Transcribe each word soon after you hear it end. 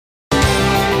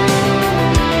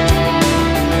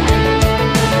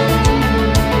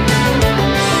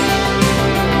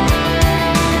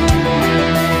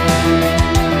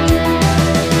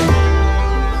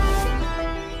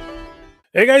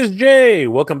Hey guys, Jay,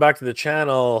 welcome back to the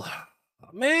channel.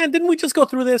 Man, didn't we just go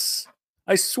through this?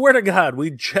 I swear to God,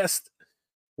 we just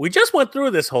went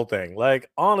through this whole thing. Like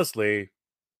honestly,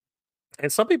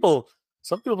 and some people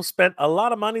spent a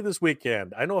lot of money this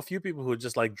weekend. I know a few people who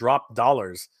just like dropped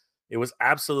dollars. It was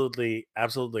absolutely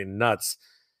nuts.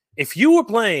 If you were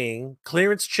playing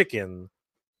clearance chicken,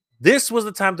 this was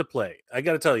the time to play. I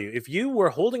got to tell you, if you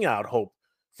were holding out hope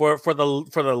for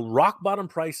the rock bottom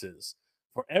prices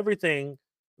for everything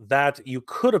that you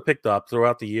could have picked up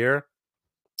throughout the year,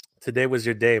 today was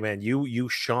your day, man. You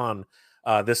shone.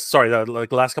 This sorry, like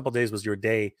the last couple of days was your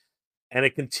day, and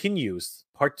it continues.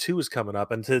 Part two is coming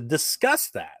up, and to discuss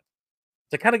that,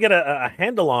 to kind of get a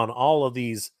handle on all of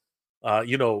these,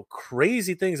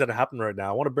 crazy things that are happening right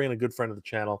now. I want to bring in a good friend of the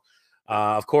channel.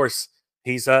 Of course,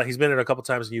 he's been in a couple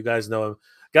times, and you guys know him.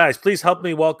 Guys, please help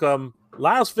me welcome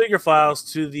Lyles Figure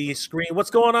Files to the screen.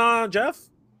 What's going on, Jeff?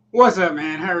 What's up,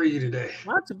 man? How are you today?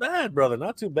 Not too bad, brother.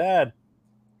 Not too bad.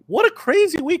 What a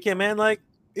crazy weekend, man. Like,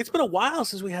 it's been a while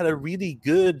since we had a really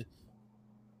good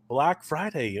Black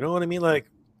Friday. You know what I mean? Like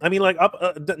up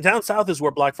down south is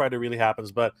where Black Friday really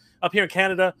happens, but up here in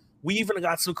Canada, we even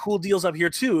got some cool deals up here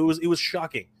too. It was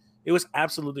shocking. It was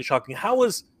absolutely shocking. How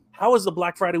was the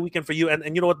Black Friday weekend for you?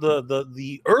 And you know what,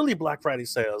 the early Black Friday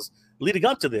sales leading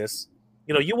up to this,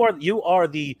 you are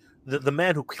the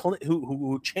man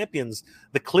who champions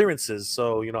the clearances.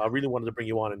 So I really wanted to bring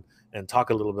you on and talk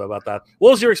a little bit about that.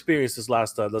 What was your experience this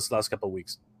last couple of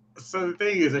weeks? So the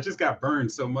thing is, I just got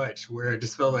burned so much where I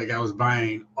just felt like I was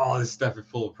buying all this stuff at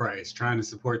full price, trying to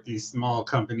support these small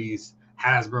companies,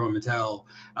 Hasbro and Mattel.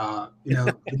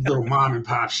 These little mom and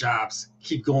pop shops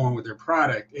keep going with their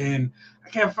product, and I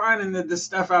kept finding that the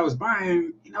stuff I was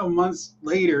buying, months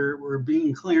later, were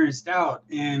being clearanced out.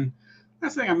 And I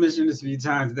think I mentioned this a few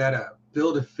times that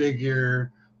build a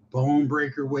figure. Bone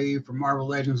Breaker wave from Marvel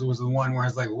Legends was the one where I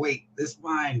was like, wait, this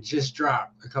line just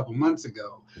dropped a couple months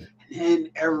ago. And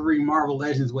every Marvel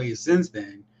Legends wave since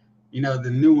then,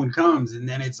 the new one comes and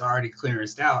then it's already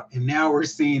clearanced out. And now we're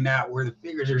seeing that where the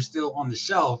figures are still on the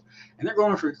shelf and they're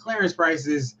going for clearance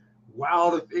prices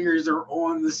while the figures are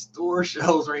on the store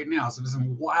shelves right now. So it's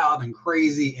wild and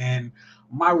crazy. And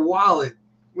my wallet,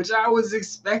 which I was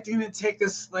expecting to take a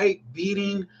slight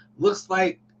beating, looks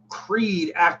like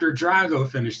Creed after Drago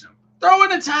finished him. Throw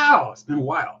in a towel. It's been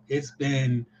wild. It's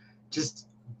been just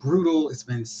brutal. It's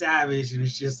been savage, and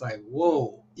it's just like,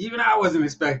 whoa. Even I wasn't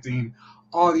expecting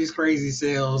all these crazy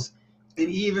sales. And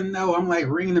even though I'm like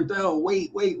ringing the bell,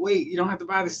 wait, you don't have to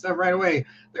buy this stuff right away.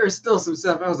 There's still some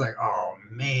stuff I was like, oh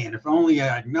man, if only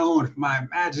I'd known, if my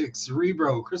magic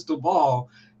cerebro crystal ball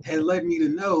had led me to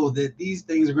know that these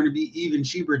things are going to be even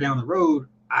cheaper down the road,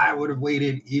 I would have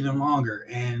waited even longer.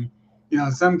 And, in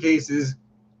some cases,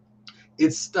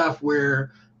 it's stuff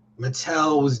where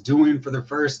Mattel was doing for the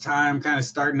first time, kind of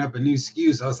starting up a new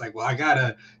SKU. So I was like, well, I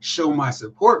gotta show my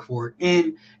support for it.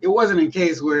 And it wasn't a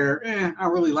case where I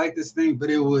really like this thing, but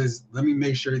it was, let me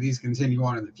make sure these continue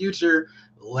on in the future.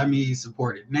 Let me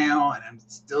support it now. And I'm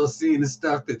still seeing the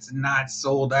stuff that's not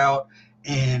sold out.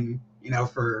 And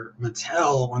for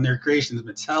Mattel on their Creations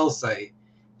Mattel site,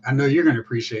 I know you're gonna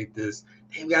appreciate this.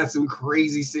 They've got some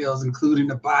crazy sales, including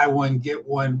the buy one, get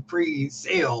one free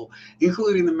sale,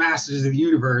 including the Masters of the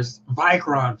Universe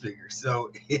Vicron figures.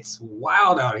 So it's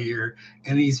wild out here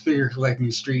in these figure collecting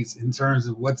streets in terms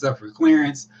of what's up for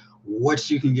clearance, what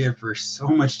you can get for so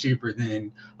much cheaper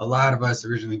than a lot of us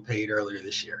originally paid earlier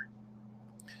this year.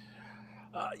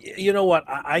 You know what?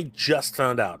 I just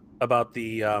found out about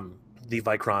the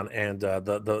Vicron and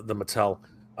the Mattel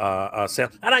sale,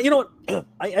 and you know what?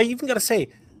 I even got to say,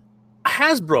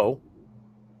 Hasbro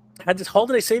had this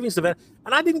holiday savings event,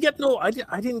 and I didn't get no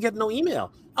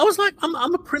email. I was like,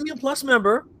 I'm a Premium Plus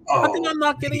member. How come Oh, I'm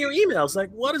not getting your emails? Like,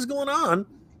 what is going on?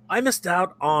 I missed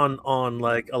out on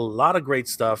like a lot of great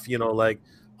stuff. Like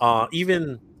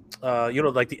even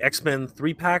like the X-Men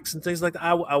 3 packs and things like that.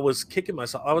 I was kicking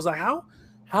myself. I was like,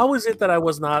 how is it that I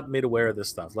was not made aware of this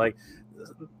stuff? Like,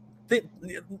 th-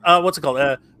 what's it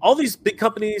called? All these big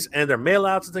companies and their mail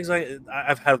outs and things like that,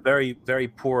 I've had very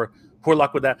poor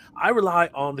luck with that. I rely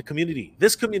on the community,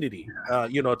 this community,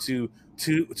 to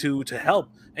help.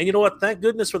 And you know what? Thank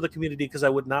goodness for the community, because I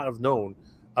would not have known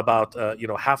about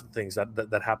half the things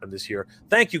that happened this year.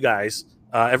 Thank you guys,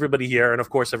 everybody here, and of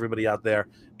course everybody out there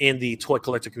in the toy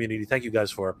collector community. Thank you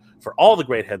guys for all the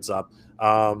great heads up.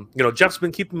 Jeff's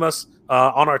been keeping us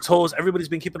on our toes. Everybody's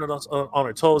been keeping us on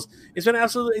our toes. It's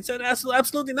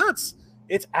absolutely nuts.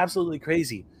 It's absolutely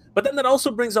crazy. But then that also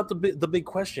brings up the big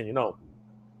question.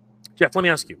 Jeff, let me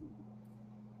ask you.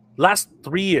 Last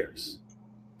 3 years,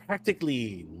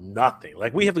 practically nothing.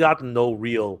 Like, we have gotten no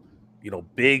real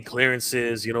big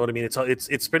clearances. You know what I mean?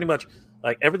 It's pretty much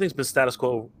like everything's been status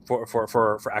quo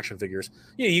for action figures.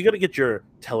 Yeah, you got to get your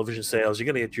television sales, you're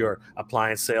gonna get your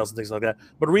appliance sales and things like that.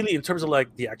 But really, in terms of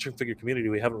like the action figure community,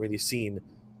 we haven't really seen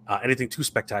anything too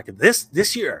spectacular.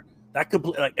 This year, that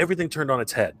complete like everything turned on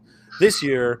its head. This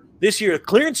year,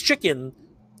 clearance chicken.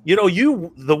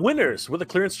 The winners were the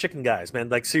clearance chicken guys, man.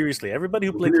 Like seriously, everybody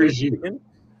who The played winner clearance is you. chicken,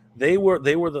 they were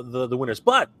the winners.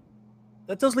 But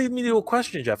that does lead me to a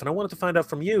question, Jeff, and I wanted to find out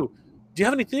from you. Do you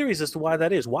have any theories as to why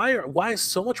that is? Why is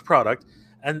so much product,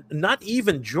 and not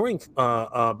even during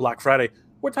Black Friday?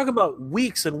 We're talking about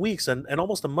weeks and weeks, and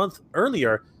almost a month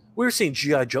earlier. We were seeing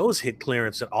GI Joes hit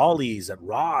clearance at Ollie's, at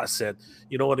Ross, at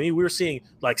you know what I mean. We were seeing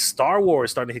like Star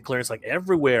Wars starting to hit clearance like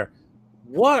everywhere.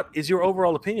 What is your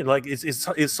overall opinion? Like, is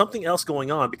something else going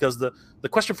on? Because the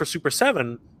question for Super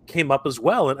Seven came up as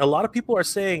well, and a lot of people are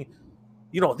saying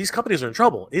these companies are in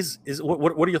trouble.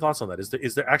 What are your thoughts on that?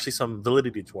 Is there actually some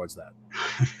validity towards that?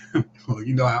 Well,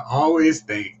 I always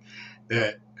think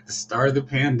that at the start of the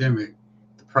pandemic,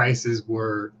 the prices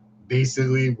were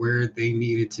basically where they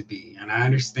needed to be. And I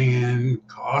understand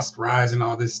cost rise and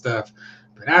all this stuff,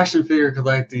 but action figure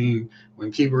collecting,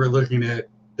 when people are looking at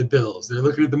the bills, they're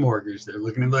looking at the mortgage, they're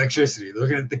looking at electricity, they're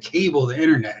looking at the cable, the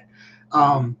internet.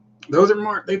 Um, those are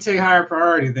more, they take higher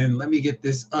priority than let me get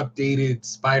this updated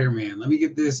Spider-Man. Let me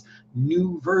get this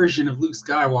new version of Luke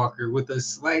Skywalker with a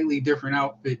slightly different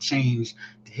outfit change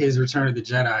to his Return of the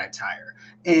Jedi attire.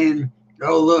 And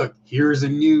oh, look, here's a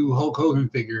new Hulk Hogan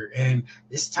figure. And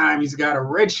this time he's got a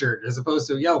red shirt as opposed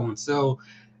to a yellow one. So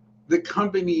the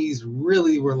companies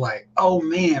really were like, oh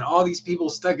man, all these people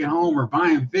stuck at home are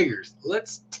buying figures.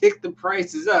 Let's tick the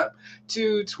prices up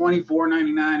to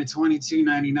 $24.99 to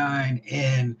 $22.99.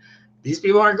 And these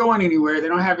people aren't going anywhere. They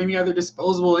don't have any other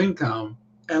disposable income.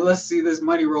 And let's see this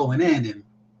money rolling in.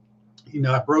 And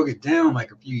I broke it down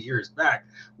like a few years back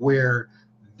where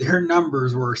their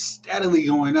numbers were steadily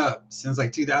going up since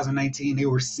like 2019. They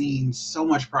were seeing so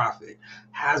much profit.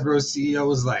 Hasbro CEO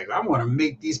was like, I want to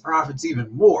make these profits even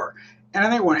more. And I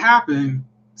think what happened,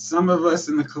 some of us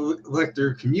in the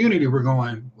collector community were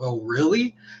going, well,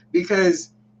 really? Because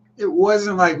it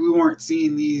wasn't like we weren't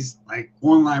seeing these like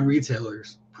online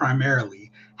retailers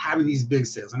primarily having these big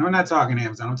sales. And I'm not talking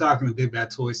Amazon, I'm talking the big bad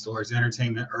toy stores,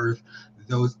 Entertainment Earth,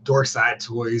 those Dorkside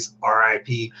Toys,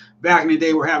 RIP. Back in the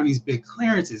day, we're having these big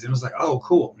clearances, and it was like, oh,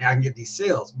 cool, now I can get these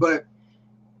sales. But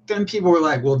then people were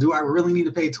like, well, do I really need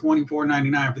to pay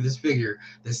 $24.99 for this figure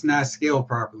that's not scaled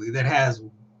properly, that has,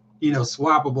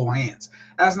 swappable hands?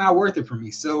 That's not worth it for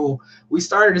me. So we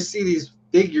started to see these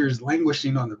figures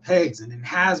languishing on the pegs, and then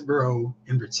Hasbro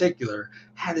in particular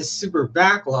had this super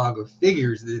backlog of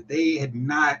figures that they had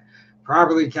not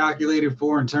properly calculated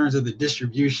for in terms of the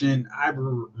distribution. I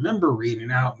remember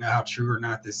reading, I don't know how true or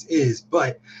not this is,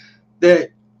 but that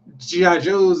GI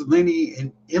Joe's Lenny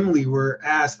and Emily were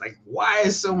asked, like, why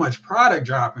is so much product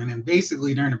dropping? And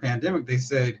basically during the pandemic, they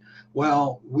said,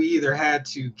 well, we either had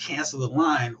to cancel the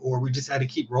line or we just had to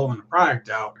keep rolling the product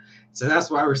out. So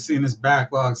that's why we're seeing this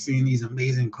backlog, seeing these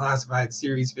amazing classified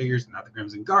series figures, not the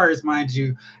Crimson Guards, mind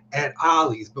you, at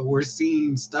Ollie's, but we're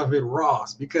seeing stuff at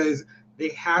Ross because they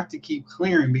have to keep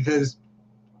clearing, because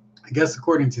I guess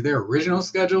according to their original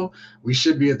schedule, we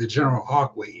should be at the General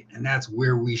Hawkweight, and that's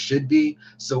where we should be.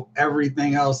 So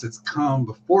everything else that's come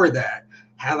before that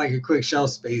had like a quick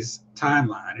shelf space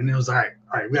timeline, and it was all right,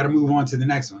 we got to move on to the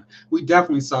next one. We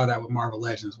definitely saw that with Marvel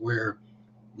Legends, where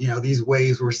these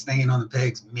waves were staying on the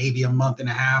pegs maybe a month and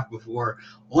a half before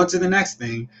on to the next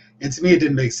thing. And to me, it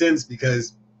didn't make sense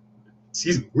because,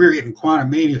 excuse me, we were getting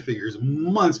Quantum Mania figures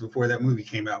months before that movie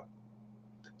came out.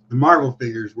 The Marvel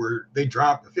figures they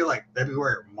dropped, I feel like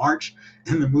February or March,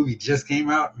 and the movie just came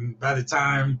out. And by the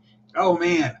time, oh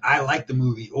man, I like the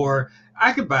movie, or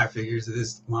I could buy figures of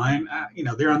this line.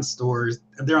 They're on stores,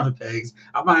 they're on the pegs.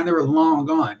 I find they were long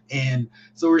gone. And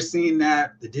so we're seeing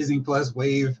that the Disney Plus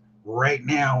wave right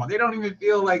now, they don't even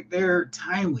feel like they're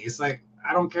timely. It's like,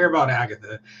 I don't care about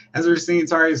Agatha. As we're seeing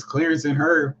Target's clearance in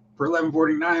her for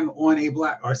 $11.49 on a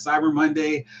Black or Cyber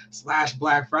Monday /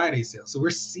 Black Friday sale. So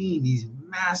we're seeing these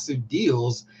massive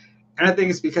deals. And I think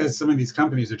it's because some of these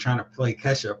companies are trying to play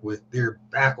catch up with their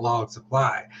backlog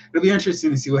supply. It'll be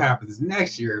interesting to see what happens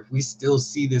next year if we still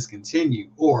see this continue,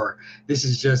 or this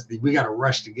is just we got to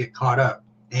rush to get caught up.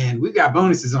 And we've got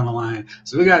bonuses on the line.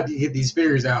 So we got to get these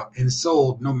figures out and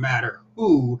sold no matter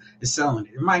who is selling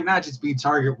it. It might not just be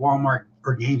Target, Walmart,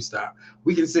 or GameStop.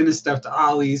 We can send this stuff to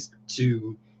Ollie's,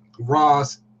 to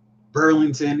Ross,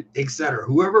 Burlington, etc.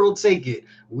 Whoever will take it,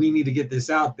 we need to get this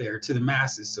out there to the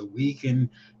masses so we can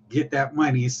get that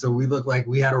money, so we look like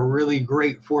we had a really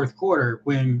great fourth quarter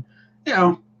when,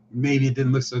 maybe it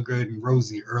didn't look so good and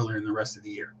rosy earlier in the rest of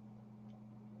the year.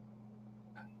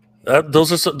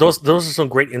 Those are some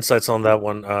great insights on that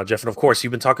one, Jeff. And of course,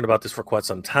 you've been talking about this for quite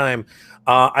some time.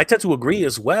 I tend to agree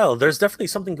as well. There's definitely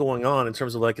something going on in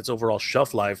terms of like its overall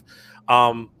shelf life,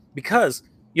 because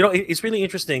it's really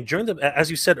interesting during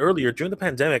as you said earlier, during the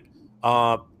pandemic.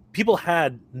 People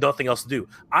had nothing else to do.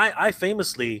 I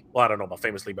famously, well, I don't know about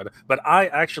famously, but I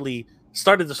actually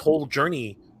started this whole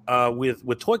journey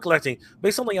with toy collecting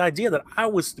based on the idea that I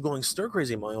was going stir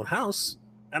crazy in my own house,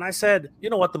 and I said, you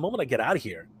know what? The moment I got out of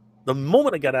here,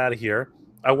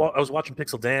 I was watching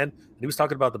Pixel Dan, and he was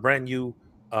talking about the brand new,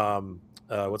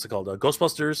 what's it called,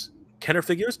 Ghostbusters Kenner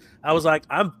figures. I was like,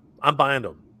 I'm buying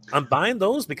them. I'm buying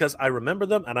those because I remember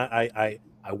them, and I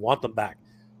want them back.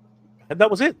 And that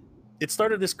was it. It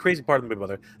started this crazy part of my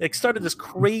brother. It started this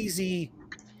crazy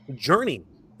journey,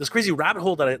 this crazy rabbit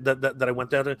hole that I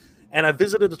went down to, and I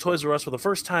visited the Toys R Us for the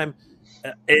first time,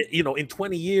 in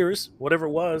 20 years, whatever it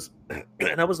was,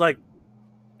 and I was like,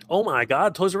 oh my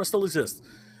God, Toys R Us still exists.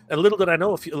 And little did I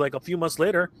know, a few months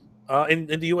later, in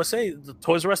the USA, the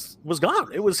Toys R Us was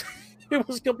gone. It was it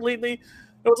was completely.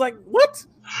 It was like, what?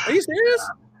 Are you serious?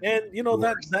 And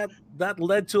that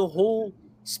led to a whole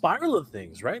spiral of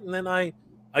things, right? And then I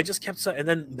just kept saying, and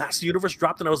then Master Universe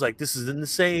dropped, and I was like, this is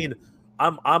insane.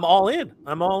 I'm all in.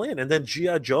 I'm all in. And then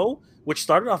G.I. Joe, which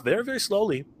started off very, very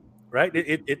slowly, right?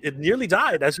 It nearly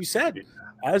died, as you said.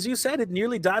 As you said, it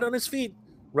nearly died on its feet.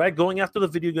 Right, going after the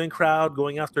video game crowd,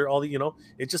 going after all the,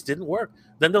 it just didn't work.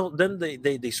 Then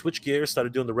they switched gears,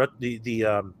 started doing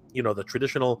the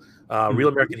traditional Real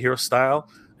American Hero style,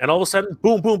 and all of a sudden,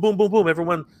 boom, boom, boom, boom, boom.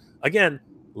 Everyone again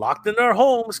locked in their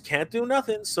homes, can't do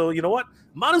nothing. So you know what?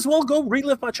 Might as well go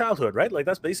relive my childhood, right? Like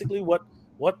that's basically what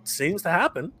seems to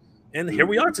happen. And here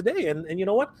we are today. And you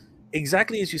know what?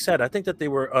 Exactly as you said, I think that they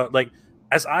were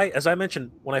as I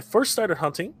mentioned when I first started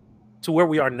hunting, to where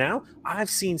we are now, I've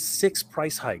seen 6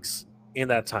 price hikes in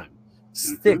that time.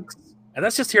 6. And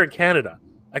that's just here in Canada.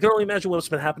 I can only imagine what's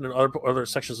been happening in other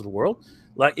sections of the world.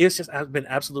 Like it's just been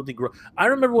absolutely gross. I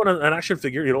remember when an action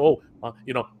figure, look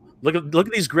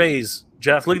at these grays,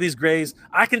 Jeff. Look at these grays.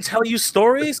 I can tell you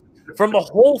stories from a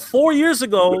whole 4 years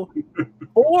ago.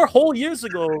 4 whole years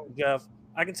ago, Jeff.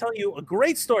 I can tell you a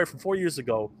great story from 4 years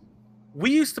ago. We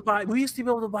used to be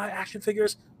able to buy action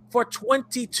figures for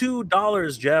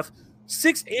 $22, Jeff.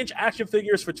 6-inch action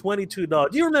figures for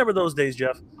 $22. Do you remember those days,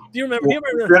 Jeff? Do you remember?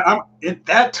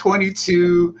 That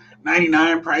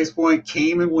 $22.99 price point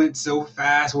came and went so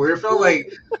fast, where it felt like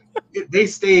they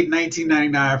stayed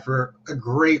 $19.99 for a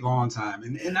great long time,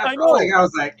 and I felt like I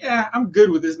was like, yeah, I'm good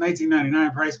with this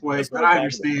 $19.99 price point, but I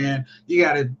understand you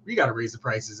gotta raise the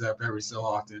prices up every so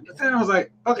often. But then I was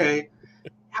like, okay.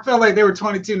 I felt like they were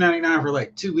 $22.99 for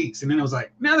like 2 weeks, and then it was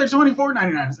like, now they're $24.99.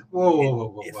 I was like,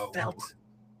 whoa.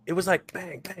 It was like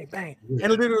bang, bang, bang. Yeah.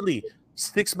 And literally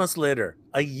 6 months later,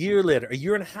 a year later, a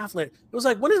year and a half later, it was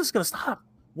like, when is this going to stop?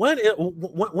 When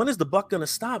is the buck going to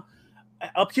stop?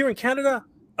 Up here in Canada,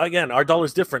 again, our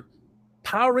dollar's different.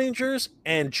 Power Rangers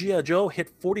and G.I. Joe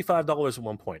hit $45 at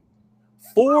one point.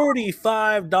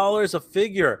 $45 a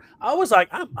figure. I was like,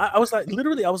 I'm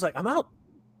out.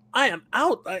 I am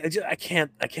out. I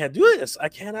can't do this. I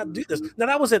cannot do this. Now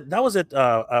that was at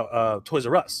Toys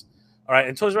R Us. All right,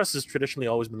 and Toys R Us has traditionally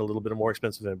always been a little bit more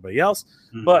expensive than everybody else.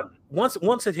 But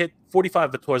once it hit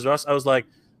 45 at Toys R Us, I was like,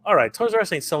 all right, Toys R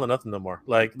Us ain't selling nothing no more.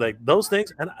 Like those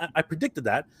things, and I predicted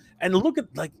that. And look at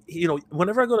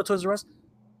whenever I go to Toys R Us,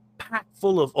 packed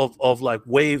full of like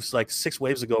waves, like 6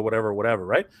 waves ago, whatever,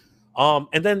 right?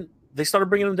 And then they started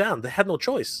bringing them down. They had no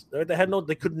choice.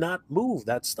 They could not move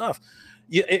that stuff.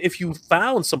 If you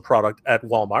found some product at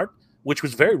Walmart, which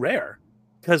was very rare,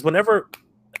 because whenever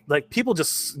like people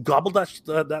just gobbled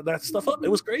that stuff up, it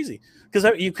was crazy.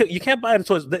 Because you can't buy it at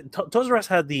Toys. Toys R Us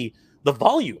had the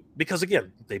volume, because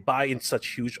again they buy in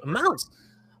such huge amounts.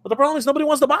 But the problem is nobody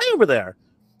wants to buy over there.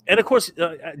 And of course,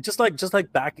 just like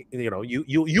back,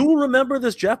 you remember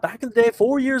this, Jeff, back in the day,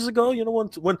 4 years ago,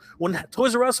 when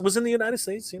Toys R Us was in the United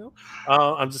States,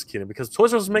 I'm just kidding, because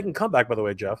Toys R Us was making a comeback, by the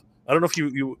way, Jeff. I don't know if you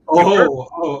heard.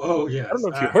 Yes. I don't know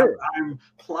if you heard. I'm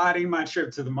plotting my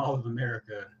trip to the Mall of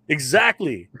America.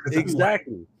 Exactly.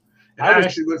 That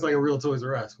actually looks like a real Toys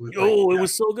R Us. It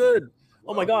was so good.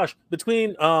 Oh my gosh.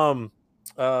 Between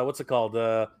what's it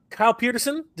called? Kyle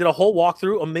Peterson did a whole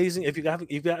walkthrough. Amazing. If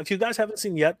you guys haven't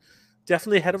seen yet,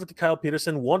 definitely head over to Kyle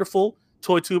Peterson. Wonderful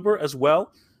toy tuber as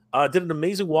well. Did an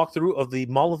amazing walkthrough of the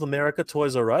Mall of America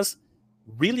Toys R Us.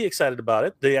 Really excited about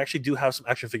it. They actually do have some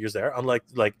action figures there. Unlike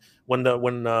when the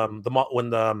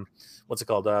what's it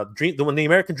called? When the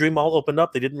American Dream Mall opened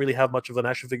up, they didn't really have much of an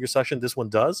action figure section. This one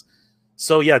does.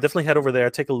 So yeah, definitely head over there,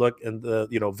 take a look, and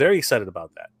very excited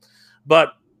about that.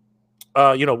 But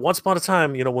once upon a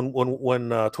time, when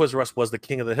Toys R Us was the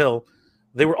king of the hill,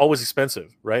 they were always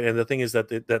expensive, right? And the thing is that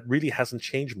that really hasn't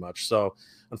changed much. So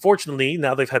unfortunately,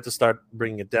 now they've had to start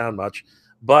bringing it down much.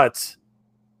 But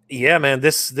yeah, man,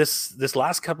 this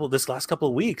last couple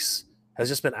of weeks has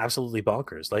just been absolutely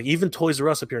bonkers. Like even Toys R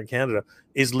Us up here in Canada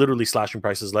is literally slashing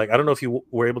prices. Like I don't know if you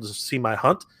were able to see my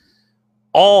hunt.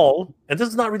 And this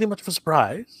is not really much of a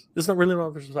surprise. This is not really much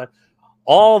of a surprise.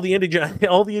 All the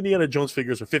Indiana Jones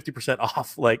figures are 50%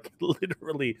 off, like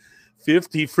literally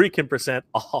 50 freaking percent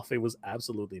off. It was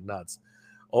absolutely nuts.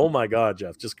 Oh my god,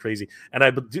 Jeff, just crazy. And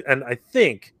I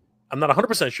think I'm not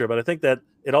 100% sure, but I think that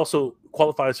it also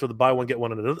qualifies for the buy one get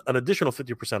one an additional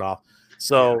 50% off.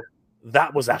 So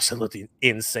that was absolutely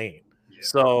insane. Yeah.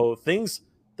 So things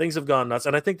have gone nuts,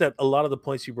 and I think that a lot of the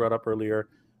points you brought up earlier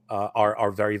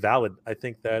are very valid. I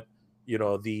think that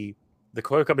the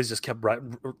coil companies just kept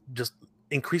just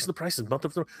increasing the prices month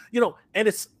after and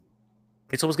it's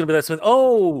always going to be that something.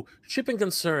 Oh, shipping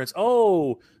concerns.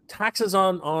 Oh, taxes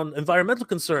on environmental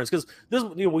concerns. Because this,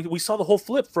 we saw the whole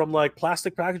flip from like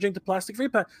plastic packaging to plastic free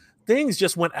pack. Things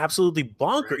just went absolutely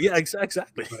bonkers. Right. Yeah,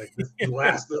 exactly. Like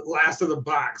the last of the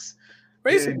box,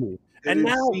 basically. And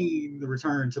now seeing the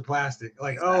return to plastic.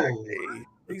 Like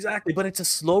exactly. But it's a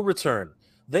slow return.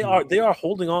 They are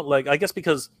holding on. Like I guess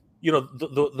because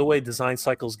the way design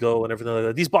cycles go and everything like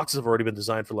that. These boxes have already been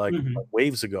designed for like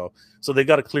waves ago, so they've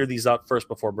got to clear these out first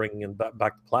before bringing in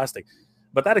back to plastic.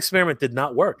 But that experiment did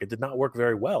not work. It did not work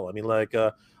very well. I mean, like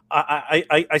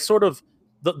I sort of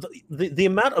the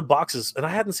amount of boxes, and I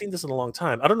hadn't seen this in a long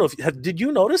time. I don't know if did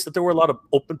you notice that there were a lot of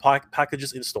open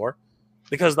packages in store?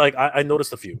 Because like I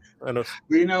noticed a few.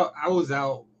 I was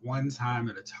out one time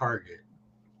at a Target,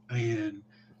 and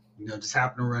just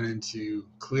happened to run into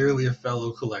clearly a fellow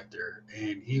collector,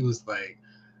 and he was like,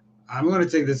 I'm going to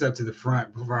take this up to the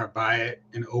front before I buy it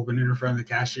and open it in front of the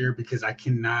cashier because I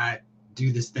cannot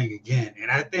do this thing again.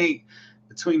 And I think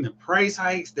between the price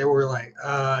hikes, they were like,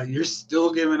 you're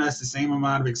still giving us the same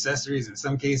amount of accessories. In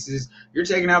some cases, you're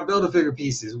taking out Build-A-Figure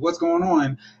pieces. What's going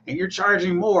on? And you're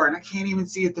charging more, and I can't even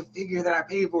see if the figure that I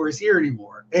paid for is here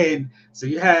anymore. And so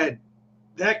you had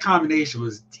that combination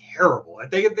was terrible. I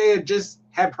think if they had just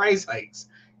had price hikes,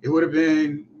 it would have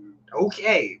been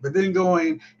okay. But then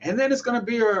and then it's going to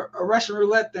be a Russian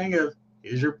roulette thing of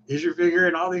is your figure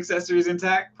and all the accessories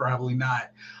intact? Probably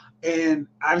not. And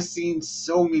I've seen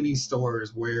so many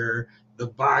stores where the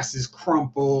box is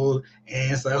crumpled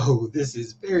and it's like, oh, this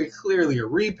is very clearly a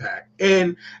repack.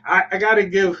 And I got to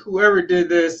give whoever did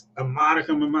this a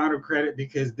modicum amount of credit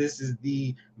because this is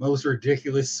the most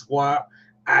ridiculous swap.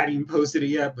 I hadn't even posted it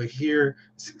yet, but here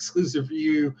it's exclusive for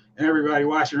you and everybody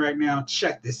watching right now.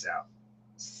 Check this out.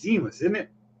 Seamless, isn't it?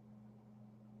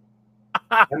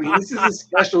 I mean, this is a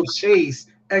special Chase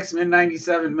X-Men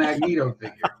 97 Magneto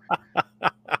figure.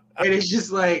 And it's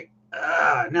just like,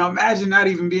 now imagine not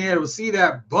even being able to see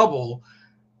that bubble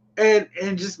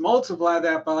and just multiply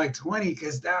that by like 20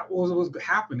 because that was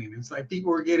happening. It's like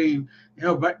people were getting,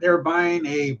 but they're buying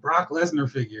a Brock Lesnar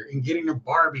figure and getting a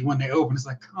Barbie when they open. It's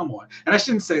like, come on. And I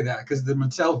shouldn't say that because the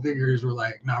Mattel figures were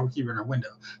like, no, we're keeping our window.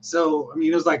 So, I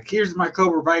mean, it was like, here's my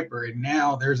Cobra Viper, and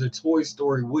now there's a Toy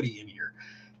Story Woody in here.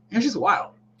 And it's just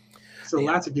wild. So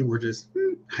lots of people were just,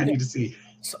 I need to see.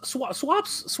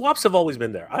 Swaps have always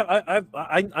been there.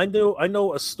 I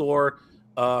know a store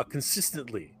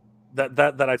consistently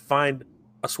that I find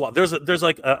a swap. There's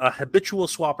like a habitual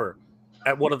swapper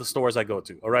at one of the stores I go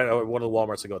to, all right, or one of the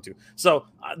Walmarts I go to. So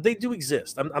they do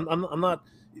exist. I'm not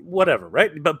whatever,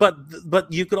 right?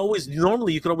 But you could always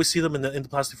see them in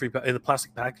the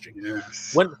plastic packaging.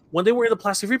 Yes. When they were in the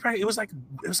plastic free packaging, it was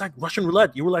like Russian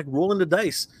roulette. You were like rolling the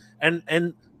dice, and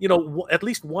at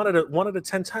least one out of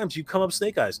 10 times you come up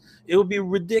Snake Eyes. It would be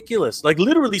ridiculous. Like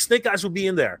literally, Snake Eyes would be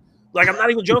in there. Like I'm not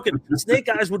even joking. Snake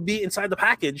Eyes would be inside the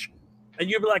package, and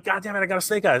you'd be like, "God damn it, I got a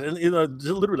Snake Eyes!" And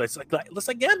literally, it's like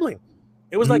gambling.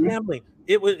 It was like gambling.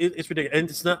 It's ridiculous, and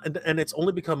it's not. And it's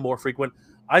only become more frequent.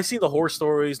 I see the horror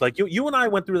stories. Like you and I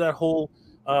went through that whole,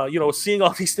 seeing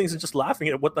all these things and just laughing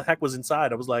at what the heck was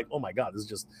inside. I was like, "Oh my god,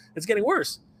 it's getting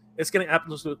worse. It's getting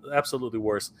absolutely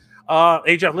worse."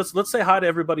 Hey Jeff, let's say hi to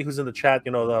everybody who's in the chat.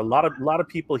 A lot of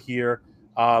people here.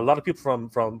 A lot of people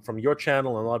from your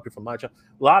channel and a lot of people from my channel.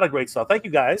 A lot of great stuff. Thank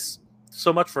you guys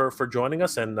so much for joining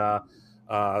us and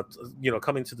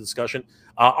coming to the discussion.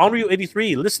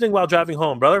 Henri83, listening while driving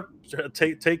home, brother.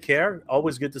 Take care.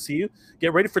 Always good to see you.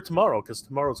 Get ready for tomorrow because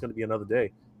tomorrow is going to be another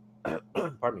day.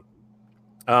 Pardon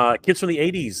me. Kids from the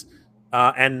 80s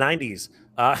and 90s.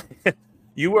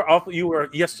 You were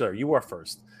yes, sir. You were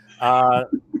first.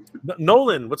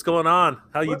 Nolan, what's going on?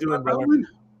 How you What's doing, up, brother? Owen?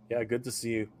 Yeah, good to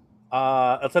see you.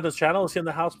 Atlanta's channel is here in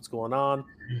the house. What's going on?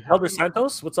 Elder Happy.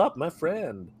 Santos, what's up, my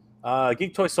friend?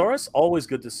 Geek Toy Saurus, always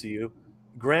good to see you.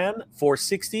 Gran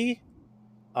 460,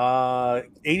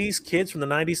 80s kids from the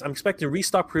 90s. I'm expecting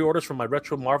restock pre-orders from my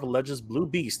retro Marvel Legends Blue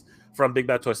Beast from Big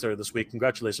Bad Toy Story this week.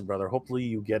 Congratulations, brother. Hopefully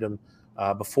you get him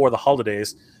before the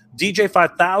holidays. DJ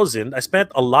 5000, I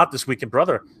spent a lot this weekend,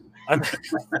 brother.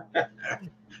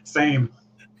 Same.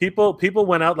 People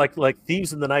went out like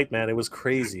thieves in the night, man. It was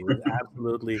crazy. It was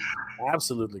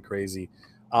absolutely crazy.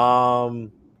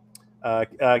 Um,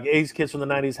 80s kids from the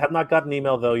 90s have not gotten an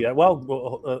email though yet.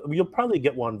 Well, you'll probably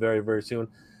get one very soon.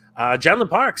 Jamlin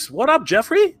Parks, what up,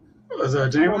 Jeffrey? What's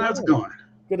up, James? How's it going?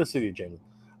 Good to see you, Jamie.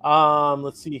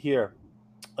 Let's see here.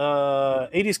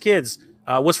 80s kids.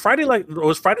 Was Friday like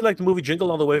the movie Jingle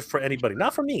All the Way for anybody?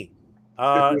 Not for me.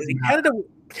 In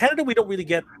Canada, we don't really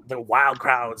get the wild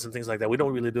crowds and things like that. We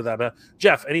don't really do that. But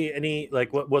Jeff, any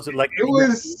like what was it like?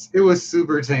 It was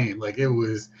super tame. Like it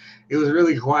was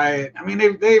really quiet. I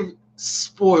mean, they've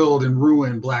spoiled and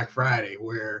ruined Black Friday,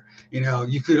 where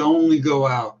you could only go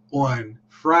out on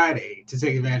Friday to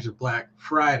take advantage of Black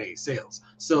Friday sales.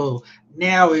 So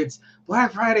now it's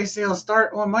Black Friday sales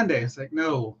start on Monday. It's like,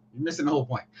 no, you're missing the whole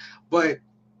point. But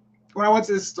when I went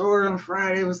to the store on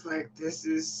Friday, it was like, this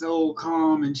is so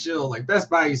calm and chill. Like Best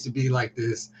Buy used to be like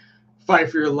this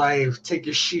fight for your life, take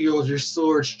your shields, your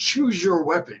swords, choose your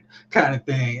weapon kind of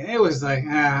thing. And it was like, all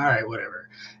right, whatever.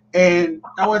 And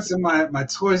I went to my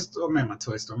toy store,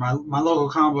 my local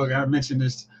comic book. I mentioned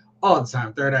this all the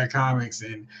time, Third Eye Comics,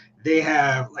 and they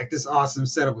have like this awesome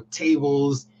setup with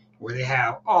tables where they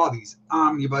have all these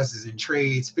omnibuses and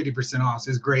trades, 50% off. So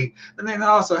it's great. And then they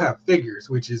also have figures,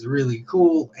 which is really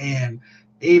cool. And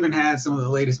they even had some of the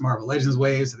latest Marvel Legends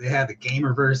waves. So they had the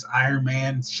Gamerverse Iron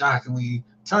Man, shockingly,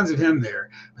 tons of him there.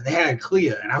 But they had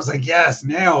Clea, and I was like, yes,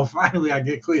 now finally I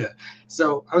get Clea.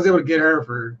 So I was able to get her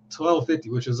for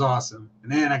 $12.50, which was awesome.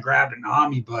 And then I grabbed an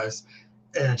omnibus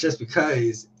just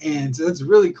because. And so it's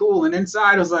really cool. And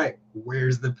inside I was like,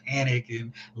 where's the panic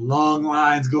and long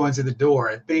lines going to the door?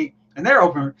 I think, and they're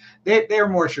open. They're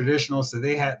more traditional, so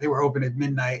they were open at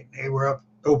midnight. They were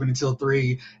open until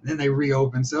 3, and then they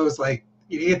reopened. So it's like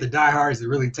you get the diehards that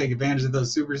really take advantage of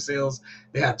those super sales.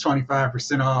 They have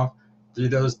 25% off through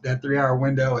that 3-hour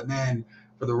window, and then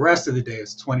for the rest of the day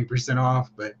it's 20%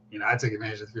 off. But I took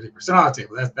advantage of the 50% off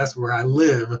table. That's where I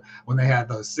live when they had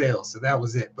those sales. So that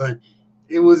was it. But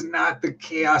it was not the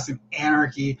chaos and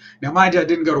anarchy. Now, mind you, I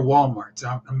didn't go to Walmart,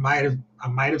 so I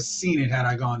might have seen it had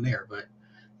I gone there. But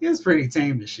it was pretty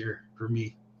tame this year for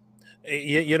me.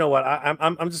 You know what?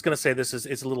 I'm just gonna say this is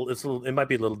it's a little it might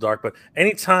be a little dark, but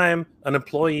anytime an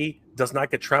employee does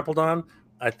not get trampled on,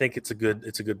 I think it's a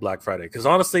good Black Friday. Because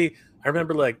honestly, I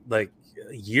remember like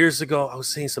years ago, I was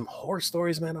seeing some horror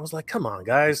stories, man. I was like, come on,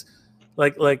 guys.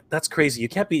 Like that's crazy. You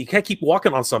can't keep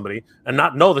walking on somebody and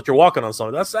not know that you're walking on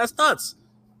somebody. That's nuts.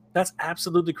 That's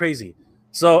absolutely crazy.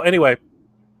 So anyway,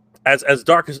 as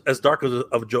dark of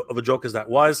a joke as that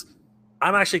was,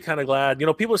 I'm actually kind of glad.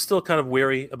 People are still kind of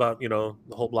weary about the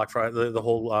whole Black Friday, the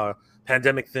whole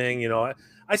pandemic thing.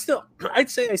 I still, I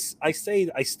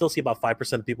still see about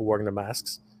 5% of people wearing their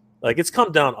masks. Like it's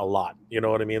come down a lot. You know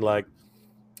what I mean? Like,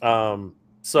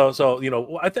 so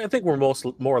I think we're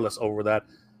more or less over that.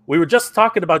 We were just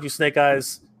talking about you, Snake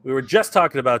Eyes. We were just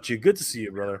talking about you. Good to see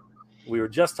you, brother. We were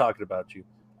just talking about you.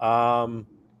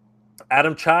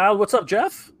 Adam Child, what's up,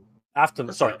 Jeff?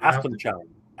 Afton Child.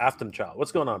 Afton Child.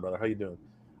 What's going on, brother? How you doing?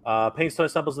 Payne's Toy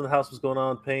Samples in the house. What's going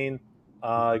on, Payne?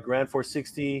 Grand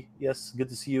 460. Yes, good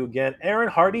to see you again. Aaron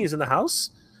Hardy is in the house.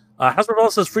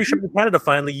 Hasbro says free shipping in Canada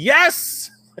finally.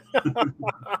 Yes!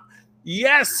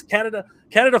 Yes, Canada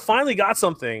finally got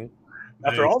something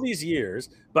after all these years.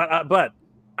 But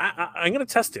I'm going to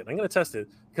test it. I'm going to test it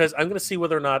because I'm going to see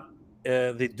whether or not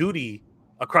the duty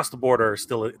across the border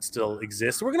still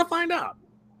exists. We're going to find out.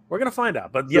 But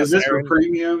So yes, is this Aaron, for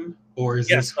premium or is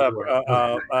this for?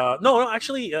 no,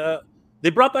 actually, they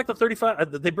brought back the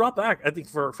 35. They brought back, I think,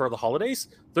 for the holidays,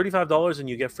 $35, and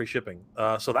you get free shipping.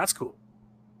 So that's cool.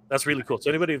 That's really cool. So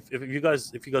anybody, if you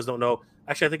guys don't know,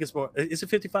 actually, I think it's more. Is it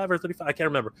 55 or 35? I can't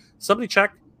remember. Somebody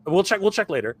check. We'll check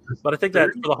later. But I think that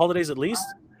for the holidays at least,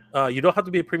 you don't have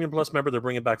to be a Premium Plus member. They're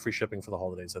bringing back free shipping for the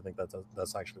holidays. I think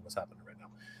that's actually what's happening right now.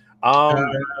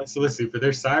 So let's see, for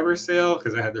their cyber sale,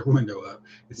 because I had their window up,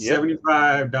 it's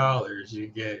 $75 you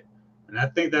get, and I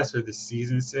think that's for the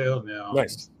season sale. Now,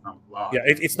 nice. I'm lost. Yeah,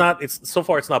 it's not. It's so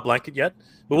far it's not blanket yet,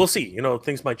 but we'll see.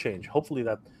 Things might change. Hopefully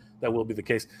that will be the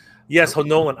case. Yes,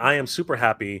 Nolan, I am super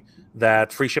happy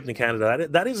that free shipping in Canada.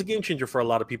 That is a game changer for a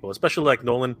lot of people, especially like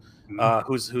Nolan, Mhm.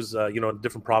 who's in a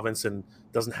different province and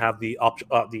doesn't have the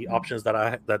options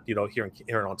that here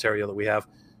in Ontario that we have,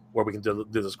 where we can do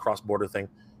this cross border thing.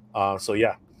 So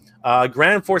yeah,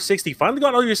 Grand 460 finally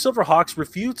got all your Silver Hawks.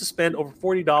 Refused to spend over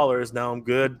 $40. Now I'm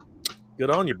good. Good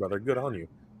on you, brother. Good on you.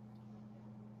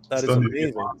 That is Still need to get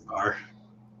amazing. Monster.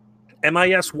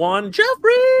 MIS1,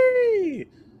 Jeffrey.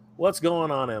 What's going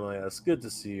on, MIS? Good to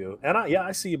see you. And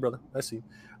I see you, brother. I see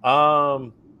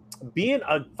you. Being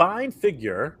a fine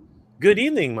figure. Good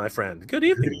evening, my friend. Good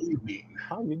evening. Good evening.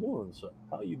 How you doing, sir?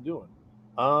 How you doing?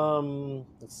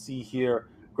 Let's see here.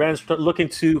 Grant's looking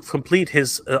to complete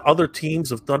his other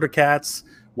teams of Thundercats,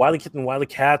 Wily Kitten, Wily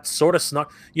Cat, sort of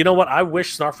Snarf. You know what? I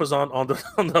wish Snarf was on the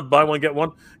on the buy one get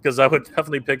one, because I would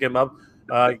definitely pick him up.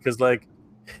 Because like,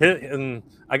 and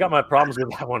I got my problems with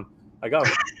that one. I got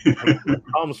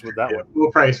problems with that one.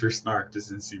 Full price for Snark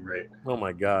doesn't seem right. Oh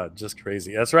my god, just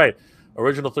crazy. That's right.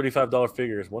 Original $35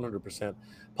 figures, 100%.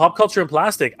 Pop culture and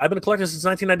plastic. I've been a collector since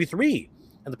 1993,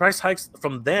 and the price hikes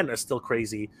from then are still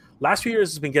crazy. Last few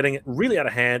years has been getting really out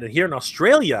of hand, and here in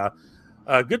Australia,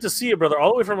 good to see you, brother.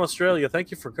 All the way from Australia.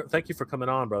 Thank you for coming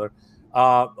on, brother.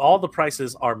 All the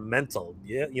prices are mental.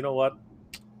 Yeah, you know what?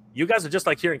 You guys are just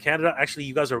like here in Canada. Actually,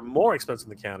 you guys are more expensive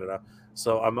than Canada.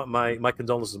 So my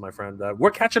condolences, my friend.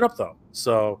 We're catching up though.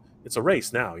 So it's a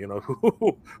race now. You know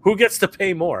who gets to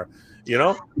pay more. You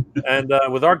know, and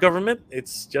with our government,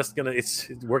 it's just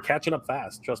we're catching up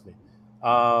fast. Trust me.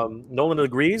 Nolan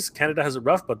agrees. Canada has it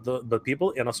rough, but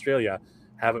people in Australia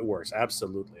have it worse.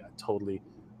 Absolutely, I totally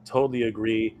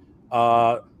agree.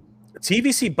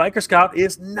 TVC Biker Scout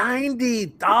is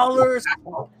 $90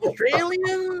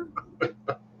 Australian.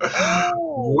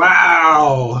 Oh,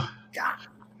 wow! God.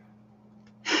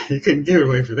 You couldn't give it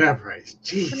away for that price.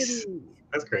 Jeez,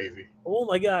 that's crazy. Oh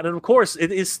my god! And of course,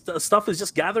 it is stuff is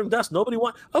just gathering dust. Nobody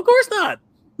wants. Of course not.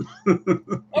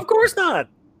 Of course not.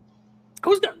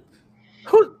 Who's got?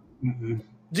 Who? Mm-hmm.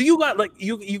 Do you got like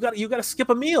you got to skip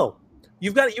a meal?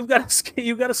 You've got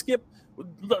to skip.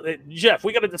 Jeff,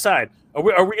 we got to decide. Are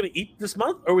we going to eat this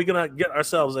month? Or are we going to get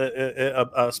ourselves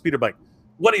a speeder bike?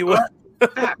 What do you want?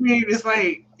 I mean, it's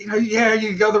like, yeah,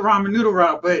 you go the ramen noodle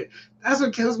route, but that's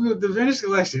what kills me with the vintage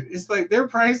collection. It's like their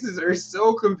prices are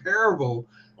so comparable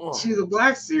to the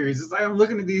Black Series. It's like I'm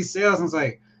looking at these sales and it's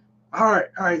like, all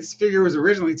right, this figure was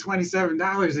originally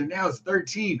 $27 and now it's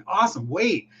 $13. Awesome.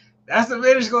 Wait, that's the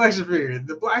vintage collection figure.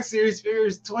 The Black Series figure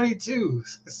is $22.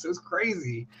 So it's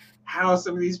crazy how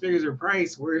some of these figures are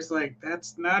priced where it's like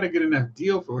that's not a good enough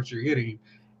deal for what you're getting.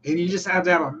 And you just have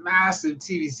to have a massive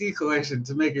TVC collection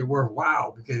to make it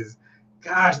worthwhile because,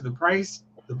 gosh, the prices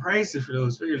for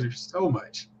those figures are so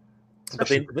much. But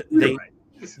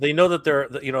they know that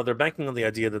they're banking on the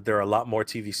idea that there are a lot more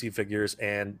TVC figures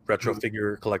and retro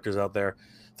figure collectors out there,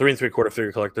 3 3/4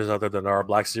 figure collectors out there than there are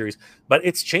Black Series. But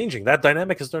it's changing. That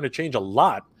dynamic is starting to change a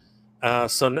lot.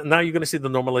 So now you're going to see the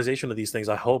normalization of these things.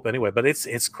 I hope anyway. But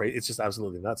it's crazy. It's just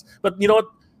absolutely nuts. But you know what?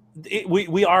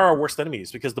 We are our worst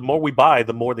enemies because the more we buy,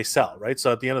 the more they sell, right?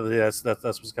 So at the end of the day, that's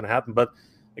what's going to happen. But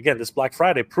again, this Black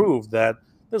Friday proved that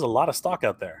there's a lot of stock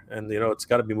out there, and it's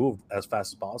got to be moved as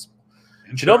fast as possible.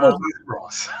 Chinovo's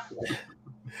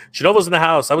in the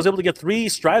house. I was able to get 3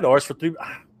 Stridors for 3.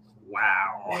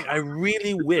 Wow! I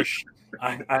really wish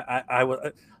I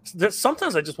would.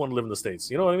 Sometimes I just want to live in the States.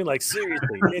 You know what I mean? Like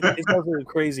seriously, it's absolutely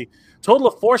crazy. Total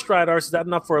of 4 Stridors. Is that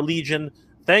enough for a Legion?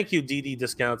 Thank you, DD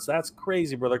Discounts. That's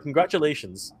crazy, brother.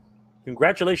 Congratulations.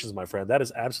 Congratulations, my friend. That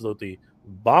is absolutely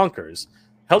bonkers.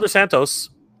 Helder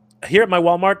Santos, here at my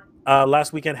Walmart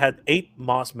last weekend, had 8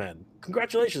 Moss Men.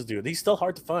 Congratulations, dude. He's still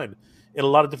hard to find in a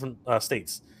lot of different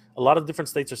states. A lot of different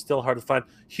states are still hard to find.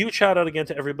 Huge shout out again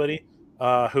to everybody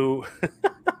who...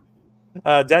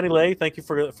 Danny Lay, thank you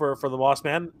for the Moss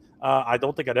Man. I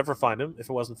don't think I'd ever find him if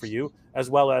it wasn't for you,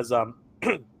 as well as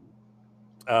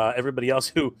everybody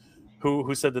else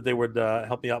who said that they would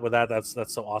help me out with that.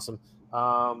 That's so awesome.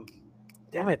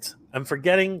 Damn it, I'm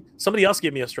forgetting. Somebody else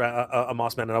gave me a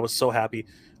Moss Man, and I was so happy.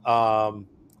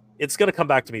 It's gonna come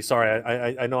back to me. Sorry,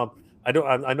 I know I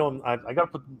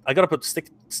gotta put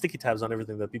sticky tabs on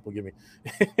everything that people give me.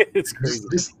 It's crazy.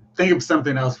 Just think of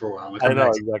something else for a while. I know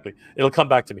exactly. It'll come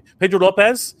back to me. Pedro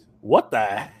Lopez. What the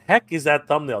heck is that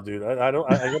thumbnail, dude? I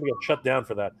gotta get shut down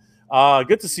for that.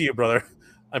 Good to see you, brother.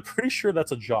 I'm pretty sure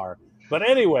that's a jar. But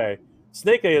anyway,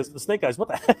 Snake Eyes. What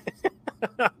the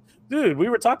heck? Dude, we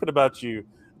were talking about you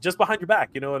just behind your back.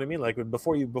 You know what I mean? Like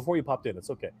before you popped in. It's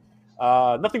okay.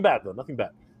 Nothing bad though. Nothing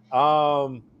bad.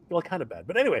 well, kind of bad.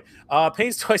 But anyway,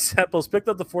 Payne's Toy Samples picked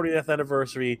up the 40th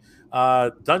anniversary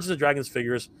Dungeons and Dragons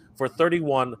figures for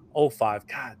 $31.05.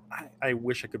 God, I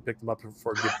wish I could pick them up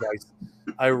for a good price.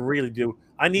 I really do.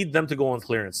 I need them to go on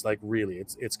clearance. Like really,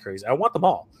 it's crazy. I want them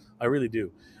all. I really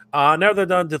do. Now they're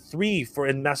down to 3 for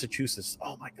in Massachusetts.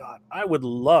 Oh my God, I would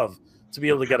love to be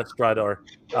able to get a Stridor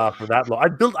for that low.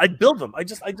 I'd build them. I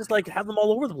just like have them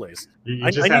all over the place. You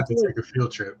I just need have to to. take a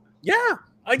field trip. Yeah,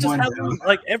 I just One have down. them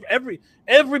like every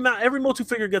Motu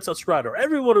figure gets a Stridor.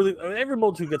 Every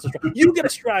Motu gets a Stridor. You get a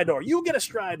Stridor. You get a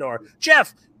Stridor.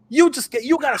 Jeff, you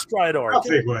got a Stridor. I'll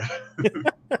take one.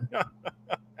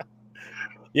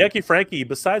 Yankee Frankie,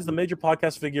 besides the major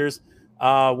podcast figures,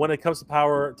 when it comes to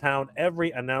Power Town,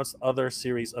 every announced other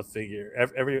series of figure.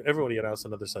 Everybody announced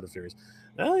another set of figures.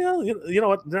 Oh yeah, you know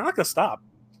what? They're not going to stop.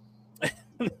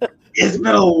 It's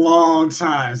been a long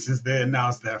time since they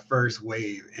announced that first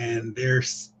wave, and they're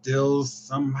still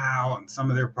somehow, some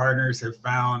of their partners have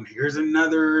found here's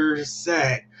another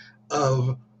set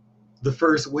of the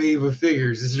first wave of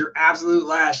figures. This is your absolute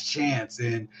last chance.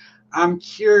 And I'm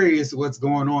curious what's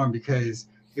going on, because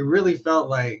it really felt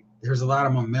like there's a lot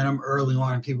of momentum early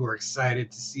on and people were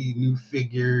excited to see new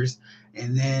figures.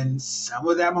 And then some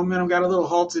of that momentum got a little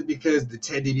halted because the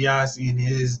Ted DiBiase and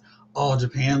his All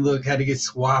Japan look had to get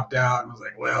swapped out. And I was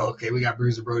like, well, okay, we got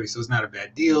Bruiser Brody, so it's not a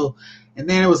bad deal. And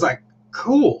then it was like,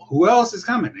 cool, who else is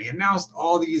coming? They announced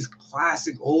all these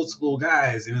classic old school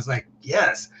guys. And it's like,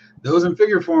 yes, those in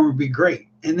figure form would be great.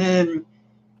 And then,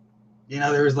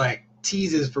 there was like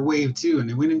teases for wave 2, and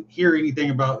then we didn't hear anything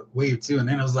about wave 2. And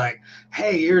then it was like,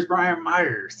 hey, here's Brian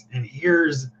Myers, and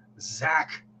here's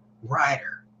Zack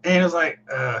Ryder. And it was like,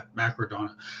 Matt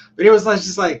Cardona. But it was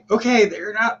just like, okay,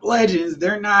 they're not legends.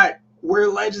 They're not where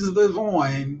legends live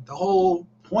on. The whole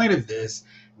point of this,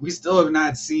 we still have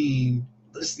not seen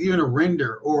even a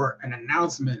render or an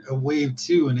announcement of wave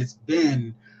 2. And it's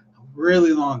been a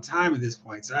really long time at this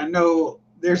point. So I know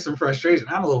there's some frustration.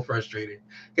 I'm a little frustrated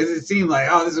because it seemed like,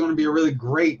 oh, this is going to be a really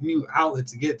great new outlet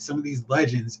to get some of these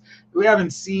legends we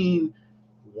haven't seen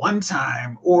one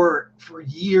time or for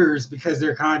years because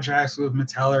their contracts with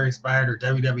Mattel are expired or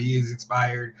WWE is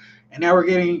expired. And now we're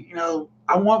getting,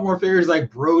 I want more figures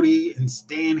like Brody and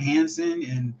Stan Hansen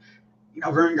and,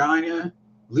 Vern Gagne,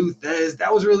 Lou Thez.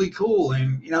 That was really cool.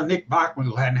 And, Nick Bachman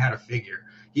hadn't had a figure.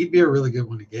 He'd be a really good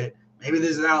one to get. Maybe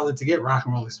there's an outlet to get Rock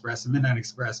and Roll Express and Midnight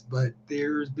Express, but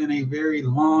there's been a very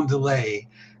long delay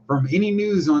from any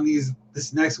news on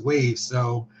this next wave.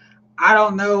 So I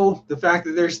don't know. The fact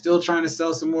that they're still trying to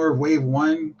sell some more of wave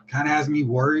 1 kind of has me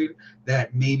worried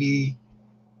that maybe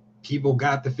people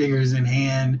got the figures in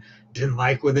hand, didn't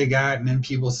like what they got, and then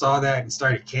people saw that and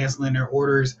started canceling their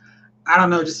orders. I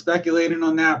don't know, just speculating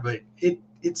on that, but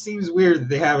it seems weird that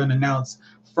they haven't announced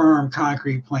firm,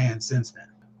 concrete plans since then.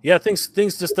 Yeah, things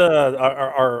just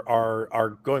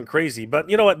are going crazy. But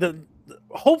you know what?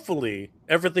 Hopefully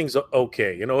everything's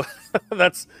okay.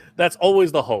 That's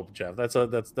always the hope, Jeff. That's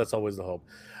always the hope.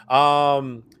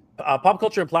 Pop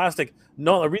culture and plastic.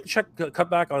 No, a real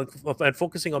cut back on and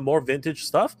focusing on more vintage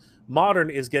stuff. Modern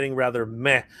is getting rather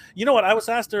meh. You know what? I was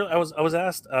asked. I was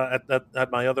asked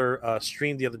at my other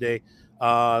stream the other day.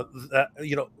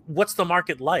 What's the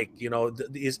market like?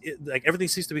 Like everything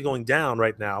seems to be going down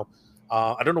right now.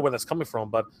 I don't know where that's coming from,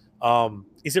 but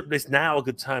is now a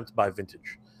good time to buy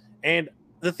vintage? And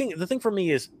the thing for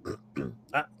me is,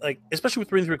 like especially with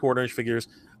 3 3/4 inch figures,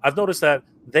 I've noticed that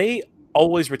they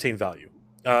always retain value.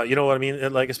 You know what I mean?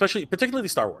 And like particularly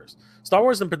Star Wars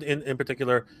in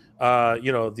particular.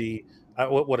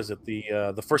 What is it?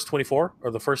 The first 24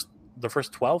 or the first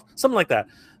 12, something like that.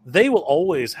 They will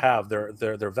always have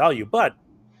their value, but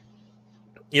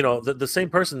the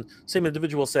same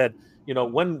individual said,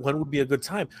 when would be a good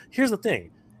time? Here's the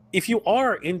thing. If you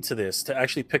are into this to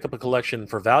actually pick up a collection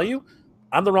for value,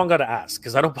 I'm the wrong guy to ask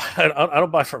because I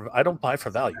don't buy for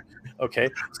value. Okay,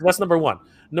 so that's number one.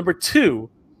 Number two,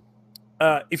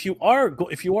 if you are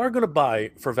going to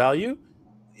buy for value,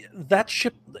 that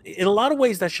ship in a lot of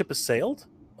ways that ship is sailed.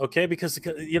 Okay, because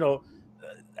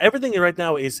everything right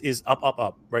now is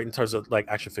up, right, in terms of like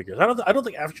action figures. I don't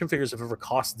think action figures have ever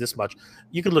cost this much.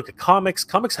 You can look at comics.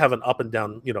 Comics have an up and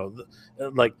down.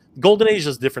 Like Golden Age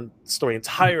is a different story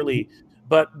entirely.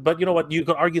 But you know what? You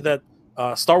could argue that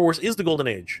Star Wars is the golden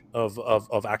age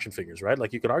of action figures, right?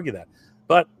 Like you could argue that.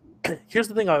 But here's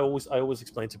the thing: I always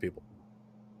explain to people.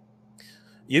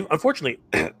 Unfortunately,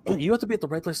 you have to be at the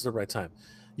right place at the right time.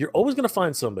 You're always going to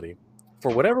find somebody, for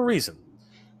whatever reason,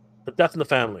 the death in the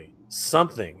family,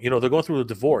 something, they're going through a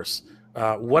divorce,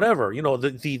 whatever,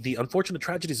 the unfortunate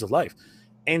tragedies of life,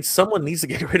 and someone needs to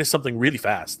get rid of something really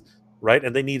fast, right?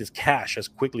 And they need cash as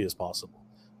quickly as possible.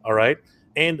 All right.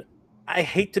 And I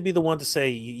hate to be the one to say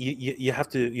you have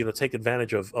to take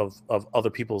advantage of other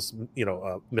people's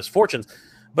misfortunes,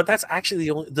 but that's actually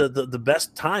the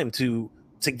best time to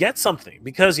get something,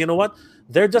 because you know what,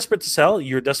 they're desperate to sell,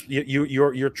 you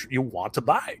want to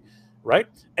buy, right?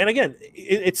 And again,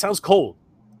 it sounds cold,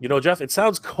 Jeff. It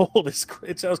sounds cold.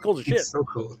 It sounds cold as It's shit. so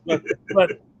cool.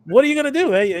 But what are you gonna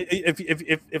do? Hey,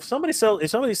 if somebody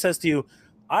says to you,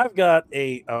 I've got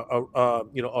a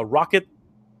rocket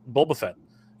Boba Fett.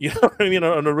 You know what I mean?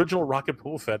 An original Rocket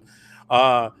Boba Fett.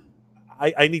 Uh,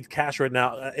 I need cash right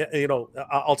now.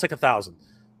 I'll take 1,000.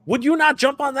 Would you not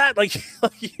jump on that? Like,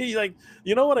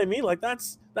 you know what I mean? Like,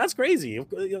 that's crazy.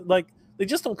 Like, they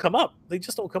just don't come up. They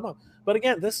just don't come up. But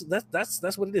again, that's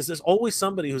what it is. There's always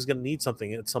somebody who's going to need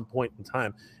something at some point in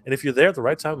time. And if you're there at the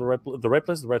right time, the right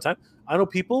place, at the right time. I know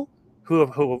people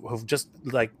who have just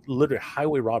like literally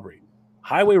highway robbery,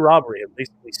 and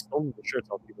basically stolen the shirts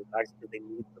off people's backs because they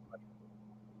need the money.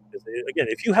 Again,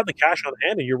 if you have the cash on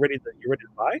hand and you're ready to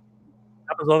buy,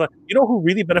 happens all that. You know who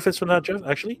really benefits from that, Jeff?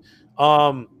 Actually,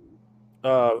 um,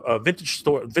 vintage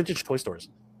toy stores,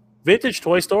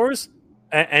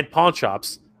 and pawn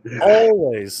shops Yeah.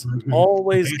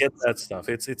 always get that stuff.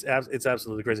 It's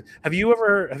absolutely crazy. Have you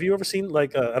ever seen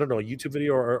like I don't know, a YouTube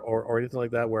video or anything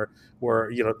like that where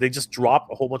they just drop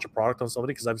a whole bunch of product on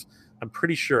somebody? Because I'm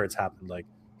pretty sure it's happened like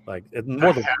I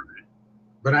more than haven't,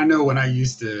 but I know when I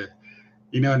used to,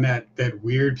 in that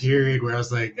weird period where I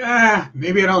was like,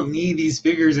 maybe I don't need these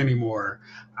figures anymore.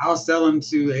 I'll sell them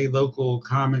to a local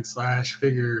comic slash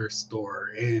figure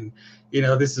store, and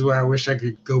this is where I wish I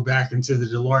could go back into the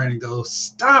DeLorean and go,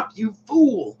 stop, you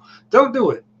fool! Don't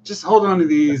do it. Just hold on to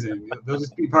these, and they'll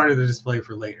just be part of the display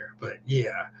for later. But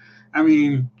yeah, I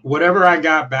mean, whatever I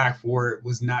got back for it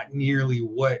was not nearly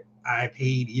what I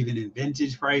paid, even in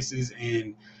vintage prices,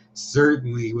 and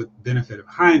certainly with the benefit of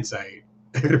hindsight,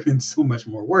 it would have been so much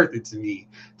more worth it to me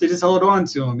to just hold on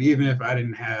to them, even if I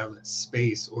didn't have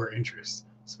space or interest,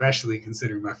 especially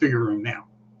considering my figure room now.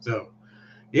 So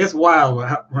yeah, it's wild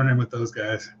running with those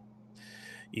guys.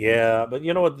 Yeah, but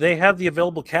you know what? They have the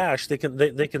available cash. They can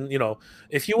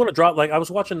if you want to drop, like I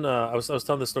was watching. I was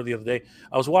telling this story the other day.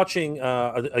 I was watching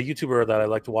a YouTuber that I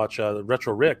like to watch,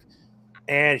 Retro Rick,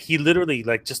 and he literally,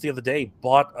 like, just the other day,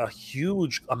 bought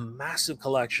a massive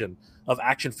collection of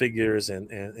action figures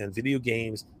and video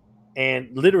games. And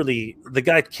literally, the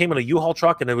guy came in a U-Haul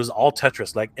truck, and it was all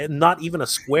Tetris, like, and not even a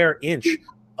square inch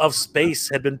of space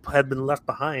had been left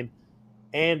behind.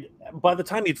 And by the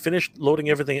time he'd finished loading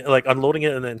everything, like unloading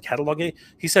it and then cataloging it,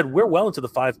 he said, "We're well into the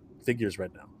five figures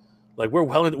right now. Like, we're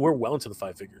well into the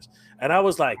five figures." And I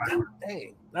was like, "God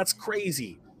dang, that's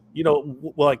crazy."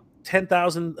 Like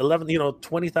 10,000, 11,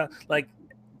 20,000. Like,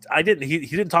 I didn't. He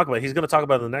didn't talk about it. He's going to talk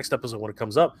about it in the next episode when it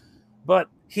comes up. But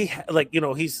he had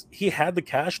the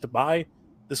cash to buy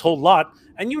this whole lot,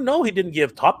 and he didn't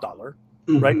give top dollar.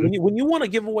 Right, Mm-hmm. when you want to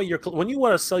give away when you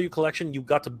want to sell your collection, you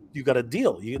got a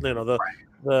deal.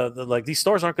 The like, these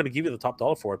stores aren't going to give you the top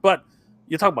dollar for it, but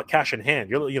you're talking about cash in hand.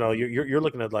 You're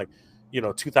looking at like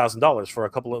 $2,000 for a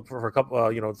couple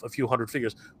a few hundred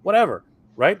figures, whatever.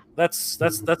 Right, that's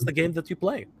the game that you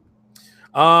play.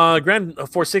 Grand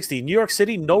 460, New York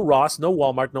City, no Ross, no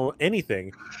Walmart, no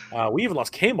anything. We even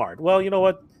lost Kmart. Well, you know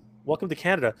what? Welcome to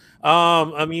Canada.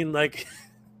 I mean, like,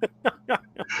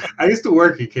 I used to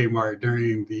work at Kmart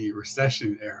during the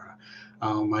recession era.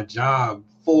 My job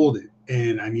folded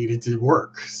and I needed to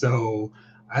work. So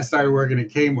I started working at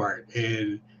Kmart,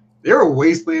 and they were a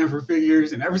wasteland for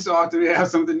figures. And every so often they have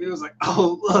something new. It's like,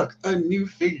 oh, look, a new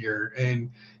figure. And,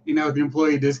 the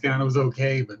employee discount was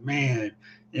okay. But man,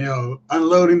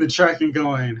 unloading the truck and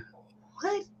going,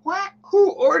 what? What?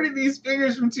 Who ordered these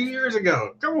figures from 2 years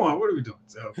ago? Come on, what are we doing?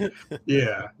 So,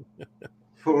 yeah,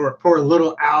 poor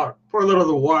little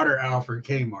the water out for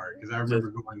Kmart, because I just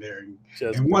remember going there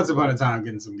just and once upon a time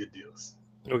getting some good deals.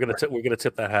 we're gonna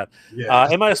tip that hat. Yeah,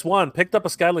 MIS1 picked up a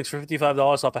Skylinks for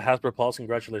 $55 off a Hasbro Pulse.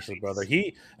 Congratulations, brother.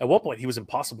 He At one point he was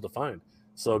impossible to find.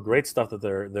 So great stuff that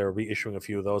they're reissuing a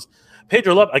few of those.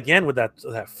 Pedro Love again with that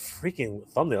freaking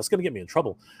thumbnail. It's gonna get me in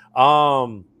trouble.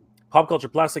 Pop culture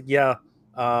plastic, yeah.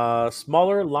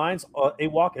 Smaller lines,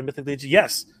 AWOC and Mythic Legion.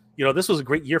 Yes, this was a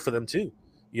great year for them too.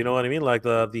 You know what I mean? Like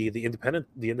the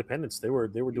independents, they were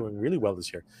doing really well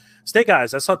this year. Snake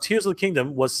Eyes, I saw Tears of the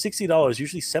Kingdom was $60,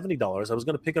 usually $70. I was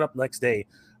going to pick it up next day,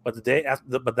 but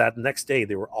that next day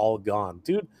they were all gone,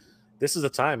 dude. This is the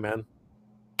time, man.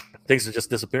 Things are just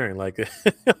disappearing. Like,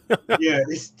 yeah,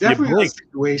 it's you definitely a blink.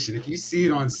 situation. If you see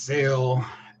it on sale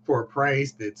for a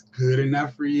price that's good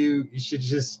enough for you, you should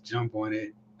just jump on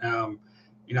it. Um,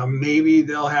 maybe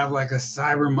they'll have like a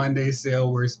Cyber Monday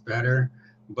sale where it's better,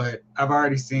 but I've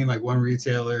already seen like one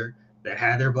retailer that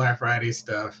had their Black Friday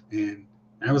stuff, and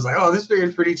I was like, oh, this figure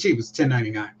is pretty cheap. It's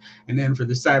 $10.99, and then for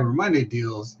the Cyber Monday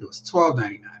deals, it was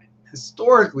 $12.99.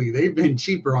 Historically, they've been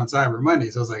cheaper on Cyber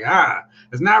Monday, so I was like,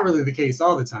 it's not really the case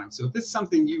all the time. So if it's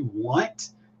something you want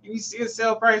and you see a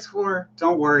sale price for,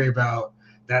 don't worry about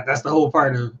that. That's the whole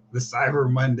part of the Cyber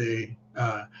Monday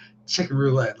chicken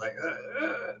roulette. Like,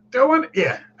 don't want it?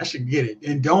 Yeah, I should get it.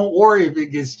 And don't worry if it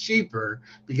gets cheaper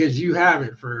because you have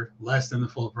it for less than the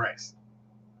full price.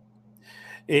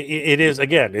 It is,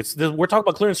 again, we're talking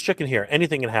about clearance chicken here.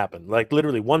 Anything can happen. Like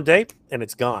literally one day and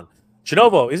it's gone.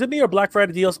 Chinovo, is it me or Black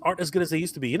Friday deals aren't as good as they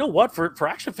used to be? You know what? For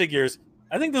action figures,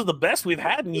 I think this is the best we've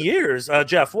had in years.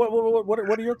 Jeff, what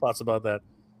are your thoughts about that?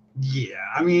 Yeah,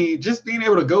 I mean, just being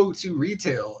able to go to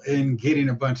retail and getting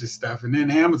a bunch of stuff, and then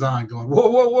Amazon going, whoa,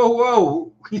 whoa, whoa,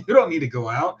 whoa, you don't need to go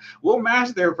out. We'll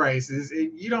match their prices,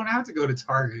 and you don't have to go to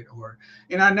Target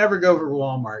and I never go for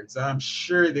Walmart. So I'm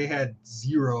sure they had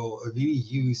zero of any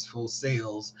useful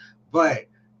sales, but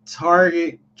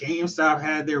Target, GameStop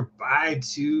had their buy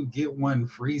two get one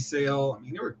free sale. I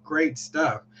mean, they were great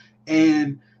stuff,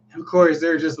 and of course,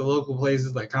 there are just the local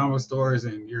places like combo stores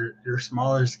and your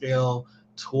smaller scale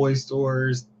toy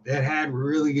stores that had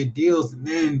really good deals. And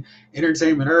then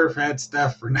Entertainment Earth had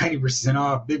stuff for 90%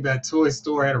 off. Big Bad Toy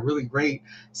Store had a really great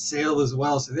sale as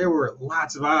well. So there were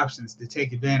lots of options to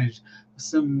take advantage of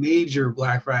some major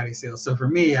Black Friday sales. So for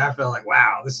me, I felt like,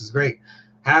 wow, this is great.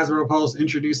 Hasbro Pulse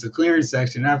introduced the clearance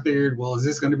section. I figured, well, is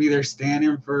this going to be their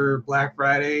stand-in for Black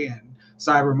Friday and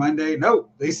Cyber Monday? Nope,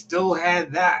 they still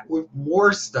had that with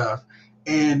more stuff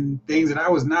and things that I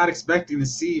was not expecting to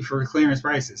see for clearance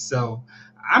prices. So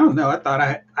I don't know.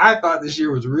 I thought this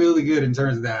year was really good in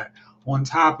terms of that. On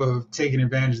top of taking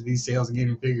advantage of these sales and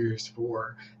getting figures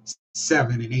for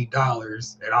 $7 and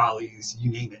 $8 at Ollie's,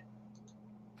 you name it.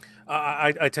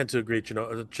 I tend to agree,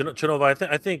 Chinova.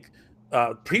 I think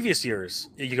previous years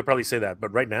you could probably say that,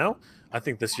 but right now I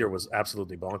think this year was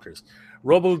absolutely bonkers.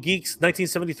 Robo Geeks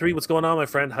 1973, what's going on, my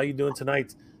friend? How you doing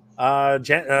tonight?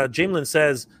 Jamelin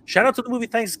says, shout out to the movie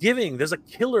Thanksgiving. There's a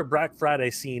killer Black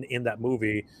Friday scene in that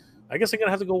movie. I guess I'm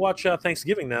gonna have to go watch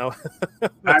Thanksgiving now.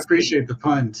 I appreciate the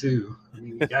pun too. I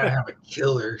mean, you gotta have a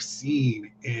killer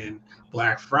scene in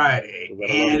Black Friday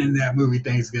and in that movie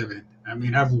Thanksgiving. I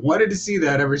mean, I've wanted to see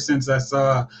that ever since I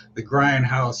saw the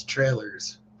Grindhouse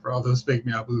trailers for all those fake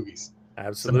me out movies.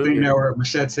 Absolutely. Something that were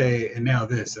Machete and now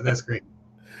this, so that's great.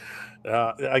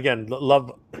 Again,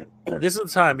 love. This is the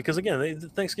time because again,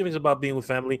 Thanksgiving is about being with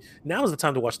family. Now is the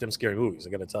time to watch them scary movies.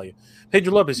 I got to tell you,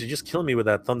 Pedro Lopez, you're just killing me with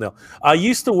that thumbnail. I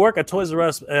used to work at Toys R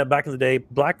Us back in the day.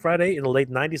 Black Friday in the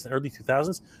late '90s and early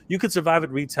 2000s. You could survive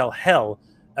at retail hell.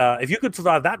 If you could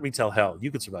survive that retail hell, you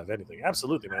could survive anything.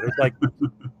 Absolutely, man.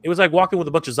 It was like walking with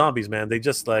a bunch of zombies, man. They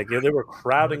just they were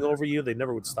crowding over you. They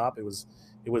never would stop. It was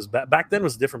back then. It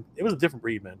was different. It was a different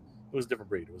breed, man. It was a different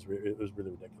breed. It was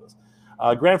really ridiculous.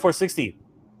 Grand 460.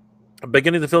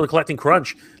 Beginning to feel the collecting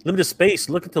crunch. Limited space.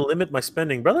 Looking to limit my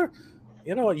spending, brother.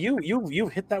 You know what? You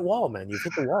hit that wall, man. You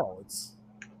hit the wall.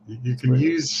 You can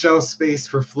use shelf space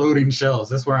for floating shelves.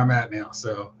 That's where I'm at now.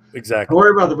 So exactly. Don't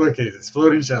worry about the bookcases.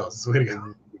 Floating shelves. That's the way to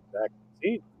go. Exactly.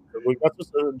 See,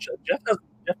 Jeff has.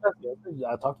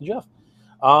 I talked to Jeff.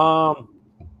 On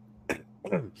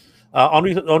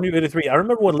 83. I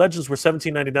remember when Legends were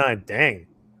 $17.99. Dang.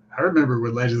 I remember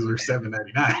when Legends were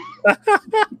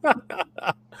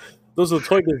 $7.99. Those were the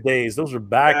Toy Biz days. Those were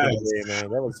back in the day, man.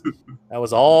 That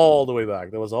was all the way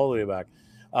back.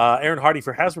 Aaron Hardy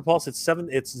for Hasbro Pulse. It's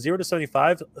 0 to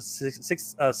 75,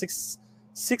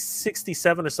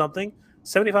 667 or something.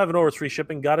 75 and over is free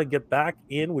shipping. Got to get back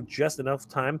in with just enough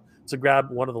time to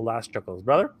grab one of the last chuckles,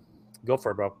 brother. Go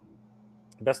for it, bro.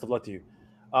 Best of luck to you.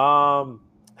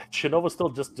 Shinova's still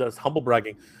just humble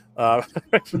bragging. Brother,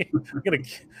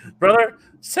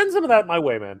 send some of that my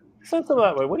way, man. Send some of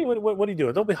that way. What are you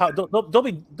doing? Don't be hogging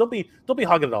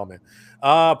it all, man.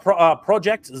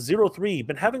 Project 03.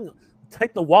 Been having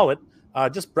tighten the wallet.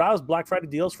 Just browse Black Friday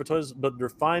deals for toys, but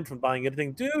refrained from buying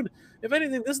anything. Dude, if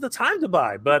anything, this is the time to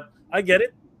buy. But I get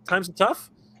it. Times are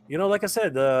tough. Like I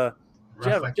said,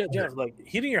 Jeff, like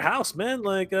heating your house, man.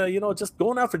 Like just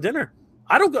going out for dinner.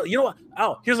 I don't go. You know what?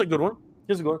 Oh, here's a good one.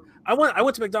 I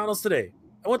went to McDonald's today.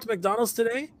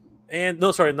 And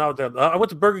no, sorry, not that. I went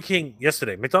to Burger King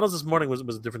yesterday. McDonald's this morning was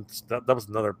a different. That was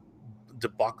another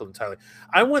debacle entirely.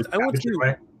 I went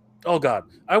to. Oh God,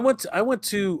 I went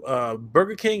to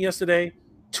Burger King yesterday.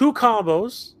 Two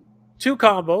combos,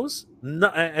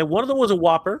 and one of them was a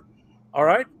Whopper. All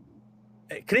right,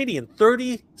 Canadian,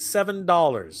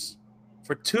 $37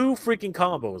 for two freaking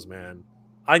combos, man.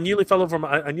 I nearly fell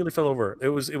over. It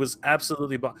was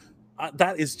absolutely.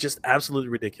 That is just absolutely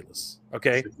ridiculous.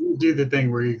 Okay, So you do the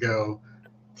thing where you go,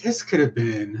 this could have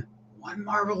been one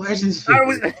Marvel Legends I figure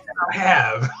was that I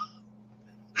have.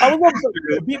 I was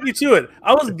you beat me to it.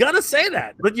 I was gonna say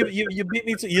that, but you beat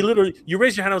me to you. Literally, you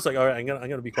raised your hand. I was like, all right, I'm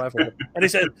gonna be quiet for a minute. And he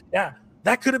said, yeah,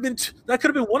 that could have been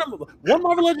one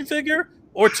Marvel Legend figure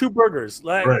or 2 burgers.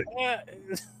 Like, Right.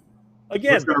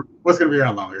 again, What's gonna be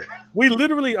around longer? we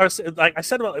literally are like I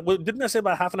said about. Didn't I say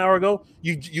about half an hour ago?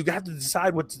 You have to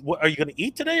decide what are you going to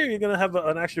eat today, or you're going to have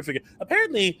an action figure.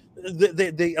 Apparently,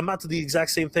 they amount to the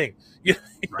exact same thing.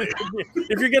 Right.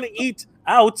 If you're going to eat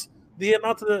out, the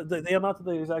amount to the amount to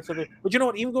the exact same thing. But you know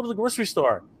what? Even go to the grocery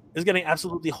store is getting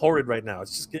absolutely horrid right now.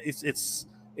 It's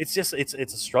just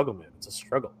it's a struggle, man. It's a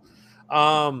struggle.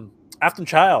 Afton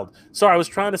Child. Sorry, I was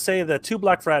trying to say that 2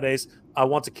 Black Fridays I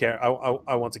want to carry.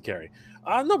 I want to carry.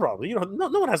 No problem. You know,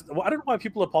 no one has. I don't know why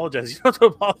people apologize. You don't have to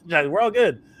apologize. We're all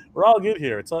good. We're all good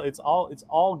here. It's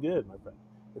all good, my friend.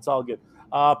 It's all good.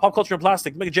 Pop culture and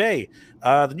plastic. Mega J,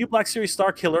 the new Black Series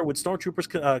Star Killer with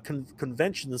Stormtroopers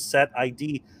convention set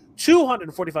ID.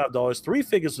 $245, 3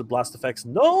 figures with blast effects.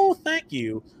 No, thank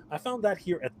you. I found that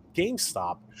here at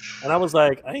GameStop, and I was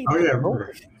like, I ain't. Oh yeah, I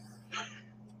remember.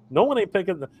 No one ain't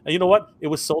picking. And you know what? It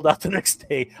was sold out the next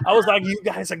day. I was like, you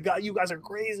guys are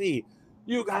crazy.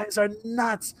 You guys are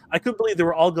nuts. I couldn't believe they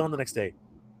were all gone the next day.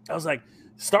 I was like,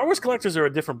 Star Wars collectors are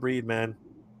a different breed, man.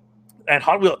 And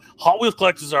Hot Wheels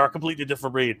collectors are a completely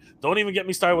different breed. Don't even get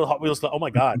me started with Hot Wheels. Oh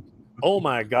my god. Oh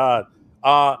my god.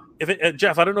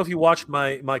 Jeff, I don't know if you watched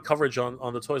my coverage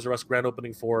on the Toys R Us grand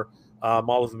opening for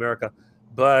Mall of America,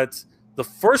 but the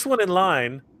first one in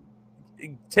line.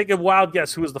 Take a wild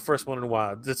guess. Who was the first one in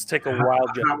wild? Let's take a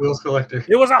wild guess. Hot Wheels collector.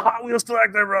 It was a Hot Wheels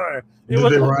collector, brother. It Did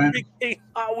was they a run? freaking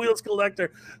Hot Wheels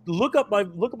collector. Look up my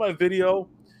video.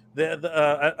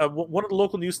 One of the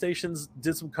local news stations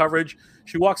did some coverage.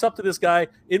 She walks up to this guy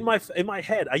in my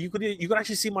head. You could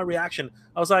actually see my reaction.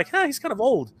 I was like, he's kind of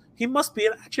old. He must be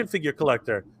an action figure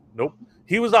collector. Nope,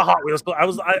 he was a Hot Wheels.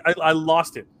 I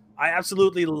lost it. I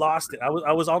absolutely lost it.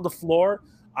 I was on the floor.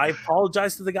 I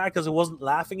apologized to the guy because I wasn't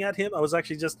laughing at him. I was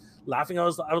actually just laughing. I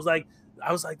was like,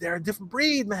 they're a different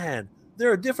breed, man.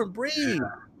 They're a different breed. Yeah,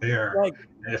 they are. Like,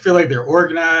 I feel like they're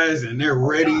organized and they're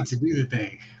ready to do the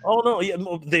thing. Oh no, yeah,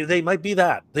 they might be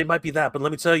that. They might be that. But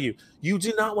let me tell you, you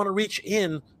do not want to reach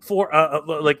in for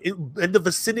like in the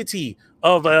vicinity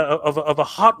of a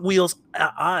Hot Wheels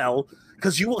aisle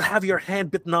because you will have your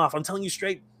hand bitten off. I'm telling you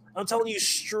straight. I'm telling you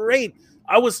straight.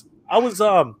 I was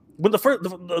when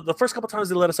the first couple times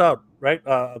they let us out, right?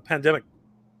 Pandemic,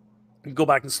 you go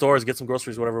back in stores, get some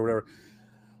groceries, whatever.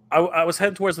 I was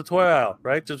heading towards the toy aisle,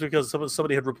 right? Just because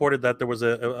somebody had reported that there was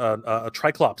a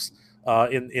Triclops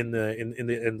in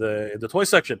the toy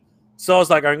section. So I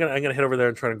was like, I'm gonna head over there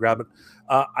and try to grab it.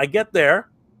 I get there,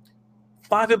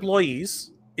 5 employees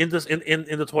in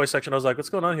the toy section. I was like, what's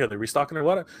going on here? They're restocking or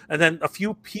what? And then a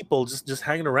few people just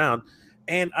hanging around.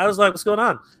 And I was like, what's going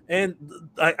on? And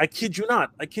I kid you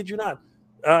not.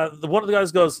 One of the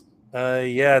guys goes,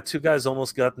 yeah, 2 guys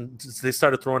almost got, they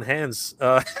started throwing hands.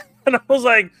 And I was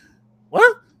like,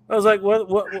 what? I was like, what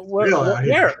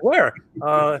where?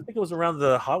 I think it was around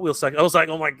the Hot Wheels section. I was like,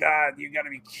 oh my God, you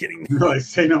gotta be kidding me. No,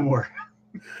 say no more.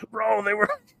 Bro, they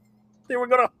were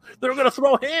gonna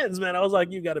throw hands, man. I was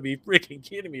like, you gotta be freaking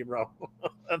kidding me, bro.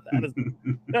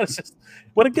 That's just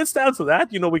when it gets down to that,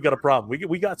 we got a problem.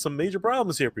 We got some major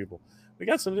problems here, people. We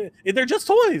got some. They're just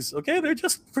toys, okay? They're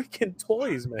just freaking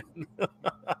toys, man.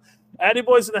 Addy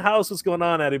Boy's in the house. What's going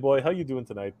on, Addy Boy? How you doing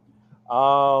tonight?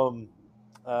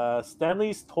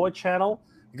 Stanley's Toy Channel.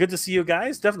 Good to see you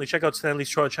guys. Definitely check out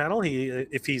Stanley's Toy Channel.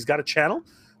 If he's got a channel.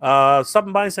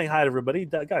 Stopping by and saying hi to everybody.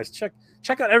 Guys, check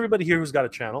out everybody here who's got a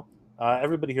channel.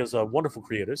 Everybody here is wonderful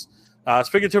creators.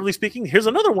 Figuratively speaking, here's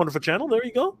another wonderful channel. There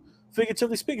you go.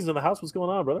 Figuratively speaking, is in the house. What's going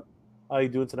on, brother? How you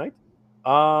doing tonight?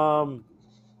 John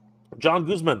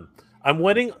Guzman. I'm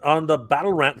waiting on the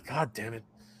battle ramp. God damn it.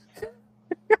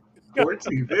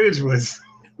 14 vintage was.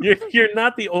 You're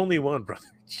not the only one, brother.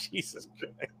 Jesus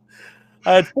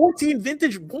Christ. 14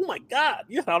 vintage. Oh my God.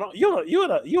 You had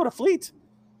a fleet.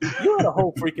 You had a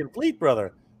whole freaking fleet,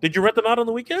 brother. Did you rent them out on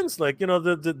the weekends? Like, did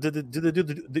they do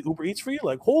the Uber Eats for you?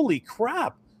 Like, holy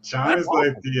crap. John is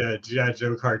like the G.I.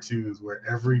 Joe cartoons where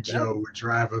every Joe would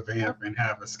drive a Vamp and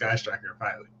have a Sky Striker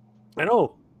pilot. I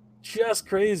know. Just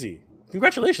crazy.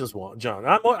 Congratulations, John.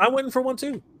 I'm waiting for one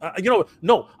too.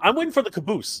 No, I'm waiting for the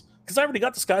caboose because I already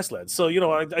got the Sky Sled. So,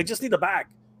 I just need the back.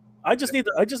 I just need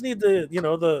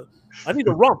the I need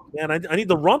the rump, man. I need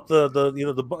the rump,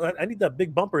 I need that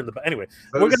big bumper in the back. Anyway,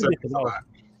 we're gonna get to that.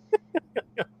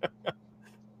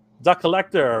 Duck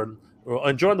Collector,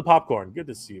 enjoying the popcorn. Good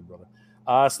to see you, brother.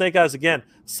 Snake Eyes again.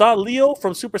 Saw Leo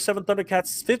from Super 7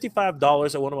 Thundercats,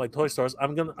 $55 at one of my toy stores.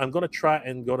 I'm gonna try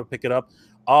and go to pick it up.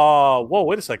 Whoa,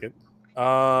 wait a second.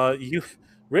 You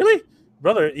really,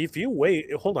 brother? If you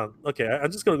wait, hold on. Okay,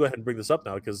 I'm just gonna go ahead and bring this up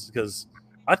now because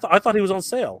I thought he was on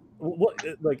sale. What,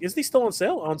 like, is he still on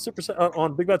sale on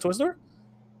on Big Bad Toy Store?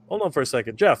 Hold on for a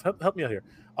second, Jeff. Help me out here.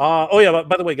 Oh yeah.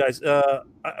 By the way, guys,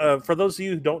 for those of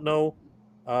you who don't know,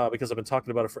 because I've been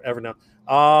talking about it forever now,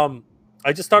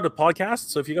 I just started a podcast.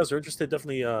 So if you guys are interested,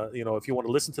 definitely, if you want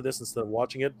to listen to this instead of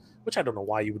watching it, which I don't know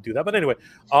why you would do that, but anyway,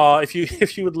 if you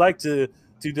if you would like to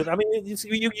do that, I mean,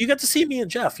 you get to see me and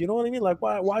Jeff. You know what I mean? Like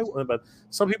why? But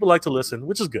some people like to listen,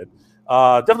 which is good.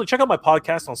 Definitely check out my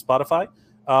podcast on Spotify.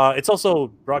 It's also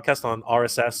broadcast on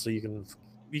RSS, so you can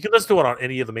listen to it on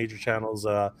any of the major channels,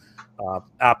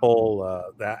 Apple,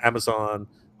 Amazon,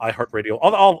 iHeartRadio,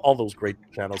 all those great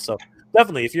channels. So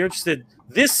definitely, if you're interested,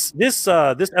 this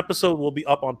episode will be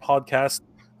up on podcast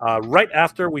right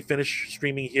after we finish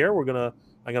streaming here.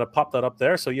 I'm gonna pop that up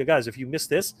there. So you guys, if you missed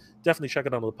this, definitely check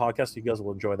it out on the podcast. You guys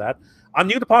will enjoy that. I'm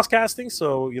new to podcasting,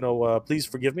 so please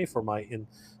forgive me for my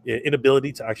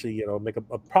inability to actually make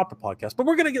a proper podcast. But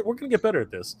we're gonna get better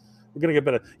at this. We're gonna get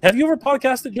better. Have you ever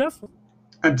podcasted, Jeff?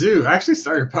 I do. I actually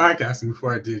started podcasting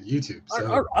before I did YouTube.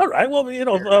 So all right. Well,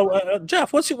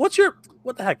 Jeff, what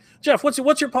the heck, Jeff? What's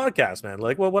your podcast, man?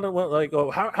 Like,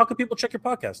 how can people check your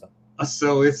podcast out?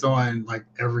 So it's on like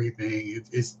everything.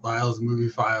 It's Lyles Movie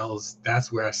Files.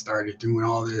 That's where I started doing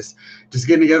all this. Just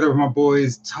getting together with my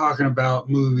boys, talking about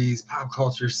movies, pop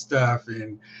culture stuff,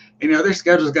 and their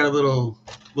schedules got a little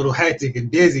hectic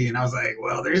and busy. And I was like,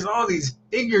 well, there's all these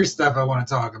figure stuff I want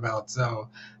to talk about. So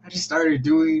I just started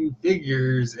doing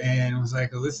figures and was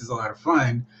like, oh, this is a lot of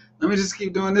fun. Let me just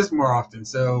keep doing this more often.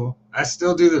 So I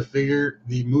still do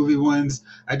the movie ones.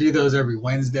 I do those every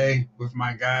Wednesday with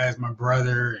my guys, my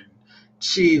brother and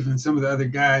Chief and some of the other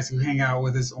guys who hang out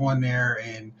with us on there.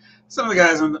 And some of the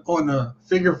guys on the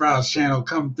Figure Files channel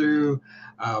come through.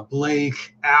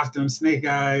 Blake, Afton, Snake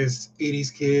Eyes,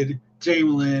 80s Kid,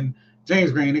 Jamelin,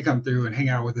 James Green, they come through and hang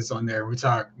out with us on there. We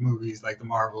talk movies like the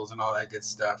Marvels and all that good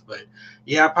stuff. But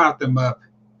yeah, I pop them up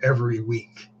every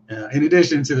week. In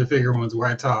addition to the figure ones where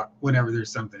I talk whenever there's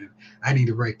something I need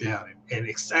to break down and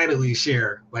excitedly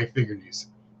share, like figure news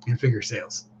and figure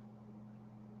sales.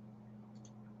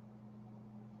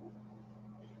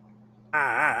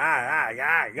 I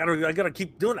gotta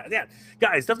keep doing that. Yeah,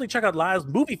 guys, definitely check out Lyles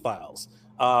Movie Files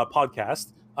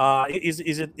podcast. Is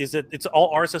it? It's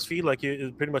all RSS feed, like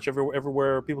pretty much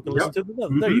everywhere people can listen to.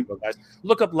 There you go, guys.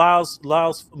 Look up Lyles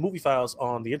Movie Files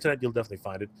on the internet. You'll definitely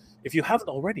find it if you haven't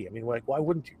already. I mean, like, why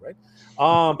wouldn't you, right?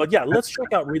 But yeah, let's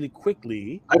check out really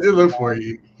quickly. I did look for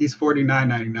you. He's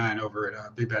 $49.99 over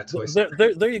at Big Bad Toy Store.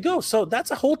 There you go. So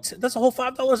that's a whole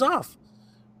 $5 off,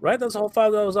 right? That's a whole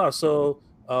 $5 off. So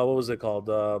what was it called?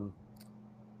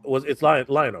 It's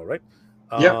Lionel, right?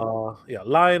 Yeah,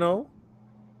 Lionel.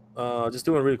 Just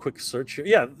doing a really quick search here.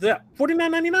 Yeah,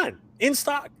 $49.99 in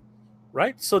stock,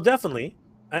 right? So definitely.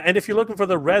 And if you're looking for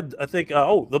the red, I think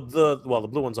the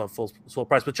blue one's on full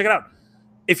price. But check it out.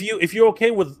 If you're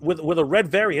okay with a red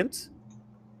variant,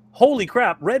 holy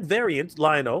crap, red variant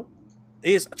Lionel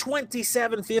is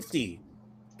 $27.50.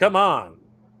 Come on,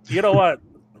 you know what?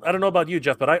 I don't know about you,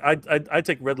 Jeff, but I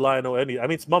take red Lionel any. I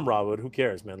mean, it's Mum Robert. Who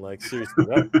cares, man? Like, seriously,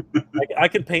 right? I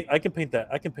can paint that.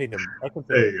 I can paint him.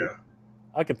 There you go.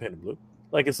 I can paint him blue.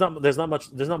 Like, it's not. There's not much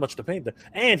to paint there.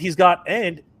 And he's got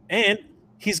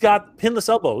pinless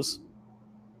elbows.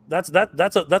 That's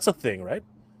a thing, right?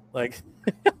 Like,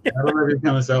 I don't have any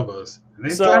pinless elbows. And they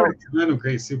started to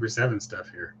create Super 7 stuff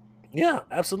here. Yeah,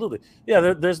 absolutely.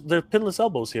 Yeah, there's pinless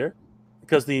elbows here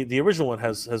because the original one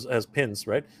has pins,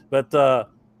 right? But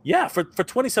yeah, for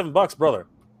 $27, brother,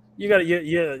 you got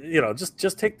to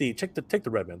just take the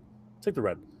red, man. Take the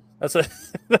red. That's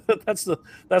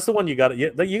that's the one you got to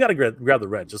you got to grab the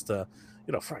red. Just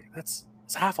Frank, that's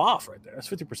half off right there. That's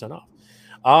 50%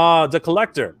 off. The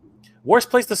collector,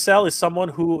 worst place to sell is someone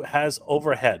who has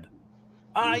overhead.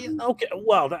 Okay,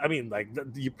 well, I mean, like,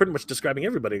 you're pretty much describing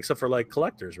everybody except for like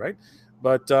collectors, right?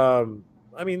 But I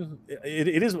mean,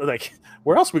 it is like,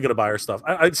 where else are we gonna buy our stuff?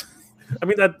 I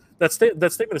mean, that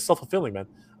statement is self-fulfilling, man.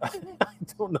 I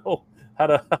don't know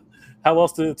how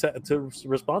else to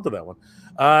respond to that one.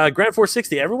 Grand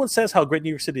 460. Everyone says how great New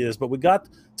York City is, but we got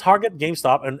Target,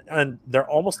 GameStop, and they're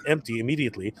almost empty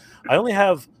immediately. I only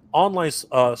have online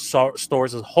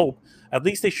stores as hope. At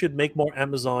least they should make more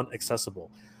Amazon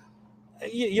accessible.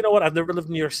 You know what? I've never lived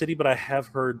in New York City, but I have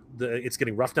heard it's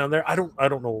getting rough down there. I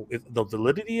don't know the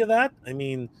validity of that. I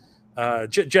mean,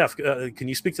 Jeff, can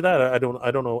you speak to that? I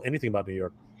don't know anything about New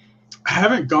York. I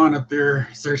haven't gone up there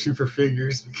searching for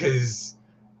figures because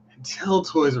until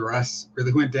Toys R Us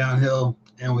really went downhill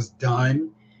and was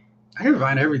done. I could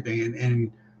find everything,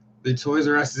 and the Toys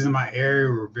R Us in my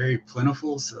area were very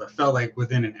plentiful. So I felt like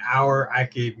within an hour, I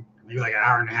could maybe like an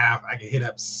hour and a half, I could hit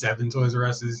up 7 Toys R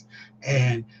Us's.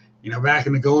 And back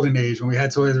in the golden age when we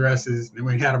had Toys R Us's, and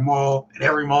we had a mall, and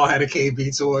every mall had a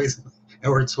KB Toys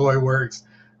or Toy Works.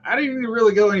 I didn't even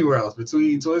really go anywhere else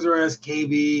between Toys R Us,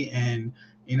 KB, and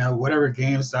whatever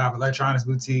GameStop, Electronics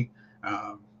Boutique,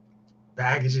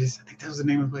 Baggages. I think that was the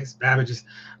name of the place, Babbage's.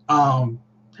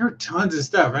 There were tons of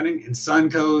stuff. I didn't in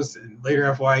Suncoast and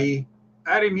later FYE.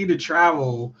 I didn't need to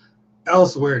travel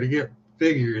elsewhere to get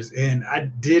figures, and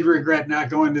I did regret not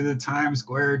going to the Times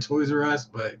Square Toys R Us,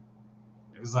 but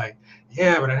it was like,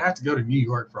 yeah, but I'd have to go to New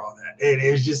York for all that. And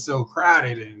it was just so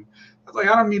crowded, and I was like,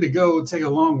 I don't need to go take a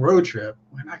long road trip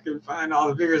when I can find all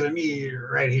the figures I need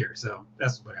right here. So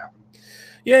that's what happened.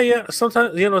 Yeah.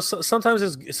 Sometimes sometimes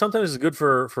it's good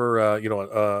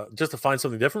for just to find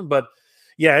something different, but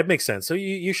yeah, it makes sense. So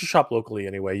you should shop locally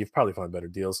anyway. You've probably find better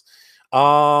deals.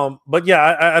 But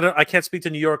yeah, I can't speak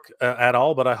to New York at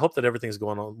all, but I hope that everything's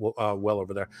going on well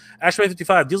over there. Ashway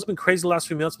 55 deals have been crazy the last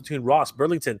few months between Ross,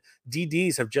 Burlington,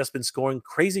 DDs have just been scoring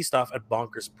crazy stuff at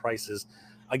bonkers prices.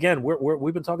 Again,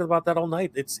 we've been talking about that all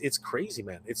night. It's crazy,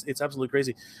 man. It's absolutely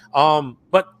crazy.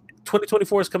 But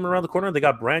 2024 is coming around the corner. They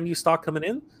got brand new stock coming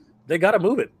in. They got to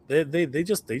move it. They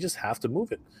just have to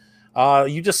move it.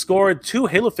 You just scored 2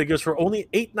 Halo figures for only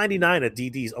 $8.99 at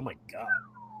DDs. Oh my god,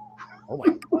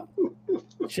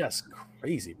 just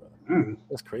crazy, brother.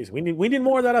 That's crazy. We need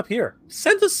more of that up here.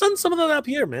 Send some of that up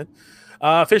here, man.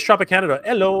 Fish Tropic Canada.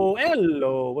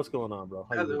 Hello. What's going on, bro?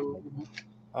 How you doing?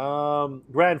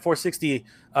 Grand 460.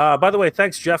 By the way,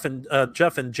 thanks Jeff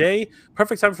and Jay.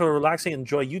 Perfect time for relaxing.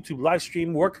 Enjoy YouTube live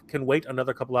stream. Work can wait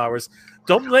another couple hours.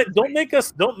 Don't make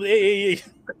us. I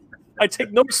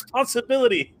take no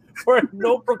responsibility for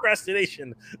no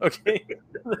procrastination. Okay.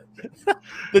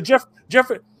 The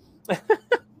Jeffrey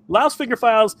Lyles Figure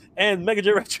Files and Mega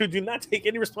J Retro do not take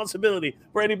any responsibility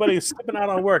for anybody who's skipping out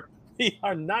on work. We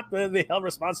are not going to be held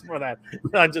responsible for that.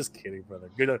 I'm just kidding, brother.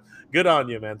 Good on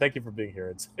you, man. Thank you for being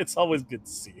here. It's always good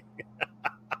to see you.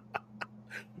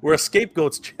 We're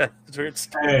scapegoats, Jeff.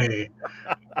 Hey,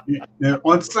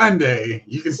 on Sunday,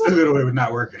 you can still get away with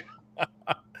not working.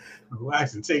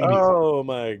 Relax and take it easy. Oh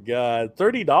my God,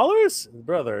 $30,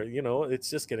 brother. It's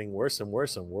just getting worse and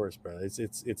worse and worse, brother.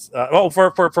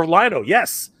 For Lino,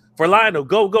 yes, for Lino,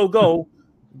 go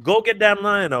get that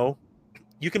Lino.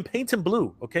 You can paint him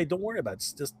blue, okay? Don't worry about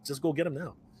it. Just go get him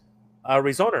now.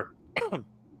 Rezoner.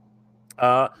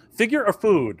 Figure or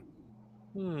food?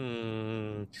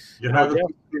 You have to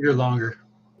figure longer.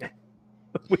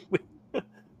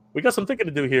 We got some thinking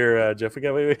to do here, Jeff. We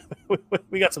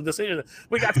got some decisions.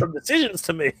 We got some decisions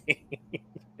to make.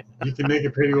 You can make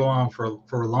it pretty long for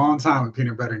a long time with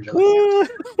peanut butter and jelly.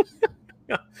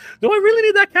 Do I really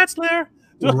need that cat's lair?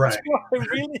 Right.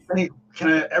 Can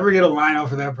I ever get a Lino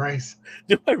for that price?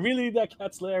 Do I really need that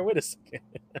cat's lair? Wait a second.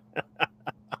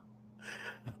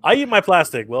 I eat my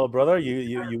plastic. Well, brother,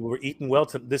 you were eating well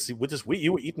this week.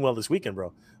 You were eating well this weekend,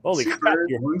 bro. Holy crap!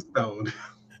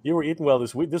 You were eating well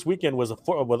this week. This weekend was a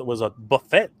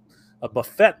buffet, of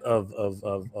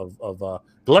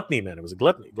gluttony, man. It was a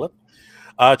gluttony.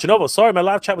 Chinovo, sorry, my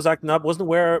live chat was acting up. Wasn't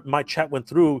aware my chat went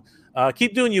through.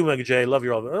 Keep doing you, Mega J. Love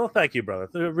you all. Oh, thank you, brother.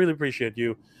 I really appreciate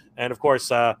you. And of course,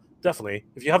 definitely,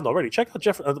 if you haven't already, check out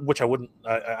Jeff. Which I wouldn't.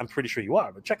 I'm pretty sure you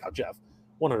are, but check out Jeff.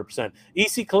 100%.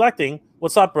 EC Collecting.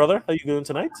 What's up, brother? How you doing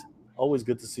tonight? Always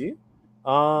good to see you.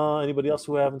 Anybody else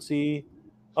who I haven't seen?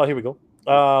 Oh, here we go.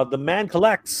 The man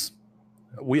collects.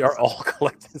 We are all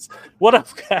collectors. What up,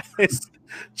 guys?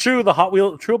 True about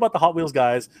the Hot Wheels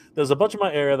guys. There's a bunch in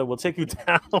my area that will take you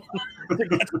down to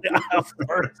get to the aisle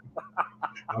first.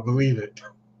 I believe it,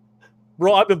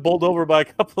 bro. I've been bowled over by a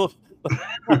couple of.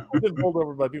 I've been bowled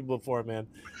over by people before, man.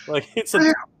 Like it's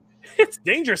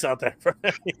dangerous out there.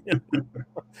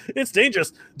 It's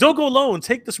dangerous. Don't go alone.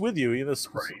 Take this with you. This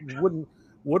wooden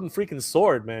freaking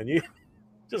sword, man. You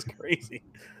just crazy.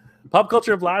 Pop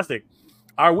culture and plastic.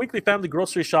 Our weekly family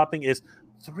grocery shopping is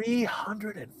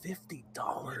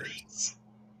 $350.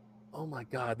 Oh my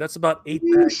God, that's about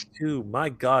 $8 My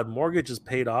God, mortgage is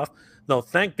paid off. No,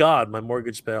 thank God my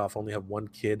mortgage is paid off. Only have one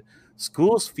kid.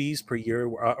 School's fees per year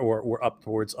were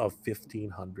upwards of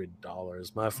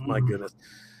 $1,500. My goodness.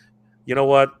 You know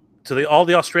what? To all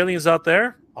the Australians out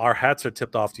there, our hats are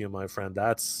tipped off to you, my friend.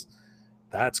 That's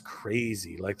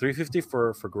crazy. Like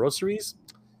 $350 for groceries.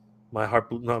 My heart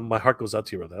goes out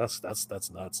to you, brother.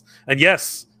 That's nuts. And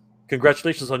yes,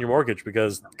 congratulations on your mortgage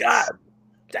because God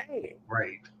dang.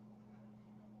 Right.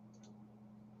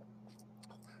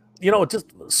 just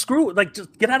screw, like,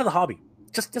 just get out of the hobby.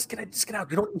 Just get out.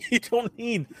 You don't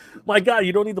need. My God,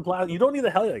 you don't need the plastic. You don't need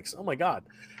the helix. Oh my God,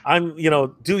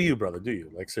 do you, brother? Do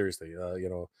you, like, seriously?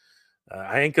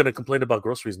 I ain't gonna complain about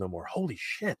groceries no more. Holy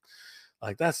shit!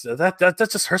 Like, that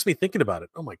just hurts me thinking about it.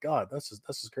 Oh my God, that's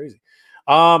just crazy.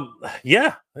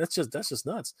 Yeah, that's just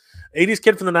nuts. 80s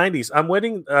kid from the 90s. I'm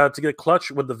waiting to get a clutch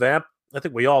with the vamp. I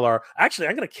think we all are. Actually,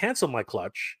 I'm gonna cancel my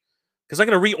clutch because I'm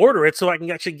gonna reorder it so I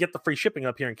can actually get the free shipping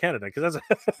up here in Canada. Because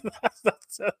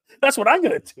that's what I'm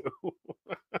gonna do.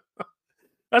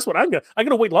 That's what I'm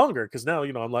gonna wait longer because now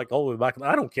I'm like all the way back.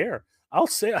 I don't care. I'll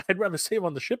say I'd rather save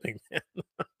on the shipping.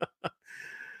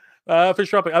 Fish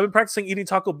shopping. I've been practicing eating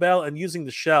Taco Bell and using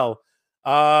the shell.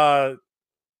 Uh,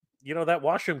 that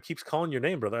washroom keeps calling your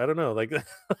name, brother. I don't know, like,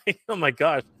 oh my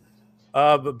gosh.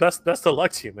 But best of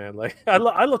luck to you, man. Like, I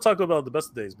love Taco Bell the best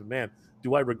of days, but man,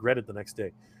 do I regret it the next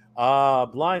day.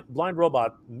 Blind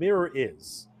robot. Mirror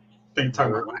is. I think you're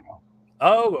talking about Lionel.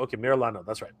 Oh, okay, Mirror Lionel.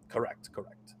 That's right. Correct.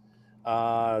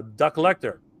 Duck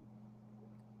Collector.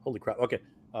 Holy crap. Okay.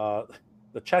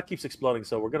 The chat keeps exploding,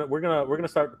 so we're gonna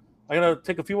start. I'm gonna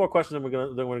take a few more questions, and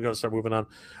we're gonna start moving on.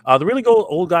 The really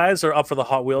old guys are up for the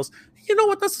Hot Wheels. You know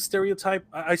what? That's a stereotype.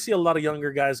 I see a lot of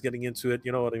younger guys getting into it.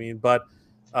 You know what I mean? But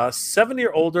 70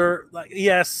 or older, like,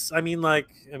 yes.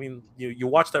 You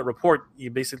watch that report.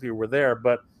 You basically were there,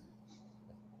 but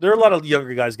there are a lot of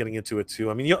younger guys getting into it too.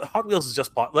 I mean, Hot Wheels is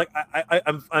just like,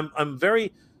 I'm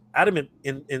very adamant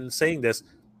in saying this.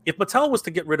 If Mattel was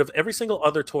to get rid of every single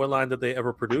other toy line that they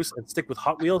ever produce and stick with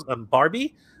Hot Wheels and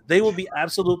Barbie, they will be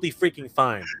absolutely freaking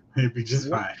fine. It'd be just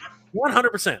fine.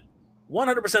 100%.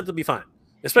 100% to be fine.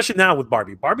 Especially now with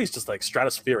Barbie. Barbie's just like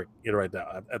stratospheric, right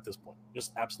now at this point.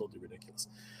 Just absolutely ridiculous.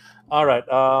 All right.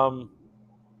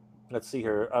 Let's see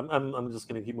here. I'm just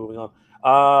gonna keep moving on.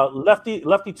 Lefty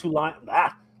Two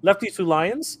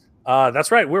Lions.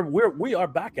 That's right. We are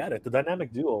back at it. The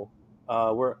dynamic duo.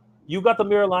 You got the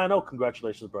Mirror Lion. Oh,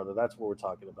 congratulations, brother. That's what we're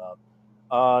talking about.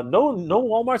 No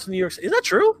Walmarts in New York City. Is that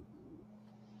true?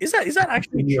 Is that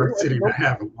actually New true? York City might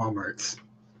have Walmarts.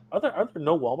 Are there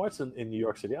no Walmarts in New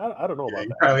York City? I don't know about You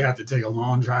that. probably have to take a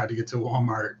long drive to get to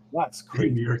Walmart. That's crazy.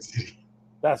 In New York City.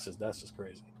 That's just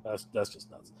crazy. That's just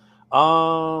nuts.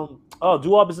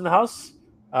 Duob is in the house.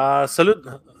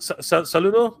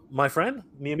 Saludo, my friend,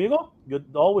 mi amigo. Good,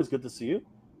 always good to see you.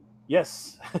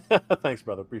 Yes, thanks,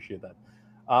 brother. Appreciate that.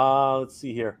 Let's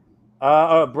see here.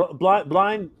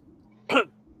 Blind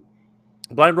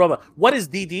robot. What is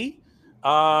DD?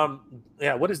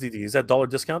 Yeah, what is DD? Is that dollar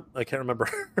discount? I can't remember.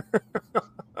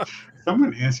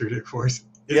 Someone answered it for us.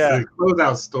 It's a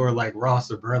closeout store like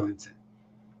Ross or Burlington.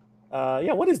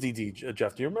 Yeah, what is DD,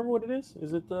 Jeff? Do you remember what it is?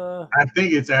 Is it? I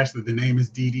think it's actually the name is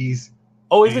DD's.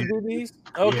 Oh, is it DD's?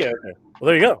 Okay, yeah. Okay. Well,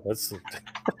 there you go. That's a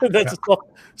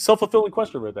self-fulfilling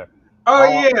question right there. Oh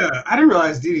yeah, I didn't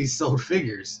realize DD's sold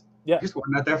figures. Yeah, just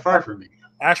not that far from me.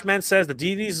 Ashman says the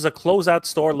DD's is a closeout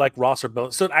store like Ross or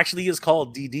Burlington, so it actually is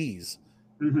called DD's.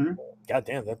 Mm-hmm. God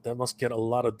damn, that must get a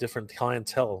lot of different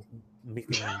clientele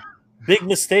making big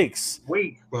mistakes.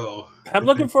 Wait, well, I'm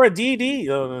looking for a DD.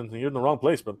 You're in the wrong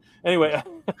place, but anyway.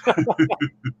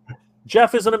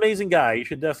 Jeff is an amazing guy. You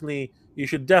should definitely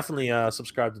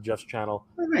subscribe to Jeff's channel.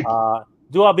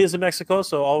 Duab is in Mexico,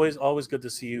 so always good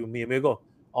to see you, mi amigo.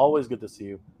 Always good to see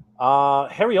you.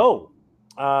 Harry O.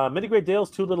 Many great deals,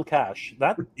 too little cash.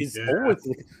 That is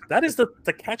always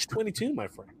the catch-22, my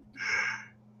friend.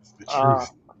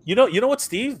 You know what,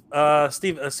 Steve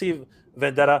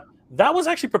Vendetta. That was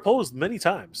actually proposed many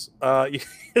times.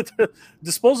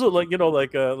 Disposal, like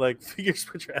figures.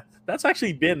 That's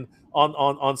actually been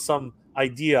on some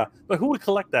idea. But who would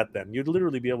collect that then? You'd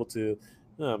literally be able to.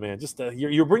 Oh man, just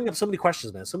you're bringing up so many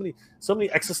questions, man. So many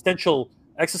existential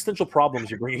problems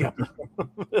you're bringing up.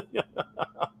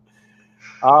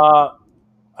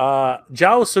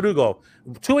 Jao Surugo,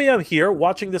 2 a.m. here,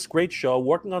 watching this great show,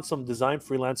 working on some design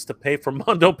freelance to pay for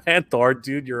Mondo Panther.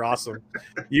 Dude, you're awesome.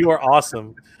 You are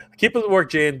awesome. Keep up the work,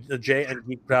 Jay and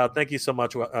Geek Crowd. Thank you so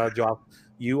much, Jao.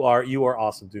 You are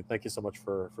awesome, dude. Thank you so much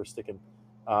for sticking.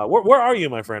 Where are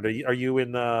you, my friend? Are you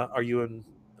in the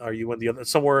other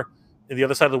somewhere in the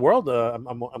other side of the world?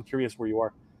 I'm curious where you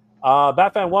are.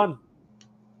 Batfan1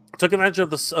 took advantage of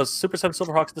the Super 7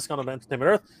 Silverhawks discount on Entertainment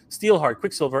Earth, Steelheart,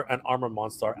 Quicksilver, and Armor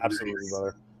Monstar. Absolutely,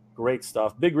 brother. Great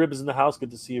stuff. Big Rib is in the house.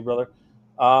 Good to see you, brother.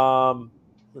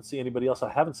 Let's see anybody else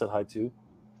I haven't said hi to.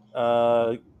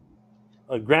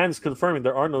 Grand's confirming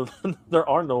there are no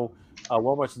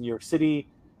Walmarts in New York City,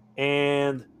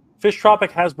 and Fish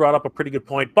Tropic has brought up a pretty good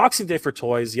point. Boxing Day for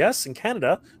toys, yes, in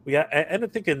Canada we have, and I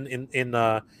think in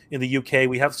the UK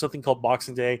we have something called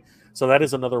Boxing Day. So that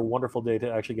is another wonderful day to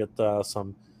actually get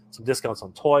some some discounts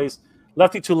on toys.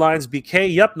 Lefty Two Lines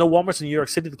BK. Yep, no Walmarts in New York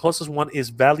City. The closest one is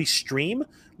Valley Stream,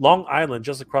 Long Island,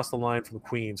 just across the line from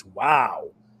Queens. Wow.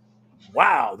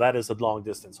 Wow, that is a long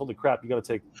distance. Holy crap, you got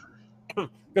to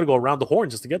go around the horn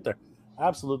just to get there.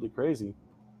 Absolutely crazy.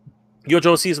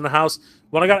 Yojo C's in the house.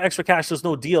 When I got extra cash, there's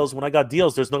no deals. When I got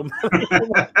deals, there's no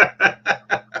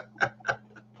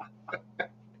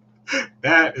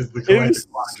That is the It collective is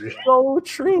laundry. so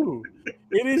true.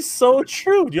 It is so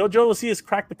true. Joe C has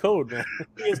cracked the code, man.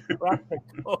 He has cracked the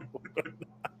code.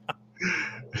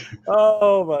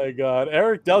 Oh my god.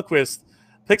 Eric Delquist.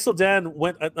 Pixel Dan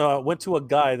went to a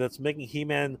guy that's making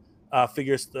He-Man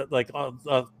figures like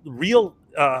real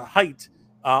height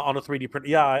on a 3D print.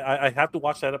 Yeah, I have to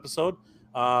watch that episode.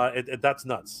 That's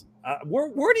nuts.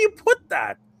 Where do you put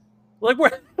that? Like,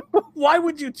 where? Why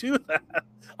would you do that?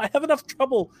 I have enough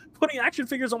trouble putting action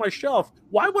figures on my shelf.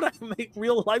 Why would I make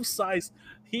real life size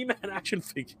He-Man action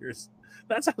figures?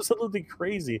 That's absolutely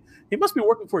crazy. He must be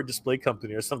working for a display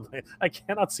company or something. I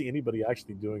cannot see anybody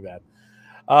actually doing that.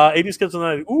 80s Kids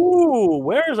Tonight. Ooh,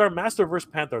 where is our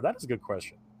Masterverse Panther? That is a good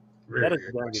question. That is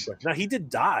a damn good question. Now, he did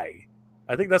die.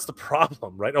 I think that's the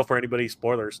problem, right? Oh, for anybody,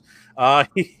 spoilers.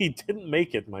 He didn't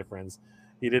make it, my friends.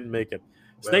 He didn't make it.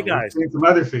 Snake Eyes. Some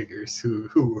other figures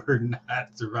who were not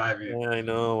surviving. Yeah, I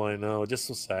know. Just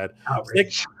so sad.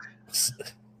 Outrage.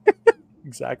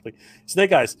 Exactly.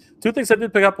 Snake Eyes. Two things I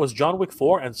did pick up was John Wick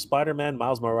 4 and Spider-Man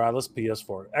Miles Morales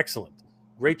PS4. Excellent.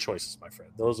 Great choices, my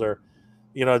friend. Those are,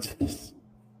 just,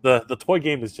 the toy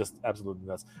game is just absolutely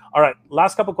nuts. All right,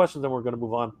 last couple questions, then we're going to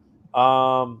move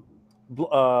on.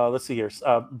 Let's see here.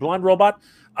 Blind Robot.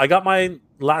 I got mine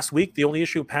last week. The only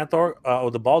issue, Panther,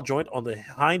 the ball joint on the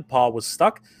hind paw was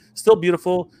stuck. Still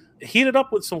beautiful. Heat it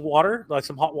up with some water, like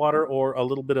some hot water, or a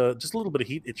little bit of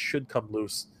heat. It should come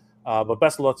loose. But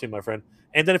best of luck to you, my friend.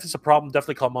 And then if it's a problem,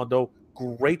 definitely call Mondo.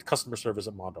 Great customer service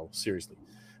at Mondo. Seriously.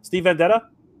 Steve Vendetta.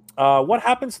 What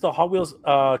happens to the Hot Wheels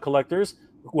collectors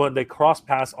when they cross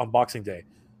paths on Boxing Day?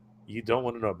 You don't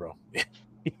want to know, bro.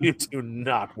 You do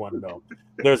not want to know.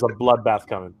 There's a bloodbath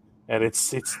coming, and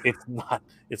it's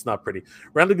not pretty.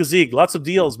 Randall Gazeeg, lots of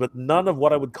deals, but none of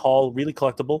what I would call really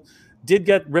collectible. Did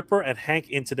get Ripper and Hank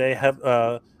in today. Have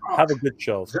a good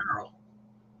show. General.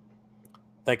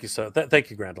 Thank you, sir.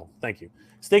 Thank you, Grandel. Thank you.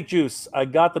 Steak Juice. I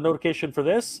got the notification for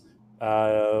this.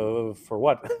 For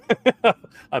what?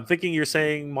 I'm thinking you're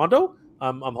saying Mondo.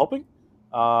 I'm hoping.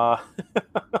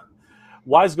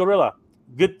 Wise Gorilla.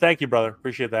 Good. Thank you, brother.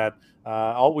 Appreciate that.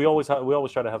 We always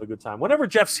try to have a good time. Whenever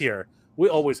Jeff's here, we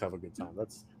always have a good time.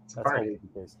 That's always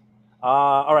the case.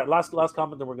 All right. Last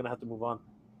comment. Then we're gonna have to move on.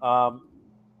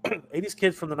 80s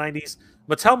kids from the 90s.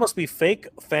 Mattel must be fake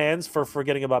fans for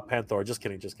forgetting about Panther. Just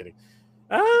kidding.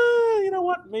 You know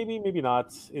what? Maybe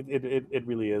not. It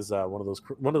really is one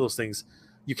of those things.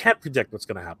 You can't predict what's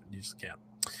going to happen. You just can't.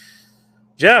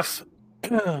 Jeff,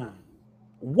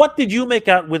 what did you make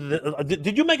out with?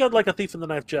 Did you make out like a thief in the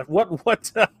night, Jeff? What were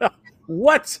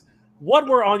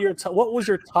on your? What was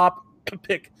your top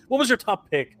pick? What was your top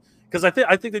pick? Because I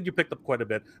think that you picked up quite a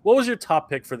bit. What was your top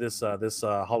pick for this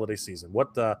holiday season?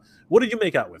 What did you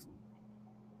make out with?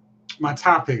 My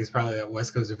top pick is probably that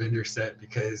West Coast Avenger set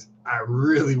because I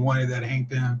really wanted that Hank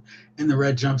Pym in the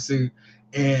red jumpsuit.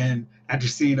 And after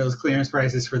seeing those clearance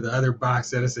prices for the other box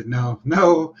set, I said, no,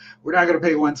 we're not going to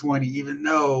pay $120, even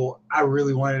though I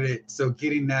really wanted it. So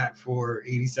getting that for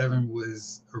 $87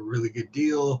 was a really good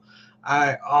deal.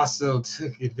 I also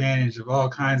took advantage of all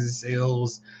kinds of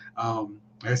sales. Like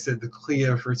I said, the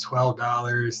Clea for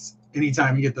 $12.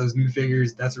 Anytime you get those new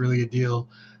figures, that's really a deal.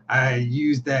 I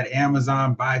used that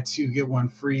Amazon buy two, get one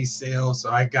free sale. So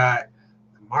I got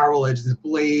Marvel Legends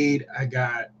Blade. I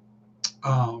got,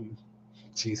 who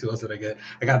else did I get?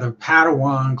 I got the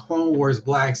Padawan Clone Wars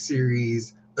Black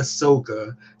Series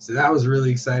Ahsoka. So that was really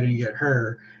exciting to get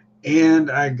her. And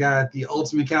I got the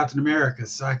Ultimate Captain America.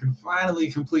 So I can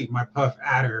finally complete my Puff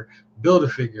Adder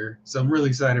Build-A-Figure. So I'm really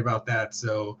excited about that.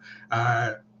 So,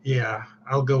 yeah,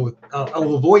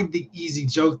 I'll avoid the easy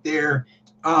joke there.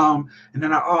 And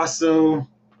then I also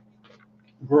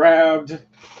grabbed,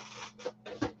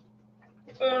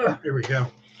 here we go.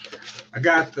 I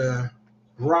got the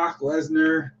Brock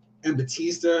Lesnar and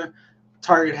Batista.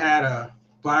 Target had a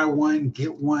buy one,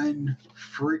 get one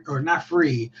free, or not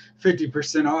free,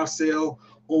 50% off sale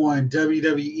on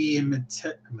WWE and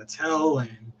Mattel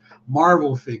and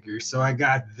Marvel figures. So I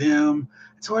got them.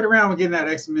 I toyed around with getting that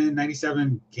X-Men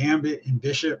 97 Gambit and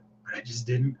Bishop, but I just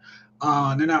didn't.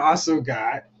 And then I also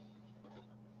got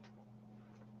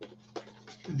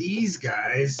these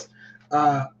guys,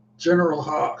 General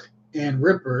Hawk and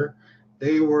Ripper.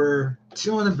 They were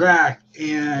two in the back,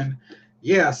 and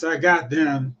yeah, so I got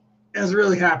them. I was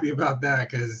really happy about that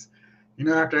because,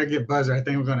 after I get Buzzer, I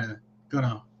think I'm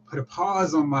gonna put a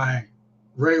pause on my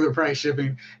regular price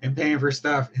shipping and paying for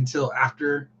stuff until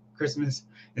after Christmas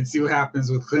and see what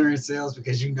happens with clearance sales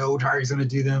because Target's gonna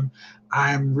do them.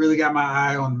 I'm really got my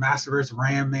eye on Masterverse,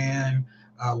 Ram Man,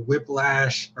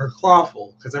 Whiplash, or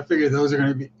Clawful because I figure those are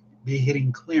gonna be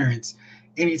hitting clearance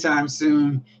anytime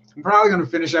soon. I'm probably gonna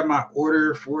finish up my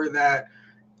order for that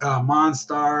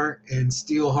Monstar and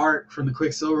Steelheart from the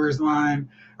Quicksilver's line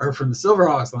or from the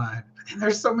Silverhawks line. And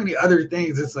there's so many other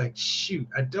things. It's like, shoot,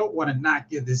 I don't want to not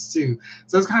get this too.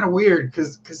 So it's kind of weird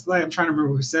because like I'm trying to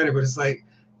remember who said it, but it's like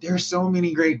there's so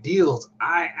many great deals.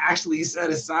 I actually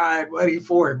set aside money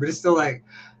for it, but it's still like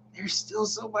there's still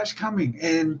so much coming.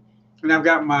 And I've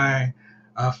got my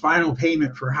final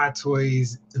payment for Hot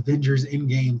Toys Avengers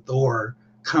Endgame Thor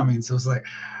coming. So it's like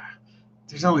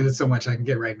there's only so much I can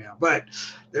get right now, but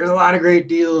there's a lot of great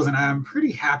deals and I'm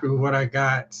pretty happy with what I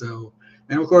got. So,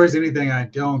 and of course, anything I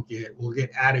don't get will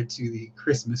get added to the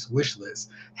Christmas wish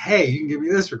list. Hey, you can give me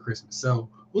this for Christmas. So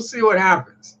we'll see what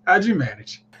happens. How'd you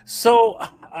manage? So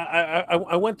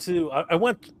I went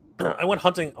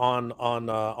hunting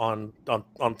on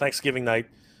Thanksgiving night,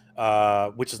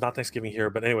 which is not Thanksgiving here,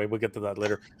 but anyway, we'll get to that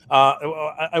later.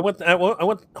 I went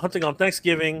hunting on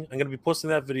Thanksgiving. I'm going to be posting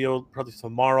that video probably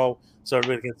tomorrow, so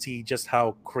everybody can see just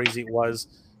how crazy it was,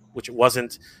 which it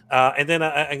wasn't. And then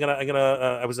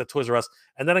I was at Toys R Us,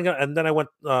 and then I went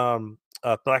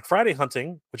Black Friday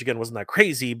hunting, which again wasn't that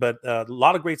crazy, but a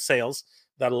lot of great sales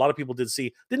that a lot of people did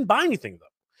see. Didn't buy anything though.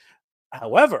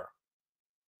 However,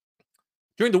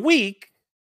 during the week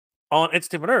on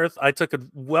Entertainment Earth, I took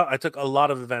a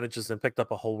lot of advantages and picked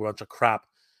up a whole bunch of crap,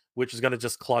 which is going to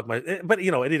just clog my. But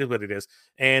it is what it is.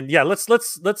 And yeah, let's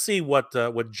see what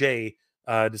Jay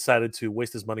decided to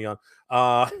waste his money on.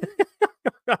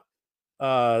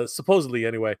 Supposedly,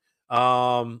 anyway.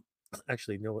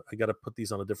 Actually, no, I got to put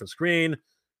these on a different screen.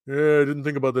 I didn't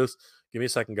think about this. Give me a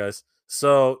second, guys.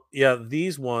 So yeah,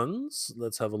 these ones.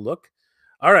 Let's have a look.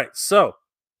 All right, so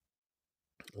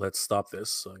let's stop this.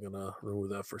 So I'm gonna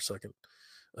remove that for a second.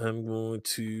 I'm going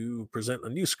to present a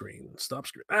new screen. Stop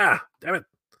screen. Ah, damn it!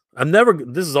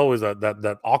 This is always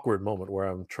that awkward moment where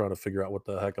I'm trying to figure out what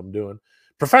the heck I'm doing.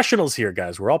 Professionals here,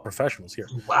 guys. We're all professionals here.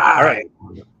 Wow. All right,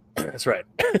 that's right.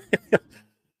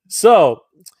 So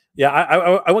yeah,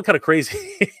 I went kind of crazy.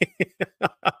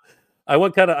 I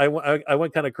went kind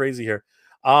of crazy here.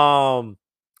 All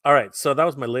right, so that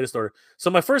was my latest order. So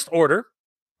my first order.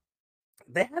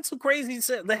 They had some crazy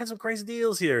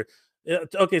deals here.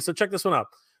 Okay, so check this one out.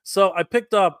 So I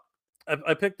picked up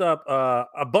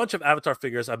a bunch of Avatar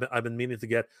figures I've been meaning to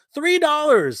get.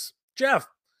 $3, Jeff.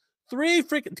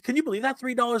 Can you believe that?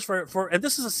 $3 for and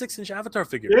this is a 6-inch Avatar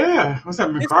figure. Yeah, what's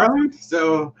up, McFarlane?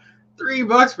 So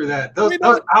 $3 for that. Those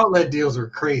outlet deals were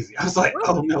crazy. I was like,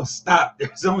 oh no, stop.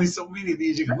 There's only so many of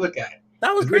these you can look at.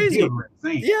 That was crazy.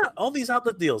 Yeah, all these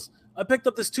outlet deals. I picked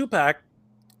up this 2-pack.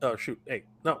 Oh shoot! Hey,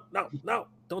 no!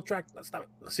 Don't track. Stop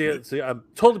it. See, I'm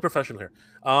totally professional here.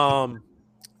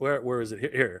 Where is it?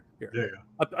 Here. Yeah.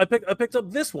 I picked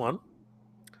up this one.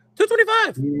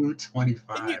 $225.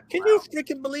 $225. Can you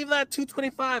freaking believe that?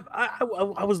 $225. I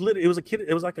was lit. It was a kid.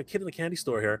 It was like a kid in the candy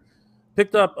store here.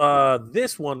 Picked up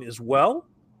this one as well.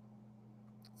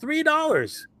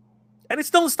 $3, and it's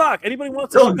still in stock. Anybody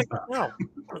wants to pick it now?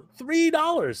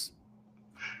 $3.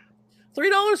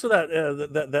 $3 for that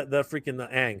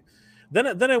freaking Ang.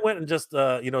 Then I went and just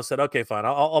said, okay, fine,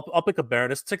 I'll pick a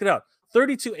Baroness. Check it out,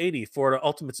 $32.80 for the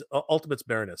Ultimates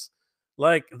Baroness.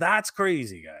 Like, that's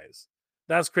crazy, guys.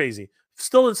 That's crazy.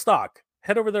 Still in stock.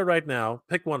 Head over there right now.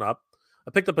 Pick one up.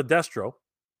 I picked up a Destro.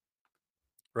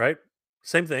 Right,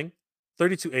 same thing,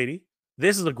 $32.80.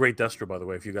 This is a great Destro, by the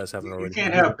way. If you guys haven't already, you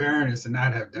can't have Baroness and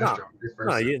not have Destro.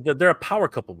 No, they're a power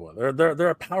couple, boy. They're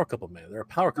a power couple, man. They're a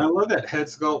power couple. I love that head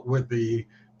sculpt with the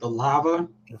lava.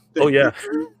 Oh yeah,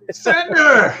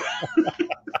 Sender.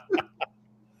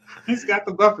 He's got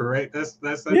the buffer, right? That's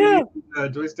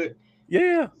joystick.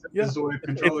 Yeah.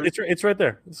 Controller. It's right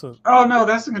there. Oh no,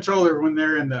 that's the controller when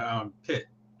they're in the pit.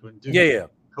 Yeah.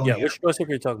 Which joystick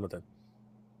are you talking about then?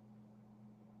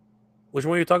 Which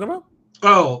one are you talking about?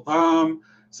 Oh,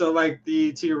 so like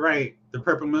to your right, the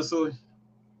purple missile.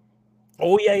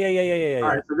 Oh yeah. All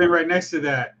right, so then right next to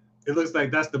that, it looks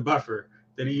like that's the buffer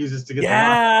that he uses to get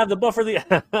the buffer.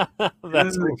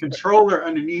 That's the controller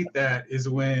underneath that is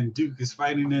when Duke is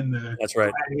fighting in the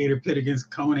gladiator pit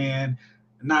against Conan,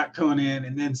 not Conan,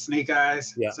 and then Snake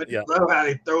Eyes. Yeah, so I love how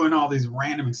they throw in all these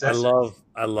random accessories.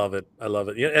 I love it.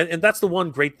 Yeah, and that's the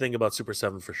one great thing about Super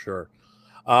 7 for sure.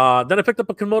 Then I picked up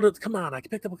a Komodo. Come on, I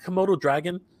picked up a Komodo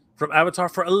dragon from Avatar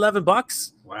for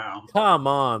 $11. Wow. Come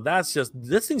on,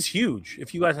 this thing's huge.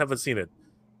 If you guys haven't seen it,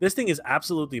 this thing is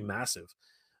absolutely massive.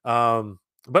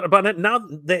 But now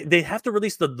they have to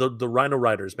release the Rhino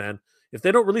Riders, man. If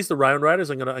they don't release the Rhino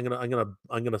Riders, I'm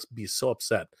gonna be so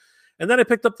upset. And then I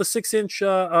picked up the 6-inch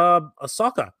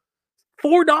Ahsoka,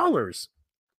 $4,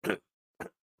 and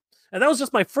that was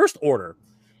just my first order.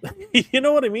 You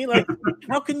know what I mean? Like,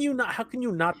 how can you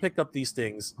not pick up these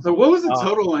things? So what was the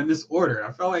total in this order?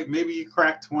 I felt like maybe you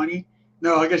cracked 20.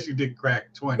 No, I guess you did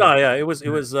crack 20. No, yeah, it was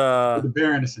the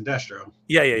Baroness and Destro.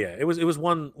 Yeah. It was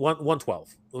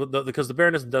 112 because the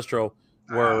Baroness and Destro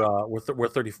were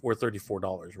 $34,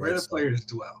 right? Where the players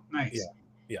dwell. Nice.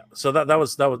 Yeah. So that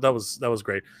was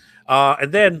great.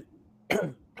 And then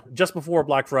just before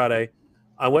Black Friday,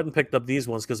 I went and picked up these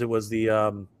ones because it was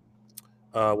the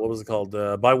what was it called?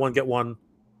 Buy one get one.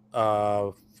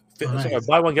 Nice.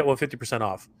 Buy one get one 50%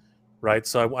 off, right?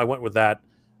 So I went with that,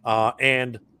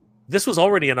 and this was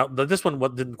already this one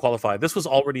didn't qualify. This was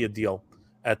already a deal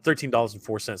at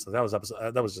 $13.04. So that was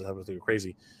just absolutely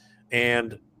crazy.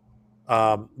 And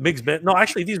Migs Ben. No,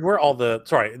 actually, these were all the.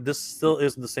 Sorry, this still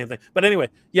isn't the same thing. But anyway,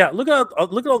 yeah. Look at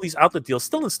all these outlet deals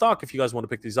still in stock. If you guys want to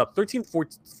pick these up,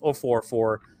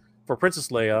 $13.04 for Princess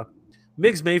Leia.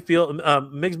 Migs Mayfield,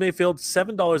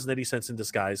 $7.80 in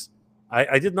disguise.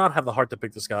 I did not have the heart to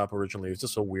pick this guy up originally. It was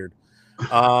just so weird.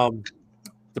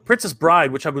 The Princess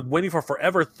Bride, which I've been waiting for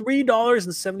forever,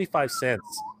 $3.75.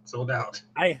 Sold out.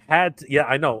 I had to, yeah,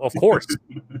 I know. Of course,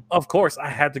 of course, I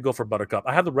had to go for Buttercup.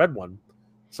 I had the red one,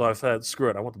 so I said, "Screw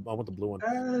it, I want the blue one."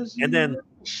 And then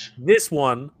this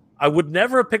one, I would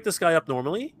never have picked this guy up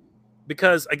normally,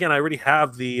 because again, I already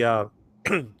have the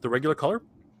the regular color.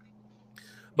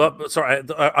 But sorry,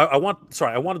 I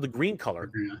wanted the green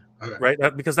color, okay. right?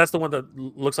 Because that's the one that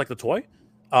looks like the toy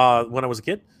when I was a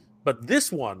kid. But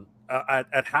this one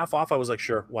at half off, I was like,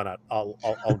 sure, why not? I'll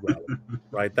grab it,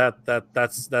 right?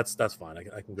 That's fine.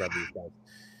 I can grab these guys.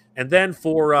 And then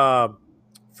for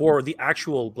the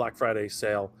actual Black Friday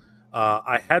sale,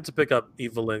 I had to pick up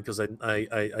Evelyn because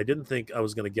I didn't think I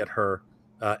was going to get her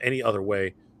any other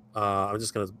way. I'm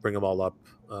just going to bring them all up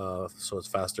so it's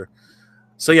faster.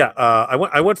 So yeah,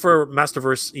 I went for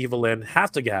Masterverse Evelyn.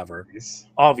 Have to have her,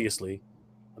 obviously.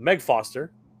 Meg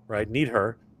Foster, right? Need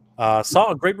her.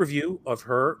 Saw a great review of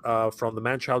her from the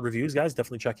Man-Child Reviews, guys.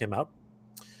 Definitely check him out.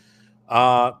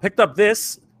 Picked up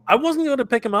this. I wasn't going to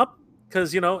pick him up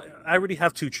because I already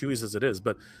have 2 Chewies as it is.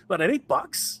 But at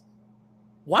 $8,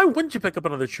 why wouldn't you pick up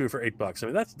another Chewie for $8? I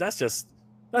mean, that's just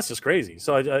crazy.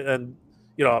 So and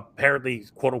apparently,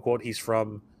 quote unquote, he's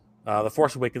from The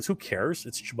Force Awakens. Who cares?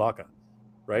 It's Chewbacca.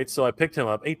 Right, so I picked him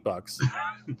up $8,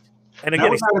 and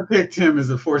again, I picked him as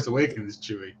a Force Awakens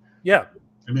Chewie. Yeah,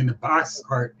 I mean the box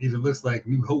art even looks like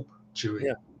New Hope Chewie.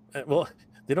 Yeah, well,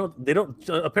 they don't.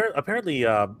 Apparently,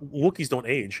 Wookiees don't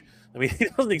age. I mean, he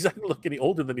doesn't exactly look any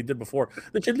older than he did before.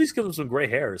 They should at least give him some gray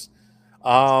hairs.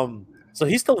 So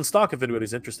he's still in stock if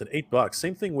anybody's interested. $8.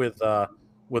 Same thing with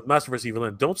Masterverse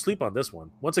Evelyn. Don't sleep on this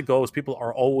one. Once it goes, people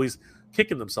are always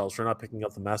kicking themselves for not picking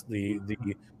up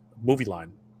the movie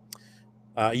line.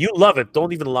 You love it.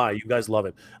 Don't even lie. You guys love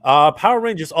it. Power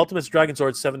Rangers Ultimates Dragon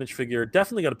Sword 7-inch figure.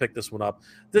 Definitely got to pick this one up.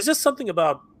 There's just something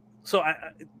about so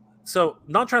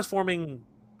non-transforming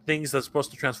things that's supposed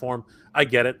to transform. I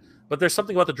get it, but there's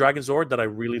something about the Dragon Zord that I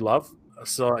really love.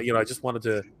 So I just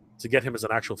wanted to get him as an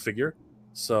actual figure.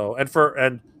 So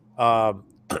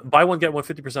buy one get one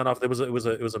 50% off. It was a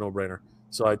no-brainer.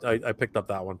 So I picked up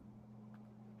that one,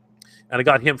 and I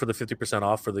got him for the 50%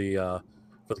 off for the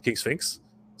King Sphinx.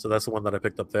 So that's the one that I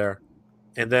picked up there.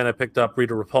 And then I picked up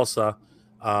Rita Repulsa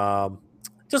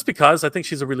just because I think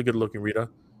she's a really good-looking Rita,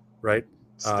 right?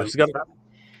 She's got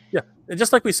and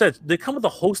just like we said, they come with a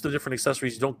host of different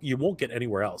accessories you won't get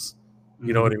anywhere else.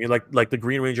 You know what I mean? Like the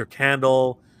Green Ranger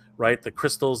candle, right? The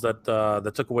crystals that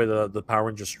took away the Power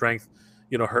Ranger strength.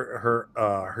 Her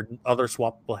other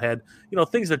swappable head.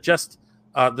 Things that just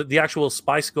the actual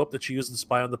spy scope that she used to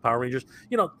spy on the Power Rangers.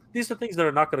 These are things that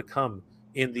are not going to come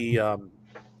in the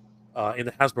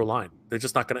Hasbro line. They're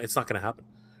just not gonna. It's not gonna happen,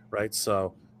 right?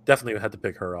 So definitely had to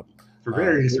pick her up for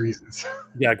various reasons.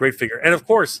 Yeah, great figure. And of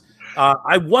course,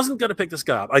 I wasn't gonna pick this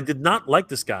guy up. I did not like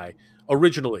this guy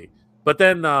originally, but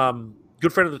then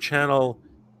good friend of the channel,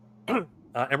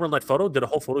 Emerald Knight Photo, did a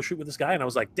whole photo shoot with this guy, and I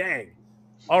was like, dang,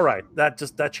 all right, that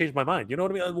changed my mind. You know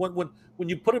what I mean? When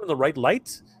you put him in the right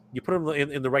light, you put him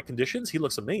in the right conditions, he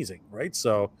looks amazing, right?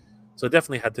 So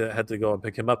definitely had to go and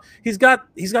pick him up. He's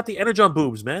got the Energon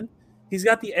boobs, man. He's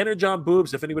got the Energon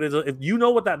boobs. If you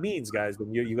know what that means, guys,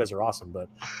 then you guys are awesome. But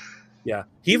yeah,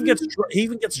 he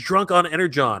even gets drunk on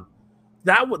Energon.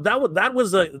 that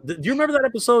was a. Do you remember that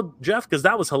episode, Jeff? Because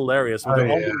that was hilarious. When Oh they're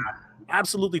all yeah, getting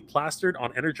absolutely plastered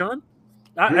on Energon.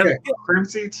 we got Yeah,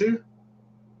 Crimsy too.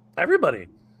 everybody.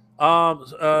 No,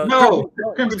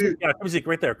 Crimson, Crimsy. yeah, Crimson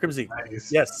right there. Crimson,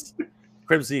 Nice. yes,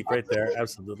 Crimson right there.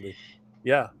 Absolutely,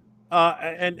 yeah.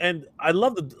 And I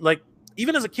love the like.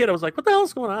 Even as a kid, I was like, "What the hell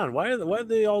is going on? Why are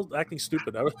they all acting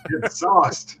stupid?" It's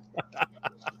sauced.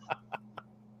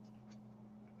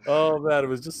 Oh man, it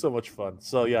was just so much fun.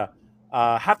 So yeah,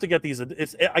 have to get these.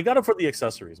 I got them for the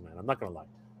accessories, man. I'm not gonna lie.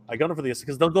 I got them for the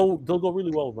because they'll go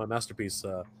really well with my masterpiece.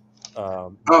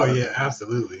 Oh yeah,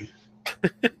 absolutely.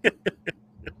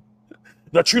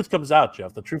 The truth comes out,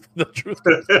 Jeff. The truth comes.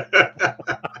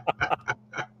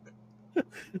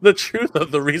 The truth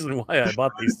of the reason why I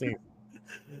bought these things.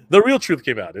 The real truth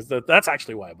came out is that's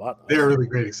actually why I bought them. They're really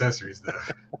great accessories, though.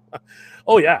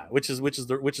 Oh yeah, which is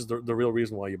the real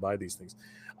reason why you buy these things.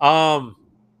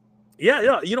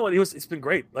 Yeah, you know what? It's been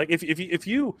great. Like if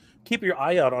you keep your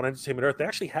eye out on Entertainment Earth, they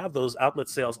actually have those outlet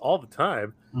sales all the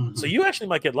time. Mm-hmm. So you actually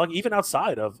might get lucky, even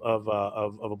outside of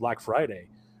a Black Friday.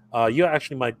 You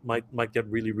actually might get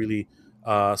really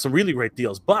some really great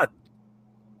deals. But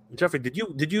Jeffrey, did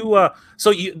you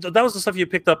so that was the stuff you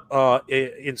picked up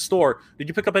in store? Did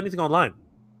you pick up anything online?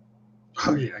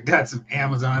 Oh yeah, I got some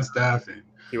Amazon stuff, and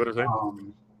See what I'm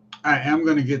saying? I am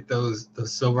gonna get the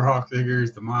Silverhawk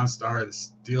figures, the Monstar, the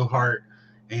Steelheart,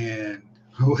 and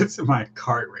what's in my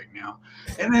cart right now.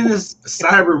 And then this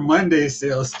Cyber Monday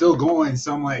sale is still going,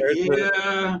 so I'm like,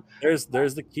 there's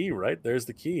the key, right? There's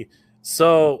the key.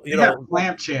 So you know,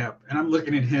 Lamp Champ, and I'm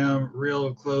looking at him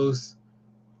real close.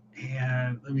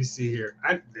 And let me see here.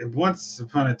 Once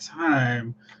upon a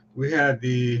time we had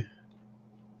the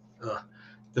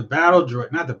battle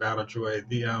droid, not the battle droid,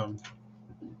 the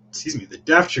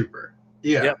Death Trooper.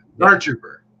 Yeah, Dark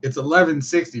Trooper. It's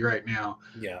 1160 right now.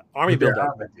 Yeah, Army build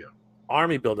that.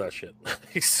 Army build that shit.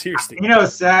 Seriously. You know,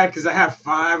 it's sad because I have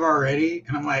 5 already,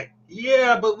 and I'm like,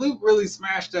 yeah, but Luke really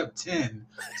smashed up 10.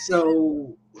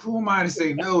 So who am I to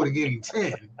say no to getting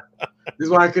 10? This is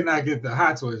why I could not get the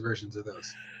Hot Toys versions of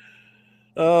those.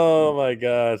 Oh my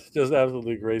god, just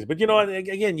absolutely crazy. But you know,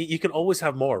 again, you can always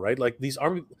have more, right? Like these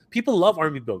army people love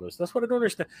army builders. That's what I don't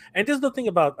understand. And this is the thing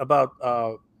about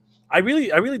I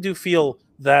really do feel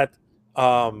that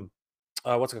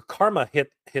what's it, Karma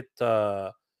hit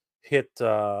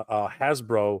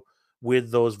Hasbro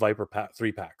with those Viper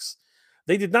 3-packs.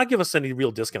 They did not give us any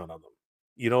real discount on them.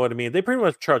 You know what I mean? They pretty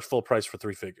much charged full price for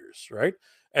 3 figures, right?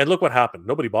 And look what happened.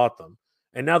 Nobody bought them.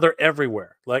 And now they're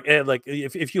everywhere. Like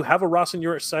if you have a Ross in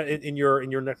your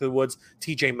neck of the woods,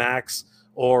 TJ Maxx,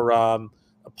 or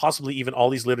possibly even all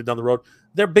these later down the road,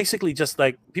 they're basically just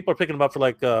like people are picking them up for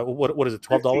like what is it,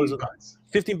 $12,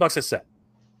 $15 a set.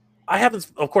 I haven't,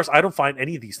 of course, I don't find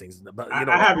any of these things, but you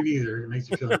know, I haven't either. It makes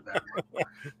you feel bad.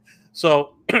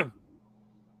 So,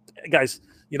 guys,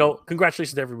 you know,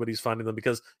 congratulations to everybody who's finding them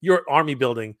because your army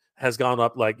building has gone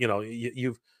up. Like, you know,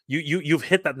 you've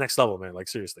hit that next level, man. Like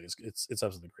seriously, it's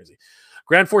absolutely crazy.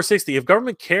 Grand 460. If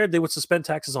government cared, they would suspend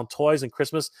taxes on toys and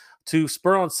Christmas to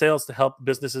spur on sales to help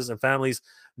businesses and families.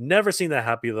 Never seen that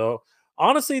happy though.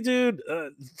 Honestly, dude,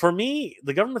 for me,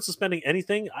 the government suspending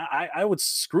anything, I would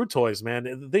screw toys,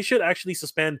 man. They should actually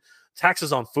suspend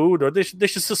taxes on food, or they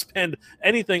should suspend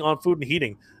anything on food and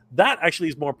heating. That actually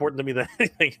is more important to me than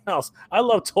anything else. I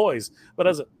love toys, but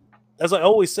as I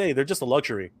always say, they're just a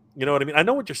luxury. You know what I mean? I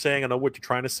know what you're saying. I know what you're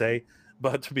trying to say.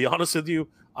 But to be honest with you,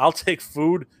 I'll take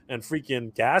food and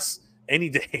freaking gas any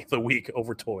day of the week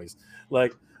over toys.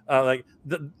 What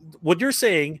you're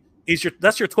saying is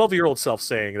that's your 12-year-old self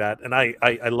saying that, and I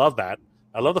love that.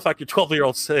 I love the fact your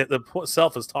 12-year-old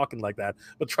self is talking like that.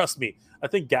 But trust me, I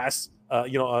think gas,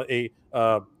 like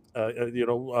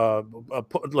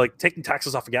taking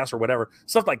taxes off of gas or whatever,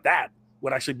 stuff like that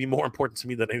would actually be more important to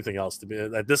me than anything else to be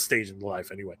at this stage in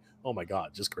life anyway. Oh my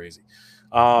God, just crazy.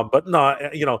 But no,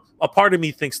 you know, a part of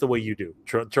me thinks the way you do.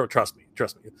 Trust me.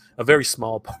 A very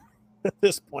small part at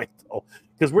this point though,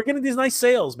 because we're getting these nice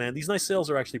sales, man. These nice sales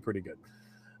are actually pretty good.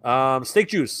 Steak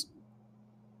juice.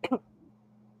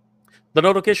 The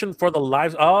notification for the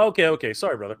lives. Oh, okay.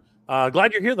 Sorry, brother.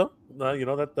 Glad you're here though. You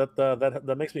know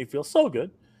that makes me feel so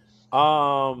good.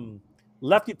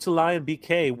 Lefty to Lion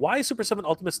BK. Why is Super 7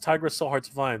 Ultimate's Tigress so hard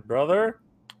to find, brother?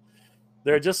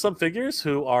 There are just some figures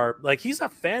who are like, he's a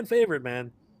fan favorite,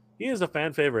 man. He is a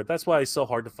fan favorite. That's why he's so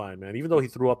hard to find, man. Even though he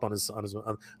threw up on his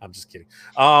I'm just kidding.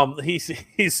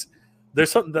 He's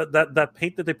there's something that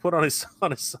paint that they put on his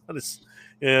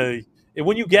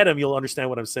when you get him, you'll understand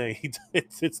what I'm saying.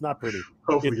 It's not pretty.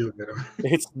 Hopefully It's you'll get him.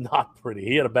 it's not pretty.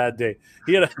 He had a bad day.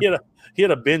 He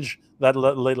had a binge that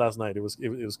late last night. It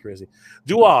was crazy.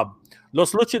 Duab,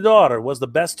 Los Luchador was the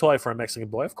best toy for a Mexican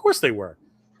boy. Of course they were.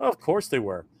 Of course they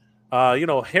were.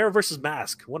 Hair versus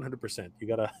mask, 100%.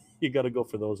 You gotta go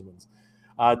for those ones.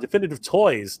 Definitive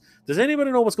toys. Does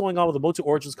anybody know what's going on with the Motu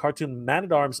Origins cartoon Man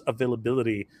at Arms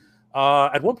availability?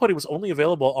 At one point, it was only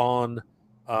available on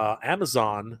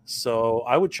Amazon, so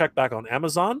I would check back on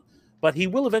Amazon. But he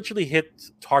will eventually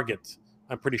hit Target,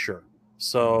 I'm pretty sure.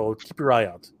 So keep your eye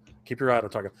out. Keep your eye out on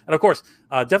Target, and of course,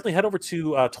 definitely head over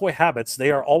to Toy Habits.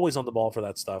 They are always on the ball for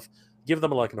that stuff. Give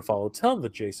them a like and a follow. Tell them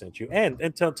that Jay sent you, and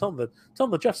tell them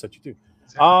that Jeff sent you too.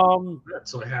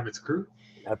 That's what habits crew.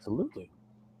 Absolutely.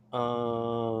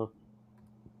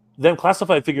 Them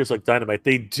classified figures like Dynamite,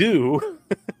 they do.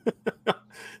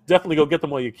 Definitely go get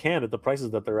them while you can at the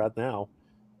prices that they're at now.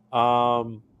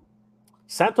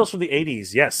 Santos from the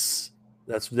 80s, yes.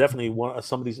 That's definitely one.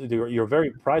 Some of these, you're a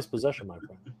very prized possession, my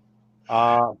friend.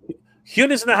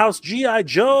 Hyun is in the house. G.I.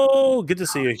 Joe. Good to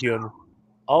see you, Hyun.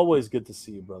 Always good to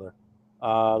see you, brother.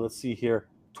 Let's see here.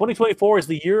 2024 is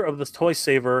the year of this toy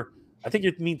saver. I think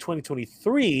you mean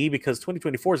 2023 because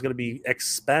 2024 is going to be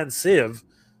expansive.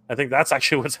 I think that's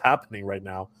actually what's happening right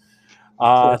now.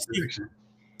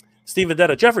 Steve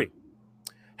Vendetta. Jeffrey,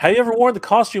 have you ever worn the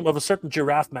costume of a certain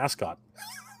giraffe mascot?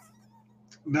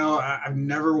 No, I've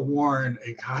never worn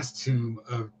a costume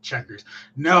of Checkers.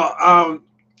 No,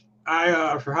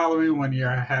 I for Halloween one year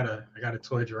I got a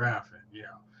toy giraffe, and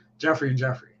Jeffrey and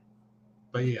Jeffrey.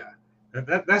 But yeah,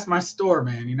 that's my store,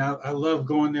 man. I love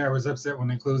going there. I was upset when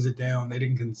they closed it down. They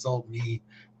didn't consult me,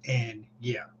 and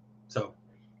yeah, so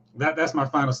that's my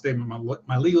final statement.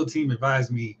 My legal team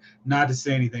advised me not to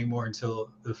say anything more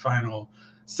until the final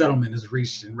settlement is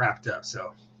reached and wrapped up.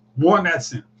 So more on that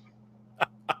soon.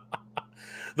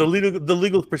 The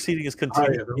legal proceeding is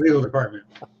continuing. Oh, yeah, the legal department.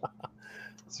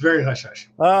 It's very hush hush.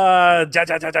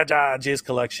 Jay's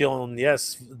collection.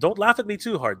 Yes, don't laugh at me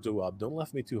too hard, Duab. Don't laugh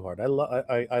at me too hard. I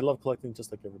love collecting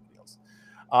just like everybody else.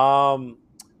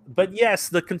 But yes,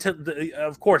 the content.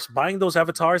 Of course, buying those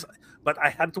avatars. But I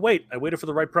had to wait. I waited for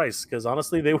the right price because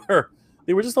honestly, they were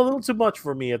just a little too much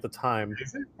for me at the time.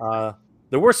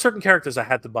 There were certain characters I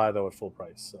had to buy though at full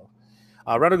price. So.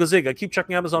 Rado Gazig, I keep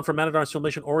checking Amazon for Man at Arms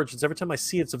Filmation Origins. Every time I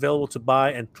see it's available to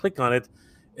buy and click on it,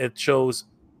 it shows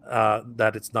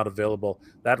that it's not available.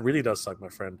 That really does suck, my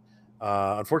friend.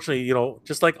 Unfortunately,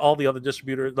 just like all the other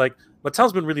distributors, like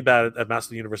Mattel's been really bad at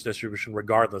Master Universe distribution.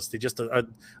 Regardless, they just I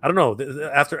don't know.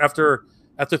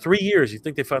 After 3 years, you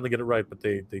think they finally get it right, but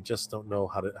they just don't know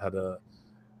how to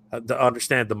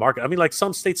understand the market. I mean, like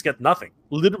some states get nothing,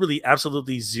 literally,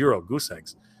 absolutely zero goose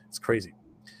eggs. It's crazy.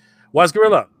 Wise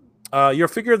Gorilla. Your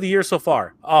figure of the year so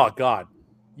far. Oh God,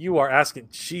 you are asking.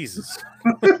 Jesus,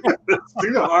 that's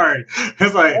too hard.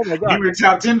 It's like give me your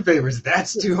top 10 favorites.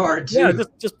 That's too hard too. Yeah,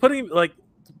 just putting like,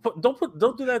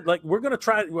 don't do that. Like we're gonna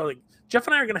try. Well, like Jeff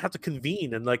and I are gonna have to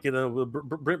convene and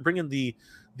bring in the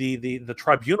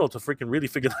tribunal to freaking really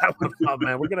figure that one out,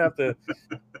 man. We're gonna have to.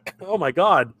 Oh my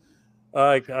God,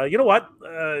 you know what?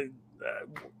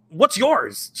 What's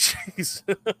yours? Jeez.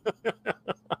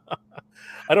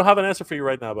 I don't have an answer for you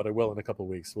right now, but I will in a couple of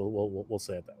weeks. We'll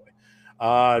say it that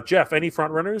way. Jeff, any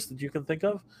front runners that you can think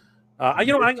of? I'm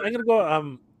gonna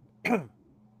go.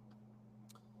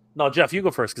 No, Jeff, you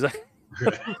go first because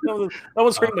that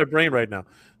one's hurting my brain right now.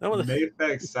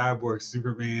 Mayfix, Cyborg,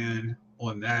 Superman.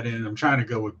 On that end, I'm trying to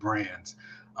go with brands.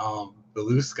 The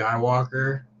Luke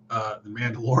Skywalker, the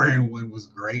Mandalorian one was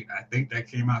great. I think that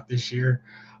came out this year.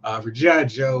 For G.I.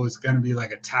 Joe, it's going to be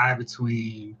like a tie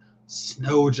between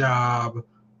Snow Job,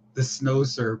 the Snow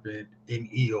Serpent,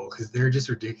 and Eel because they're just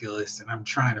ridiculous. And I'm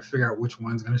trying to figure out which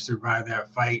one's going to survive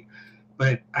that fight.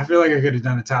 But I feel like I could have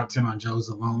done a top 10 on Joe's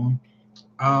alone.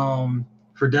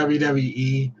 For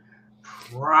WWE,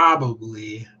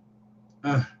 probably.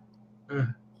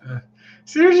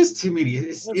 See, there's just too many.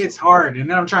 It's hard. And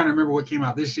then I'm trying to remember what came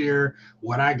out this year,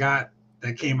 what I got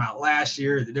that came out last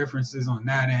year, the differences on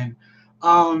that end.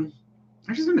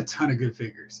 There's just been a ton of good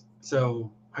figures.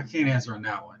 So I can't answer on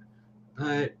that one.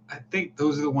 But I think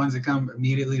those are the ones that come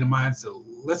immediately to mind. So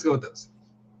let's go with those.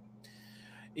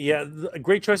 Yeah,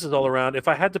 great choices all around. If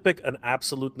I had to pick an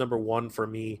absolute number one for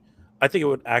me, I think it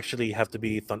would actually have to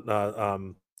be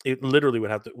it literally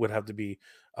would have to be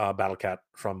Battle Cat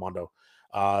from Mondo.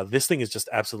 This thing is just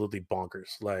absolutely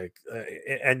bonkers. Like,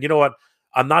 and you know what?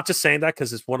 I'm not just saying that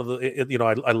because it's one of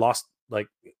the. I lost like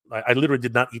I literally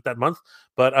did not eat that month,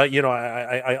 but I'm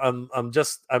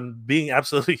being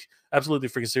absolutely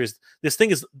freaking serious. This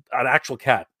thing is an actual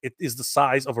cat. It is the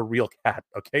size of a real cat.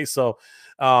 Okay, so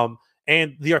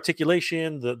and the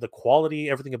articulation, the quality,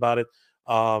 everything about it.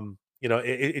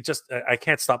 It just I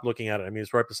can't stop looking at it. I mean,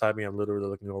 it's right beside me. I'm literally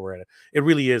looking over at it. It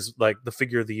really is like the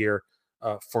figure of the year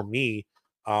for me.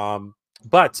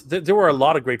 But there were a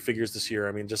lot of great figures this year.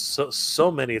 I mean, just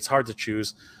so many. It's hard to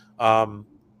choose. Um,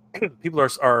 People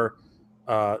are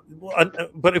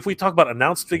but if we talk about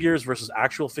announced figures versus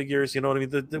actual figures, you know what I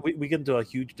mean. We get into a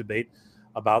huge debate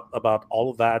about all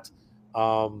of that.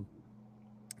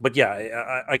 But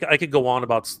yeah, I could go on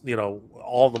about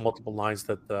all the multiple lines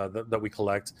that we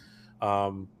collect.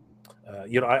 Um,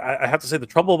 I have to say the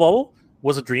Trouble Bubble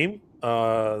was a dream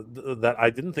that I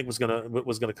didn't think was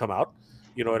gonna come out.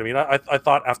 You know what I mean? I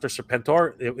thought after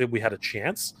Serpentor we had a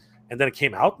chance, and then it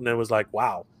came out, and it was like,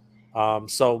 wow.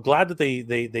 So glad that they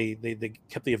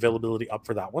kept the availability up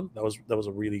for that one. That was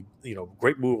a really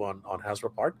great move on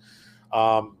Hasbro part.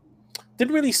 Um,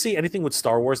 didn't really see anything with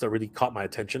Star Wars that really caught my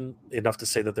attention enough to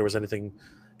say that there was anything.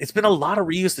 It's been a lot of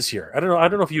reuse this year. I don't know. I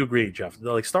don't know if you agree, Jeff.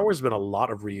 Like Star Wars has been a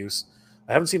lot of reuse.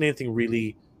 I haven't seen anything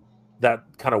really that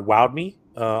kind of wowed me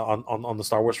on the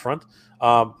Star Wars front.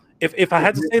 If I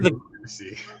had to say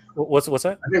see. what's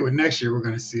that? I think with next year we're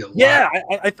going to see a lot. Yeah,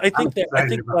 I I'm think that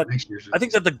excited about next year's I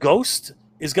think release. that the Ghost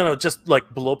is gonna just like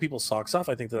blow people's socks off.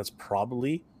 I think that's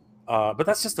probably, but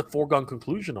that's just a foregone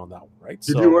conclusion on that one, right?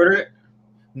 Did you order it?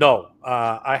 No,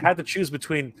 I had to choose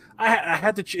between. I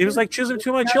had to. It was like choosing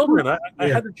between my children. I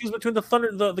Yeah. had to choose between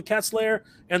the Cat Slayer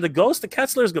and the Ghost. The Cat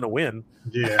Slayer is going to win.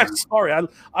 Yeah. I'm sorry.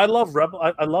 I love Rebel.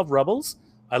 I love Rebels.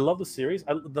 I love the series.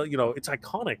 It's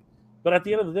iconic. But at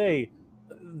the end of the day,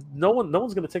 no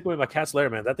one's going to take away my Cat Slayer,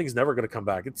 man. That thing's never going to come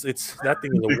back. It's that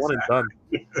thing is a one and done.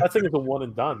 That thing is a one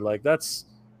and done. Like that's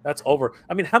over.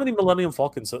 I mean, how many Millennium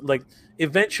Falcons? Like,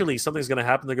 eventually something's going to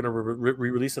happen. They're going to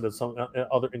re-release it as some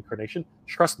other incarnation.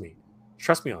 Trust me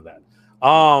on that.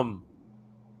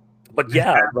 But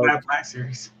yeah, like, Black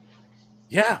Series.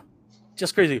 Yeah,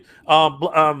 just crazy.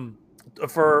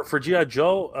 For GI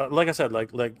Joe, like I said, like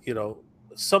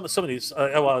some of these,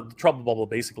 Trouble Bubble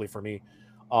basically for me.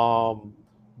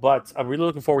 But I'm really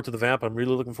looking forward to the Vamp. I'm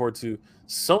really looking forward to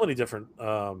so many different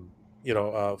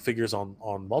figures on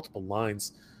multiple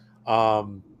lines.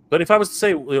 But if I was to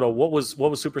say, what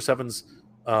was Super Seven's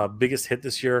biggest hit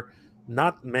this year,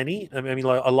 not many. I mean,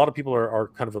 like, a lot of people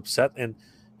are kind of upset, and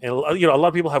a lot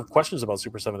of people have questions about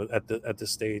Super Seven at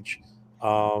this stage.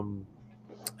 But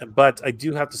I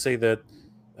do have to say that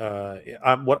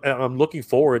I'm looking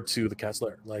forward to the Cat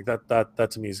Slayer. Like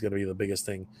that to me is going to be the biggest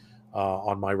thing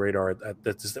on my radar at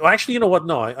this. Well, actually, you know what?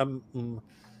 No,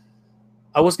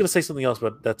 I was going to say something else,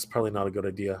 but that's probably not a good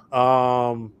idea.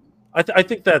 I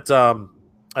think that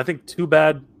I think Too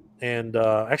Bad and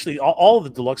actually all of the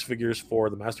deluxe figures for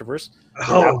the Masterverse.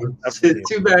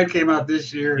 Too Bad came out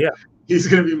this year. Yeah, he's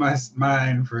gonna be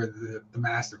mine for the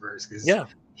Masterverse because yeah,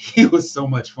 he was so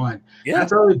much fun. yeah. I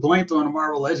totally blanked on a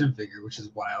Marvel Legend figure, which is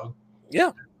wild.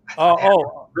 Yeah.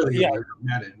 Really? Yeah.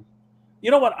 Mad at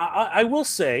You know what? I will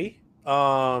say.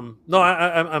 No,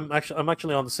 I'm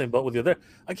actually on the same boat with you there.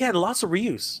 Again, lots of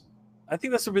reuse. I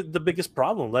think that's the biggest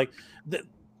problem. Like,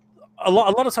 a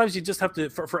lot of times you just have to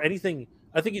for anything.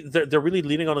 I think they're really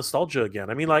leaning on nostalgia again.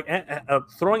 I mean, like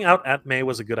throwing out Aunt May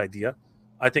was a good idea.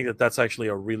 I think that's actually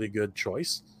a really good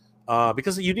choice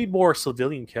because you need more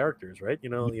civilian characters, right?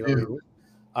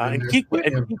 And key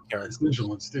characters, essential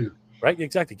ones too. Right?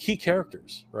 Exactly, key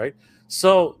characters, right?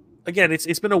 So again,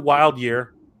 it's been a wild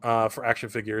year for action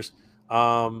figures.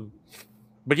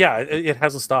 But yeah, it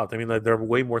hasn't stopped. I mean, like, there are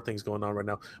way more things going on right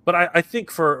now. But I think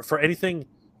for anything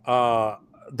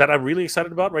that I'm really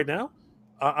excited about right now,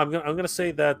 I'm gonna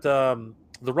say that the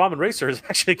Ramen Racer is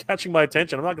actually catching my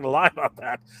attention. I'm not gonna lie about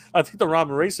that. I think the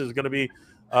Ramen Racer is gonna be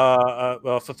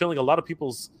fulfilling a lot of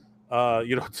people's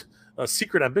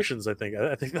secret ambitions. I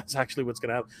think that's actually what's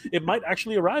gonna happen. It might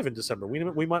actually arrive in December.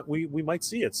 We might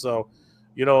see it. So,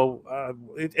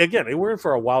 again, we're in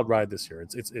for a wild ride this year.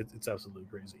 It's absolutely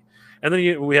crazy. And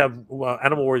then we have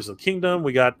Animal Warriors of the Kingdom.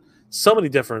 We got so many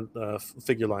different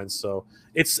figure lines. So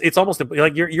it's almost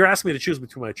like you're asking me to choose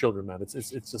between my children, man. It's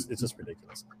just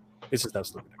ridiculous. It's just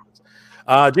absolutely ridiculous.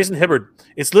 Jason Hibbard,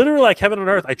 it's literally like heaven and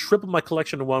earth. I tripled my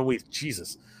collection in 1 week.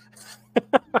 Jesus.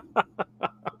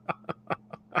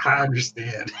 I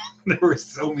understand. There were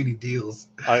so many deals.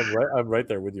 I'm right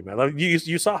there with you, man. Like,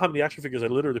 you saw how many action figures I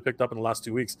literally picked up in the last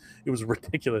 2 weeks. It was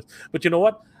ridiculous. But you know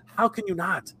what? How can you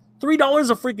not? $3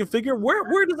 a freaking figure?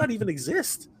 Where does that even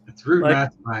exist? It's rude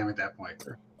not to buy him at that point.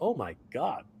 Oh my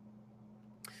god.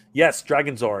 Yes,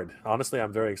 Dragon Zord. Honestly,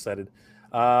 I'm very excited.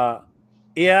 Yeah,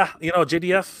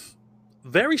 JDF,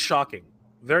 very shocking.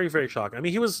 Very, very shocking. I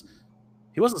mean, he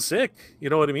wasn't sick. You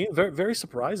know what I mean? Very, very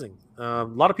surprising. A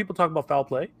lot of people talk about foul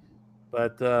play.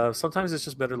 But sometimes it's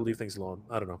just better to leave things alone.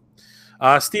 I don't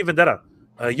know. Steve Vendetta.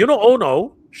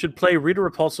 Ono should play Rita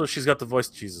Repulso. She's got the voice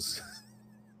of Jesus.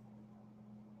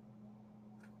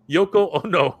 Yoko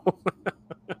Ono.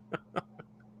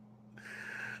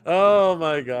 Oh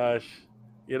my gosh.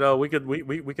 We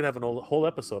could have whole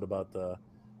episode about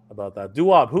that.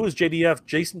 Duob, who is JDF?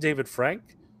 Jason David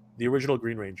Frank, the original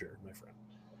Green Ranger, my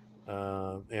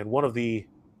friend, and one of the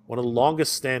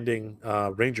longest standing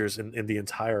Rangers in the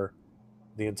entire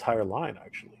line,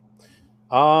 actually.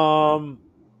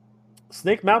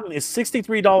 Snake Mountain is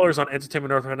 $63 on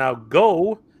Entertainment North right now.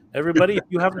 Go, everybody! If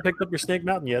you haven't picked up your Snake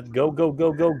Mountain yet, go, go,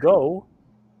 go, go, go!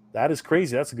 That is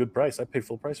crazy. That's a good price. I paid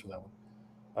full price for that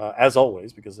one, as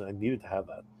always, because I needed to have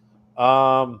that.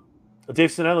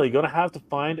 Dave Sinelli, going to have to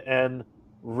find and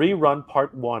rerun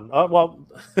part 1.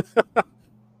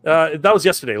 That was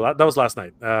yesterday. That was last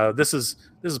night. This is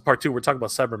part 2. We're talking about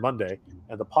Cyber Monday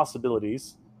and the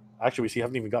possibilities. Actually, we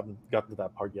haven't even gotten to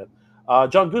that part yet.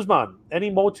 John Guzman, any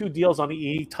Motu deals on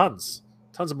EE? Tons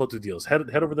of Motu deals.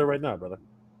 Head over there right now, brother.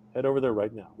 Head over there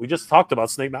right now. We just talked about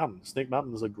Snake Mountain. Snake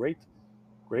Mountain is a great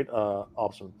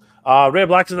option. Rhea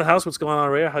Black's in the house. What's going on,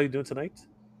 Rhea? How you doing tonight?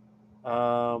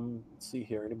 Let's see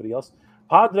here. Anybody else?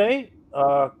 Padre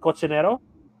Cochinero.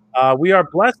 We are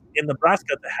blessed in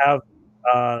Nebraska to have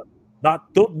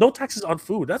no taxes on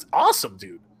food. That's awesome,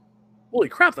 dude. Holy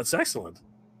crap, that's excellent.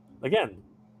 Again,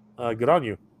 good on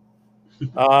you.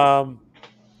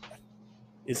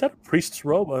 Is that a priest's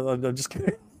robe? I'm just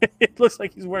kidding. It looks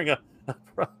like he's wearing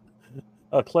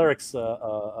a cleric's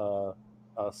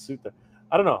suit there.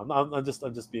 I don't know. I'm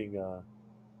just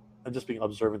being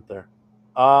observant there.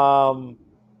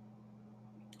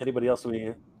 Anybody else?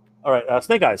 All right,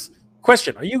 Snake Eyes.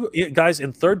 Question: are you guys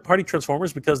in third-party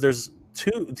Transformers? Because there's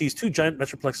these two giant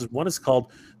metroplexes. One is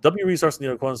called W Resource, and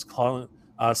the other one is called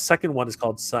second one is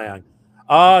called Siang.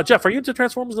 Jeff, are you into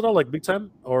Transformers at all, like big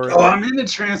time? Or I'm into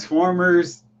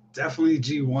Transformers, definitely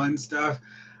G1 stuff.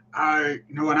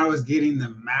 When I was getting the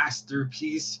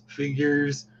Masterpiece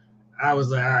figures, I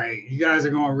was like, all right, you guys are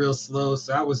going real slow.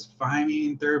 So I was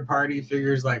finding third-party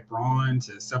figures like Brawn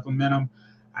to supplement them.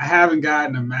 I haven't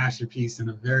gotten a Masterpiece in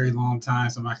a very long time,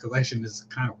 so my collection is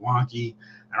kind of wonky.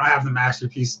 I don't have the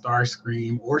Masterpiece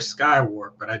Starscream or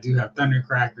Skywarp, but I do have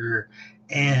Thundercracker,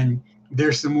 and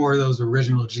there's some more of those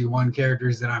original G1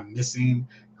 characters that I'm missing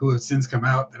who have since come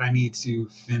out that I need to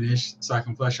finish so I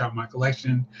can flesh out my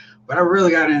collection. But I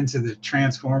really got into the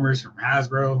Transformers from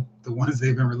Hasbro, the ones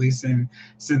they've been releasing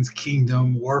since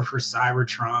Kingdom, War for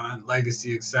Cybertron,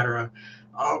 Legacy, etc.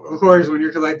 Of course, when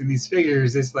you're collecting these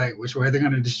figures, it's like, which way they're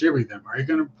going to distribute them? Are you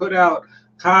going to put out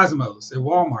Cosmos at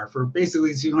Walmart for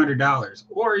basically $200?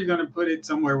 Or are you going to put it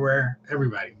somewhere where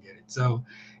everybody can get it? So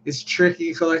it's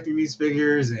tricky collecting these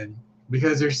figures, and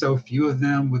because there's so few of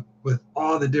them with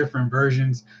all the different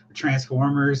versions of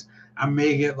Transformers, I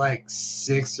may get like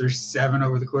 6 or 7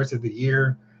 over the course of the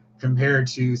year compared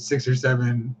to 6 or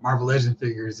 7 Marvel Legends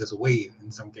figures as a wave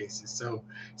in some cases. So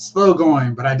slow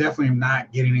going, but I definitely am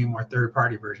not getting any more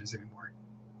third-party versions anymore.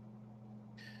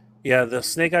 Yeah, the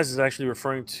Snake Eyes is actually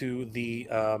referring to the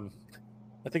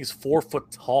I think it's 4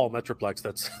 foot tall Metroplex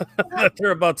that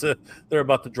they're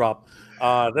about to drop.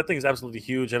 That thing is absolutely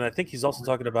huge, and I think he's also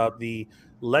talking about the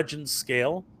Legend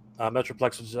scale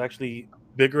Metroplex, which is actually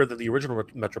bigger than the original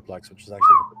Metroplex, which is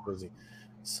actually crazy.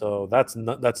 So that's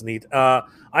neat.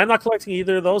 I'm not collecting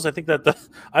either of those. I think that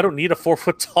I don't need a 4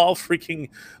 foot tall freaking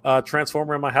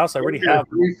Transformer in my house. I already have a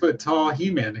 3 foot tall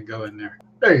He-Man to go in there.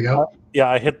 There you go. Yeah,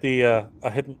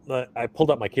 I pulled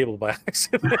out my cable by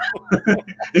accident.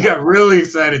 You got really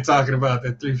excited talking about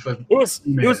that 3 foot. It was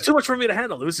too much for me to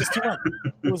handle. It was just too much.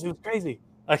 It was crazy.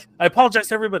 I apologize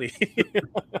to everybody.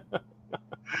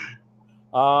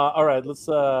 All right, let's.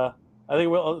 I think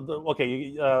we'll.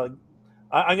 Okay,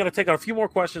 I'm going to take out a few more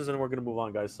questions and we're going to move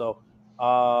on, guys. So,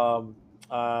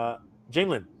 Jane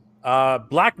Lynn,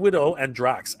 Black Widow and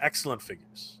Drax, excellent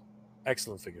figures.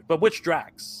 But which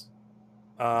Drax?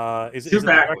 Is it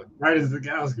right as the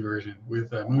Galaxy version with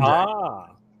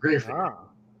Moondragon. Great figure.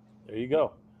 There you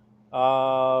go.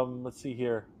 Let's see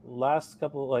here. Last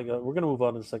couple, we're going to move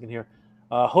on in a second here.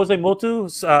 Jose Motu,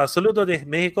 saludo de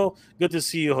Mexico. Good to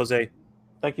see you, Jose.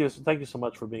 Thank you so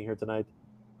much for being here tonight.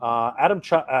 Afton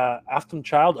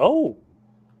Child. Oh,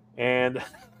 and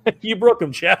you broke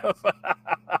him, Jeff.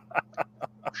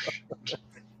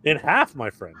 In half,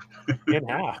 my friend. In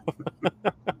half.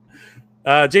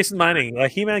 Jason Mining,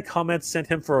 He-Man comments sent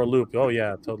him for a loop. Oh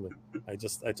yeah, totally. I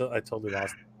totally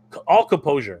lost all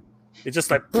composure. It's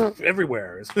just like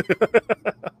everywhere.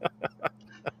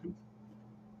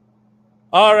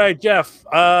 All right, Jeff.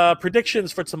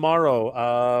 Predictions for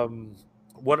tomorrow.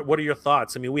 what are your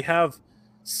thoughts? I mean, we have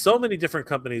so many different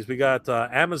companies. We got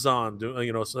Amazon,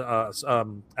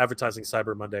 advertising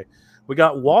Cyber Monday. We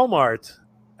got Walmart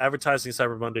advertising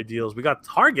Cyber Monday deals. We got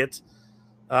Target.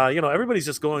 Everybody's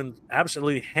just going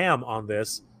absolutely ham on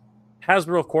this.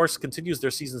 Hasbro, of course, continues their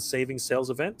season savings sales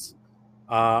event.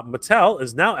 Mattel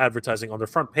is now advertising on their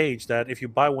front page that if you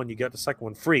buy one, you get the second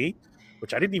one free,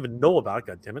 which I didn't even know about.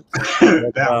 God damn it!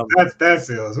 But, that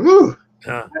sales. Woo!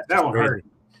 That just one crazy. hurt.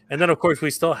 And then, of course,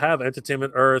 we still have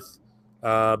Entertainment Earth,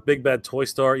 Big Bad Toy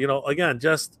Store. Again,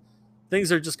 just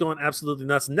things are just going absolutely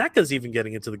nuts. NECA's even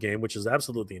getting into the game, which is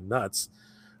absolutely nuts.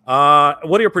 What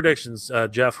are your predictions,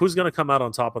 Jeff? Who's going to come out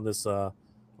on top on this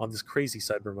crazy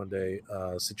Cyber Monday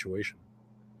situation?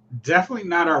 Definitely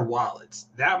not our wallets.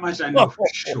 That much I know for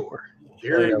sure.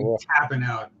 They're tapping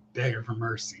out, begging for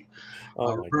mercy.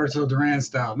 Roberto Duran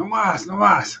style. No mas, no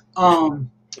mas.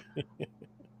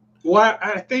 What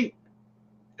I think,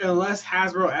 unless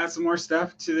Hasbro adds some more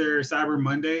stuff to their Cyber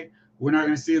Monday, we're not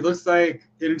going to see. It looks like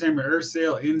Entertainment Earth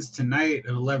sale ends tonight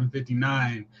at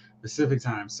 11:59 Pacific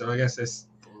time. So I guess that's.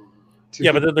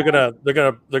 Yeah, but then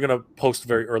they're gonna post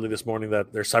very early this morning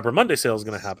that their Cyber Monday sale is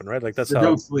gonna happen, right? Like that's how.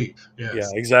 Don't sleep. Yes. Yeah,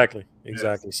 exactly.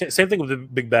 Yes. Same thing with the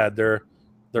Big Bad. They're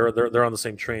on the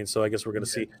same train, so I guess we're gonna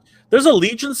see. There's a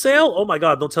Legion sale. Oh my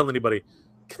God! Don't tell anybody.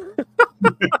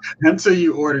 Until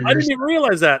you order. I didn't even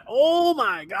realize that. Oh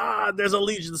my God! There's a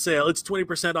Legion sale. It's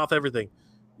 20% off everything.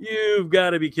 You've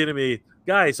got to be kidding me,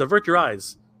 guys! Avert your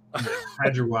eyes.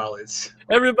 Hide your wallets.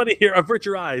 Everybody here, avert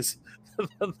your eyes.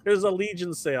 There's a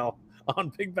Legion sale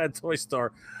on Big Bad Toy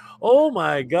Store. Oh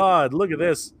my God! Look at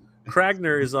this.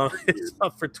 Kragner is on. It's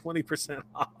up for 20%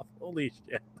 off. Holy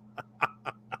shit!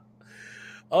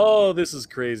 Oh, this is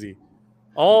crazy.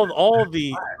 All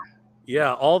the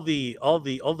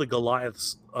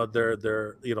Goliaths.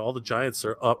 They're all the giants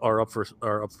are up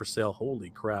for sale. Holy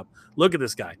crap! Look at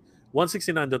this guy.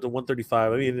 169 to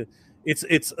 135. I mean,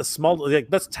 it's a small. Like,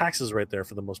 that's taxes right there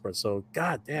for the most part. So,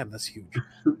 god damn, that's huge.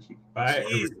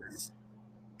 Jesus.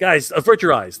 Guys, avert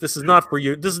your eyes. This is not for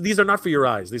you. These are not for your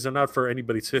eyes. These are not for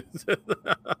anybody to.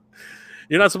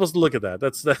 You're not supposed to look at that.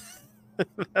 That's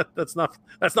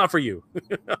not for you.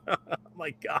 Oh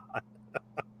my God.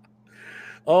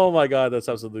 Oh my God, that's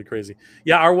absolutely crazy.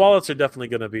 Yeah, our wallets are definitely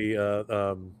going to be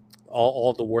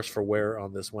all the worse for wear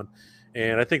on this one,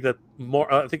 and I think that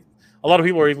I think a lot of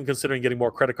people are even considering getting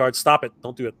more credit cards. Stop it!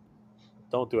 Don't do it!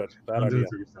 Don't do it! Bad idea.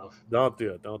 Don't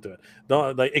do it! Don't do it!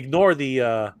 Don't ignore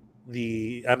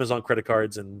the Amazon credit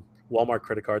cards and Walmart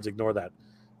credit cards. Ignore that.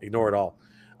 Ignore it all.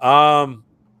 I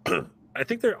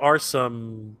think there are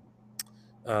some.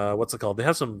 What's it called? They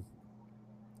have some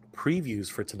previews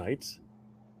for tonight.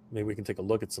 Maybe we can take a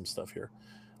look at some stuff here.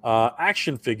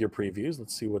 Action figure previews.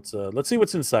 Let's see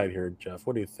what's inside here, Jeff.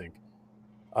 What do you think?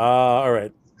 All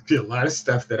right. A lot of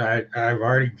stuff that I've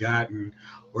already gotten,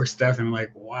 or stuff, and I'm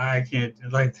like, why can't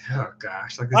oh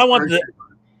gosh, like this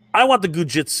I want the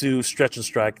Gujitsu stretch and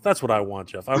strike. That's what I want,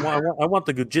 Jeff. I want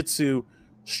the Gujitsu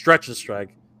stretch and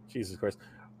strike. Jesus Christ.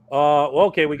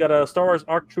 Okay, we got a Star Wars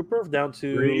ARC Trooper down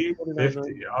to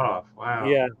 350 off. Wow.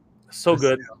 Yeah, so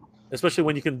good. Especially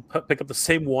when you can pick up the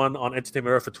same one on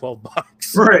Entertainment Earth for $12.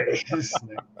 Right.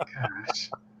 Gosh.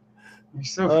 You're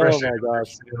so frustrated. Oh my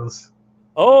gosh.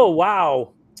 Oh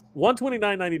wow.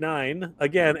 $129.99.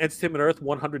 Again, Entertainment Earth,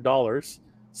 $100.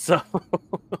 So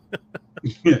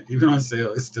yeah, even on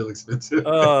sale, it's still expensive.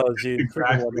 Oh geez.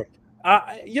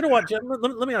 You know what, Jen?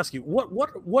 Let me ask you,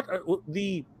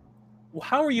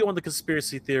 how are you on the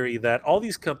conspiracy theory that all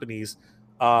these companies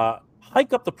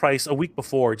hike up the price a week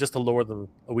before just to lower them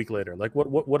a week later? Like,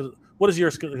 what is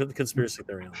your conspiracy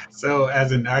theory on that? So,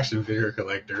 as an action figure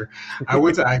collector, I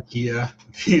went to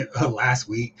IKEA last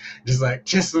week,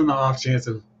 just on the off chance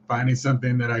of finding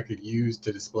something that I could use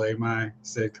to display my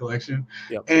said collection.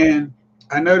 Yep. And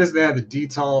I noticed they had the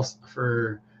details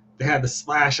they had the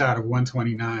splash out of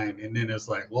 $129, and then it's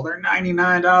like, well, they're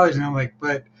 $99, and I'm like,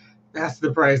 but that's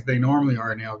the price they normally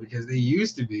are now, because they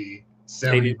used to be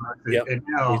 $70, yep. And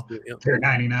now they're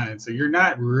 $99. So you're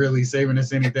not really saving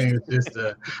us anything. It's just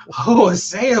a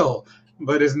sale,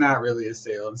 but it's not really a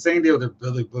sale. And same deal with their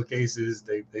Billy bookcases.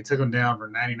 They took them down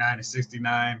from $99 to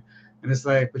 $69, and it's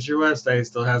like, but your website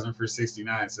still has them for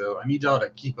 $69. So I need y'all to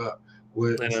keep up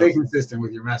with, stay consistent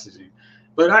with your messaging.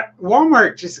 But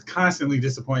Walmart just constantly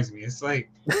disappoints me. It's like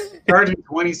charging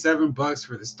 $27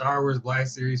 for the Star Wars Black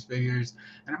Series figures,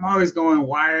 and I'm always going,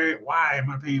 why am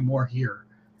I paying more here?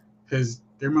 Because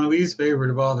they're my least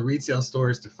favorite of all the retail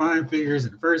stores to find figures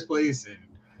in the first place, and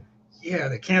yeah,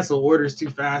 they cancel orders too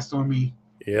fast on me.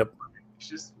 Yep. It's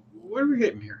just, what are we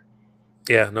getting here?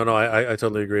 Yeah, no, I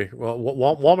totally agree. Well,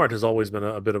 Walmart has always been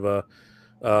a bit of a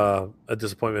a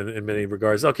disappointment in many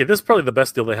regards. Okay, this is probably the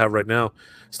best deal they have right now.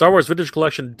 Star Wars Vintage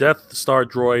Collection Death Star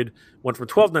Droid went from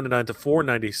 $12.99 to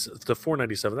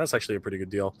 $4.97. That's actually a pretty good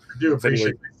deal. I do If anybody,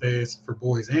 appreciate they say it's for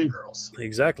boys and girls.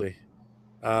 exactly.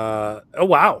 Oh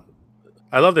wow,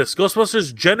 I love this.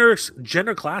 Ghostbusters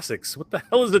Jenner Classics. What the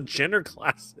hell is a Jenner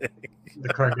Classic? The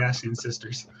Kardashian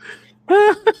sisters.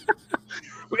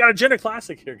 We got a Jenner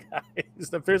Classic here, guys.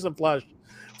 The Fearsome Plush.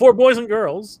 For boys and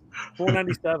girls,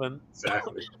 $4.97.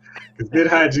 Exactly. Because good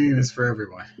hygiene is for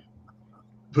everyone.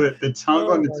 But the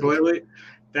tongue on the toilet,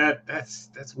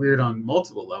 that's weird on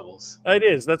multiple levels. It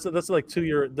is. That's like 2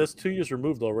 year. That's 2 years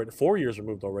removed already. 4 years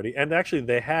removed already. And actually,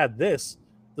 they had this,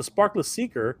 the Sparkless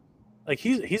Seeker. Like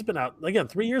he's been out again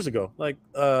 3 years ago. Like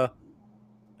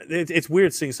it's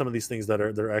weird seeing some of these things that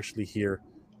they're actually here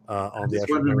on the just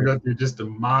actual. wanted to go through just a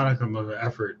modicum of an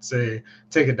effort. Say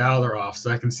take $1 off so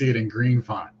I can see it in green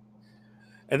font.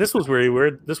 And this was really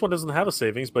weird. This one doesn't have a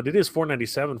savings, but it is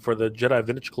 $4.97 for the Jedi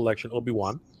Vintage Collection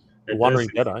Obi-Wan, the Wandering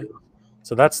Jedi.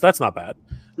 So that's not bad.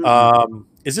 Mm-hmm.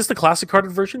 Is this the classic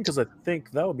carded version? Because I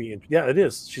think that would be. Yeah, it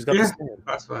is. She's got the stand.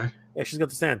 That's fine. Yeah, she's got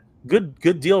the stand. Good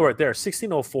deal right there.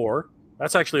 1604.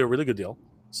 That's actually a really good deal.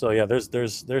 So yeah, there's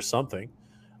something.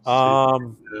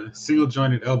 Single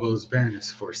jointed elbows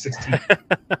Baroness for 16.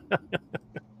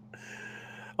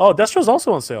 Oh, Destro's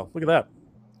also on sale. Look at that,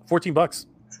 $14.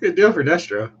 It's a good deal for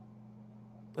Destro.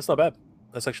 That's not bad.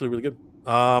 That's actually really good.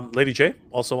 Lady J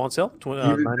also on sale.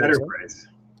 Even better price.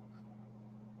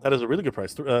 That is a really good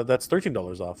price. That's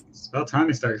 $13 off. It's about time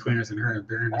they started clearancing her and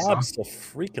Baroness.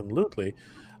 Absolutely.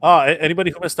 Anybody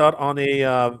who missed out on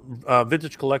a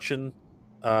vintage collection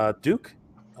Duke?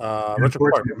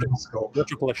 Retro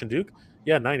Collection Duke?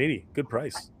 Yeah, $9.80. Good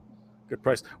price. Good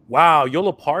price. Wow,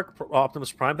 Yola Park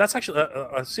Optimus Prime. That's actually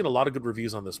I've seen a lot of good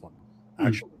reviews on this one.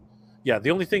 Actually, yeah.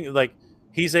 The only thing, like,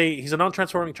 he's a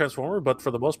non-transforming transformer, but for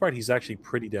the most part, he's actually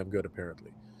pretty damn good.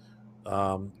 Apparently,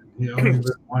 he only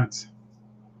once.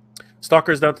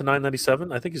 Stalker's down to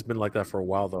 $9.97. I think he's been like that for a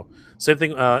while though. Same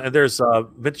thing. And there's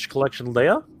Vintage Collection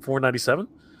Leia, $4.97.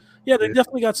 Yeah, they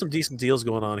definitely got some decent deals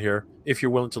going on here if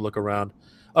you're willing to look around.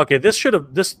 Okay,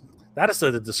 that is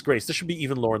a disgrace. This should be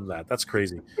even lower than that. That's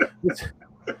crazy.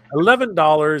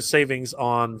 $11 savings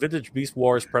on Vintage Beast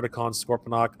Wars, Predacon,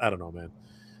 Scorponok. I don't know, man.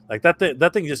 Like that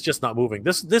thing is just not moving.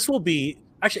 This will be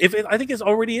actually. I think it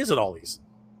already is at Ollie's.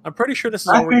 I'm pretty sure this is.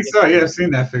 I think so. Yeah, I've seen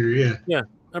that figure. Yeah. Yeah,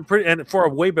 I'm pretty, and for a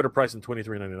way better price than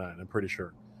 $23.99. I'm pretty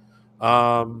sure.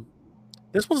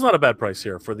 This one's not a bad price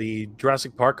here for the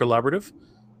Jurassic Park Collaborative.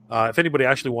 If anybody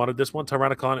actually wanted this one,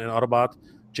 Tyrannicon and Autobot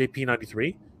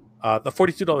JP93, the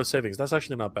 $42 savings. That's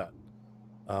actually not bad.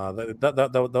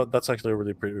 That's actually a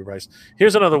really pretty price.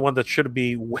 Here's another one that should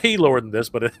be way lower than this,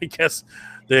 but I guess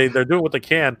they're doing what they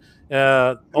can.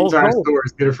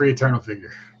 Stores get a free Eternal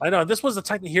figure. I know this was the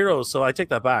Titan Heroes, so I take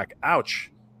that back.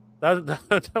 Ouch,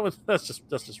 that's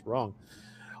just wrong.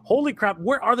 Holy crap!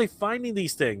 Where are they finding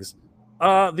these things?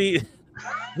 The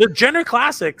Jenner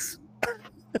Classics.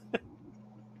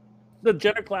 The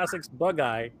Jenner Classics Bug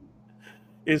Eye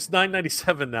is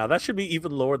 $9.97 now. That should be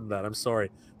even lower than that. I'm sorry.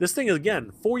 This thing is,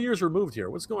 again, 4 years removed here.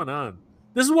 What's going on?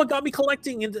 This is what got me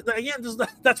collecting. And again,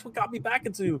 that's what got me back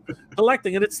into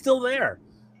collecting, and it's still there.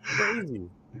 Crazy.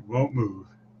 It won't move.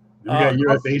 We got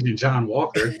U.S. Agent John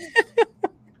Walker.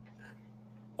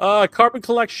 Carbon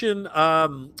Collection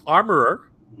Armorer.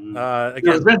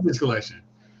 Again, vintage collection.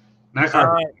 Not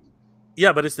carbon.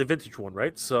 Yeah, but it's the vintage one,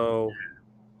 right? So...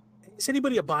 Is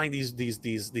anybody buying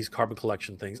these Carbon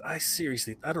Collection things? I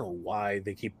don't know why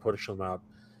they keep pushing them out.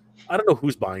 I don't know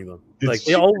who's buying them. It's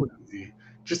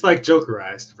just like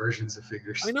Jokerized versions of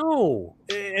figures. I know,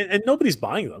 and nobody's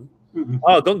buying them. Mm-hmm.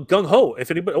 Oh, gung ho!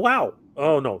 If anybody, wow!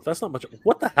 Oh no, that's not much.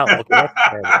 What the hell? Okay,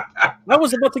 I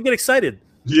was about to get excited.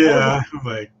 Yeah,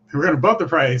 like we're gonna bump the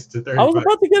price to 30. I was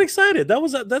about to get excited.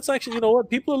 That's actually, you know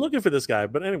what? People are looking for this guy.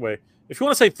 But anyway, if you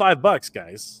want to save $5,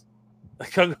 guys.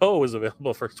 Kung Ho is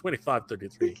available for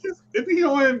 $25.33. Isn't he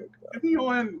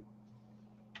on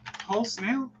Pulse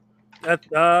now?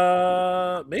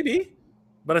 Maybe,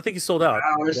 but I think he's sold out.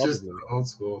 Oh, it's probably. Just old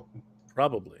school.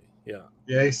 Probably, yeah.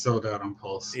 Yeah, he's sold out on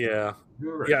Pulse. Yeah,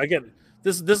 right. Yeah. Again,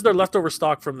 this is their leftover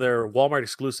stock from their Walmart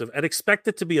exclusive, and expect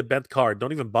it to be a bent card.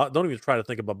 Don't even try to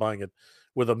think about buying it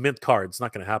with a mint card. It's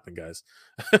not going to happen, guys.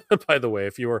 By the way,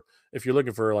 if you're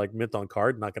looking for like mint on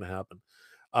card, not going to happen.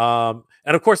 And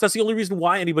of course, that's the only reason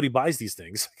why anybody buys these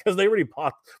things, because they already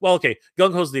bought. Well, okay,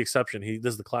 Gung Ho's the exception.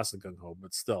 This is the classic Gung Ho,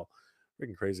 but still,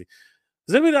 freaking crazy.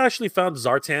 Has anybody actually found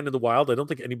Zartan in the wild? I don't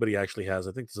think anybody actually has.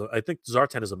 I think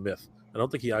Zartan is a myth. I don't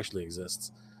think he actually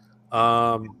exists.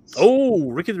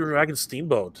 Ricky the Dragon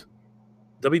Steamboat,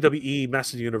 WWE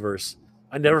Master Universe.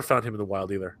 I never found him in the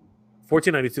wild either.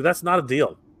 14.92. That's not a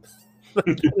deal.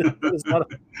 that is not.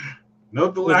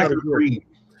 Note the That is lack not a of deal. green.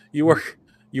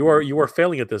 You are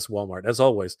failing at this, Walmart, as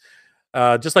always.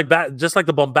 Just like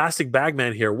the bombastic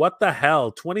bagman here. What the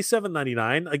hell?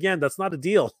 $27.99. Again, that's not a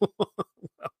deal.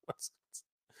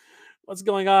 what's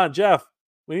going on, Jeff?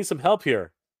 We need some help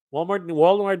here.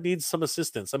 Walmart needs some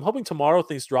assistance. I'm hoping tomorrow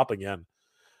things drop again.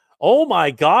 Oh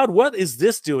my God, what is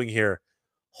this doing here?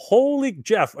 Holy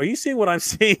Jeff, are you seeing what I'm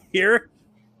seeing here?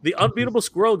 The unbeatable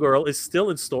Squirrel Girl is still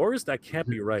in stores? That can't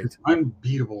be right. It's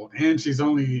unbeatable, and she's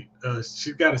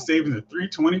got a savings of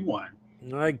 321.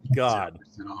 My God.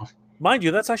 7% off. Mind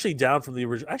you, that's actually down from the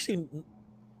original. Actually,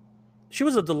 she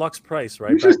was a deluxe price,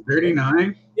 right? She was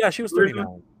 39. Yeah, she was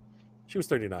 39. She was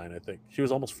 39, I think. She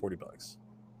was almost $40.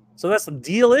 So that's a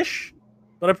deal-ish,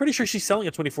 but I'm pretty sure she's selling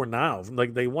at 24 now.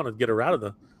 Like they want to get her out of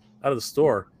the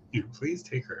store. Yeah, please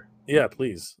take her. Yeah,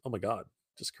 please. Oh my God,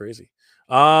 just crazy.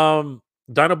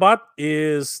 Dinobot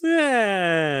is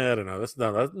I don't know. That's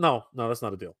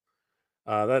not a deal.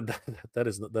 That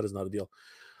is not a deal.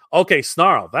 Okay,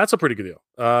 Snarl, that's a pretty good deal.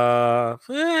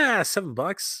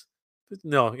 $7.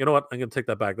 No, you know what? I'm gonna take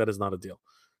that back. That is not a deal.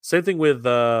 Same thing with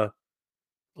oh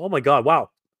my God, wow.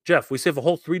 Jeff, we save a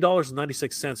whole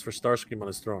 $3.96 for Starscream on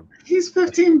his throne. He's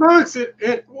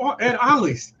 $15 at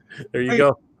Ollie's. There you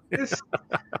go.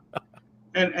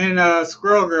 And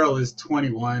Squirrel Girl is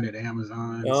 21 at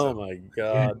Amazon. Oh my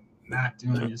God. Not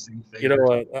doing us any favors. You know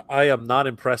what? I am not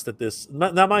impressed at this.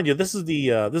 Now, mind you, this is the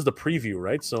preview,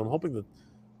 right? So I'm hoping that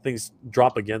things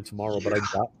drop again tomorrow, but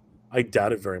I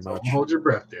doubt it very much. Hold your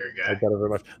breath there, guy. I doubt it very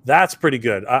much. That's pretty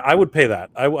good. I would pay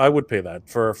that. I would pay that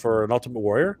for an Ultimate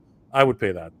Warrior. I would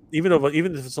pay that, even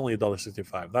if it's only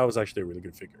 $1.65. That was actually a really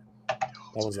good figure. That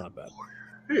was not bad.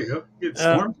 There you go. Get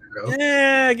Storm Hero.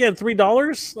 Yeah, again,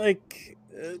 $3. Like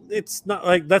it's not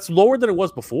like that's lower than it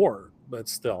was before, but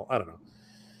still, I don't know.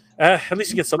 At least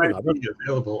you get something Might be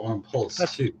available on Pulse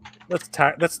too.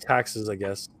 That's taxes, I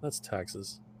guess. That's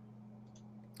taxes.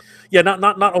 Yeah,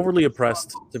 not overly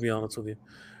impressed, to be honest with you.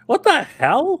 What the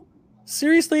hell?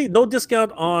 Seriously? No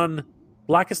discount on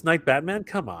Blackest Night Batman?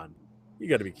 Come on. You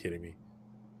got to be kidding me.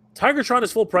 Tigertron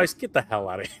is full price. Get the hell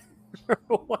out of here.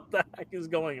 What the heck is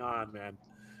going on, man?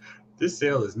 This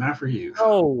sale is not for you.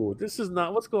 Oh, this is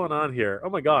not. What's going on here? Oh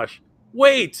my gosh.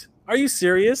 Wait. Are you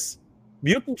serious?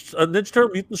 Ninja Turtle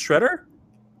Mutant Shredder?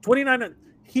 29.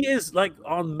 He is like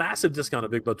on massive discount at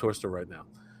Big Blood Toy Store right now.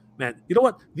 Man, you know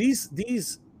what? These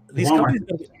companies,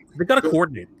 they got to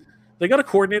coordinate. They got to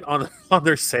coordinate on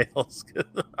their sales.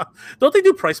 Don't they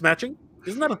do price matching?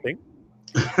 Isn't that a thing?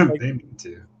 Like, they need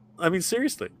to. I mean,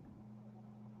 seriously.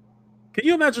 Can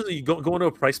you imagine that you go into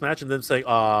a price match and then say,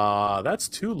 that's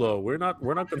too low. We're not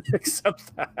going to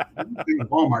accept that. I think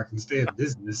Walmart can stay in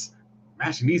business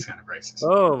matching these kind of prices.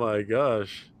 Oh my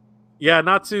gosh. Yeah,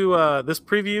 not to this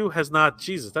preview has not.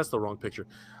 Jesus, that's the wrong picture.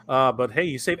 But hey,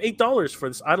 you save $8 for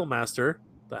this Idol Master.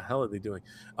 What the hell are they doing?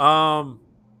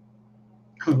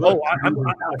 Look, I'm for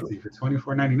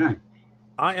 $24.99.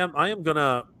 I am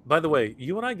gonna. By the way,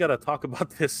 you and I gotta talk about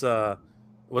this.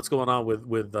 What's going on with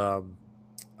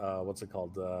what's it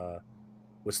called?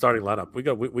 With starting lineup. We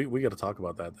got to talk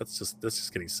about that. That's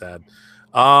just getting sad.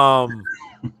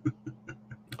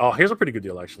 Oh, here's a pretty good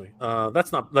deal actually.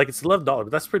 That's not like it's $11,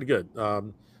 but that's pretty good.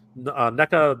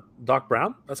 NECA Doc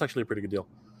Brown. That's actually a pretty good deal.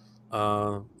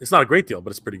 It's not a great deal, but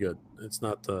it's pretty good. It's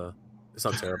not terrible.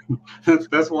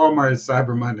 That's Walmart's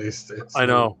Cyber Monday. So I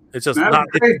know. It's just not a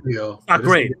great deal. Not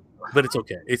great, but it's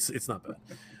okay. It's not bad.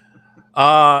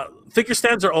 Figure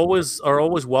stands are always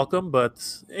welcome,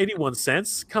 but 81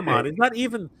 cents. Come on, it's not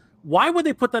even. Why would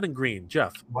they put that in green,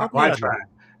 Jeff? Why try?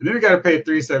 And then you got to pay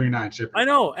 $3.79 shipping. I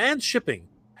know, and shipping.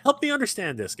 Help me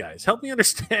understand this, guys. Help me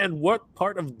understand what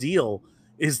part of deal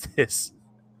is this.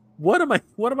 What am I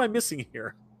missing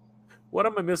here? What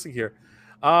am I missing here?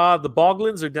 The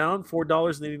Boglins are down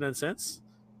 $4.89.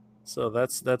 So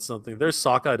that's something. There's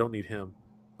Sokka. I don't need him,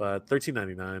 but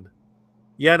 $13.99.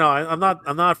 Yeah, no, I'm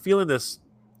not feeling this,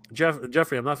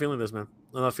 Jeffrey. I'm not feeling this, man.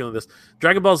 I'm not feeling this.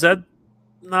 Dragon Ball Z,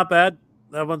 not bad.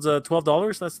 That one's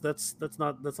 $12. That's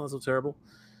not so terrible.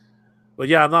 But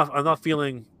yeah, I'm not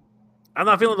feeling the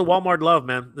Walmart love,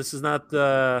 man. This is not.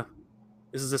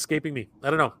 This is escaping me. I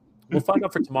don't know. We'll find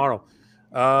out for tomorrow.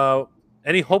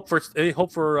 Any hope for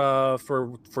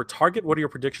Target? What are your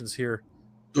predictions here?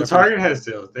 Well, Target has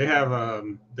sales. They have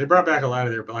they brought back a lot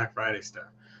of their Black Friday stuff.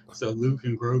 So Luke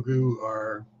and Grogu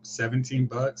are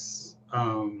 $17.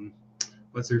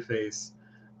 What's her face?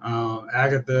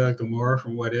 Agatha Gamora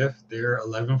from What If, they're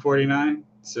 $11.49.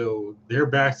 So they're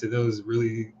back to those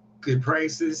really good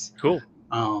prices. Cool.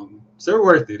 So they're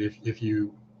worth it if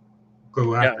you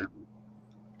go after them.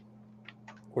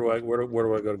 Where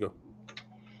do I go?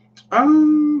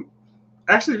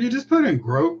 Actually, if you just put in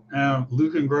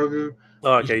Luke and Grogu,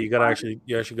 Oh, you okay, should find it.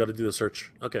 you actually got to do the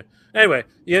search. Okay. Anyway,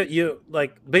 you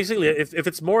like basically if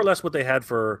it's more or less what they had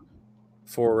for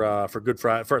Good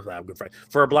Friday Good Friday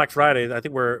for a Black Friday, I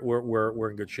think we're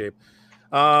in good shape.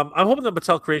 I'm hoping that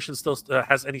Mattel Creation still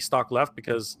has any stock left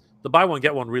because the buy one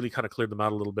get one really kind of cleared them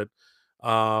out a little bit.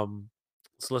 Um,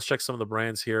 so let's check some of the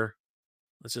brands here.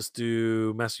 Let's just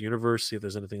do Master Universe, see if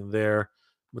there's anything there.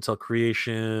 Mattel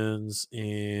Creations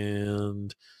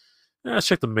and let's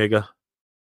check the Mega.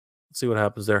 Let's see what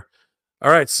happens there.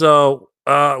 All right, so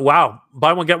wow,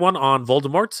 buy one get one on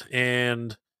Voldemort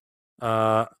and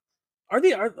uh, are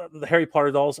the Harry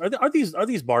Potter dolls? Are these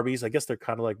Barbies? I guess they're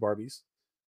kind of like Barbies,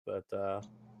 but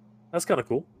that's kind of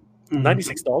cool. Mhm.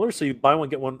 $96. So you buy one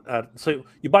get one. So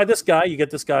you buy this guy, you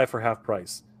get this guy for half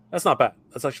price. That's not bad.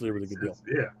 That's actually a really Makes good deal. sense.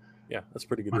 Yeah. Yeah, that's a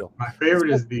pretty good My, deal. my favorite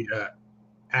So- is the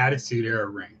Attitude Era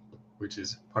ring, which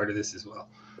is part of this as well.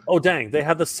 oh dang, they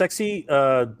have the sexy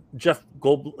Jeff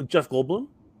Goldblum on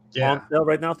Yeah. sale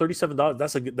right now, $37.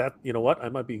 That's a good that you know what? I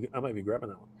might be grabbing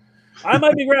that one. I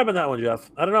might be grabbing that one,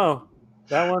 Jeff. I don't know.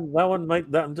 That one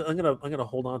might that I'm gonna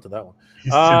hold on to that one.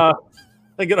 It's Uh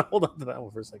I'm gonna hold on to that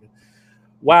one for a second.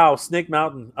 Wow, Snake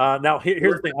Mountain. Now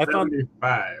here's the thing. I found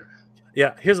 75.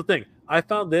 yeah, here's the thing. I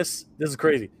found this. This is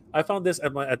crazy. I found this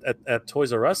at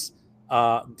Toys R Us,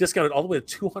 discounted all the way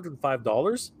to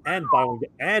 $205,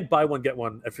 and buy one get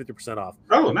one at 50% off.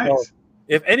 Oh, So nice.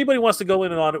 if anybody wants to go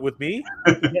in and on it with me,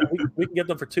 we can get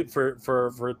them for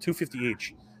 250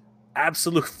 each.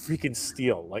 Absolute freaking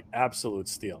steal, like absolute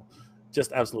steal,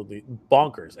 just absolutely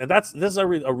bonkers. And this is a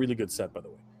really good set, by the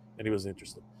way. And he was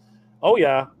interested. Oh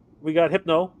yeah, we got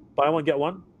Hypno, buy one get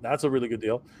one. That's a really good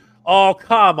deal. Oh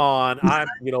come on,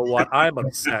 you know what? I'm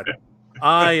upset.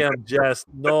 I am just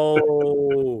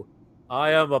no.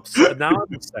 I am upset. Now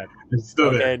I'm upset. It's still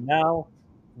Okay, there. now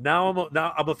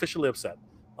I'm officially upset.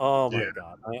 Oh my Yeah.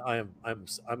 god, I'm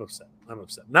upset. I'm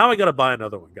upset. Now I gotta buy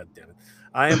another one. God damn it,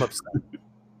 I am upset.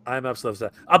 I'm absolutely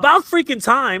upset. About freaking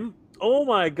time. Oh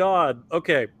my god.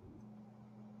 Okay,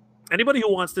 anybody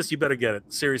who wants this, you better get it.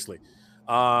 Seriously.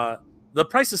 Uh, the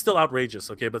price is still outrageous,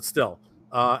 okay, but still,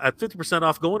 at 50%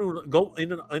 off, go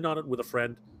in on it with a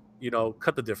friend. You know,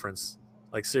 cut the difference.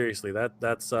 Like seriously,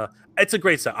 that's it's a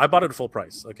great set. I bought it at full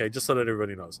price. Okay, just so that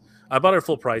everybody knows, I bought it at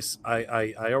full price.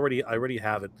 I already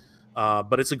have it,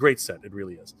 but it's a great set. It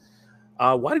really is.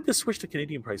 Why did this switch to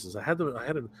Canadian prices? I had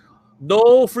a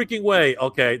no freaking way.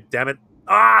 Okay, damn it.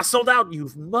 Sold out.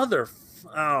 You mother.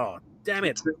 Oh, damn It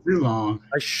it. took too long.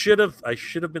 I should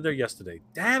have been there yesterday.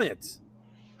 Damn it!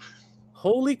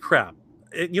 Holy crap!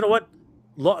 You know what?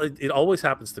 It always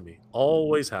happens to me.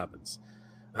 Always happens.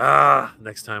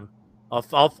 Next time,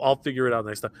 I'll figure it out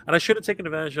next time. And I should have taken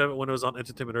advantage of it when it was on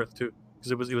Entertainment Earth too,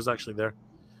 because it was actually there.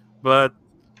 But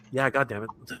yeah, god damn it!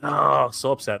 Oh,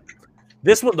 so upset.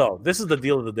 This one though, this is the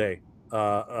deal of the day.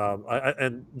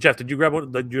 And Jeff, did you grab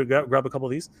one? Did you grab a couple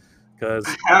of these? I Because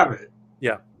have it.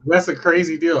 yeah, That's a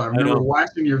crazy deal. I I remember know,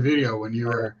 watching your video when you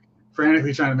I know. were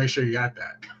frantically trying to make sure you got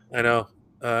that. I know.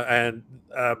 And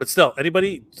but still,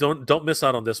 anybody don't miss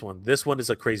out on this one. This one is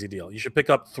a crazy deal. You should pick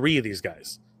up 3 of these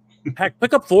guys. Heck,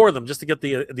 pick up 4 of them just to get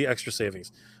the extra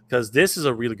savings because this is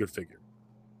a really good figure.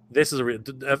 This is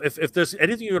if there's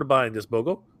anything you're gonna buy in this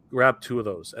BOGO, grab 2 of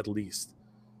those at least.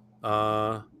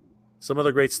 Some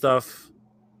other great stuff.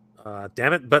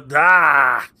 Damn it, but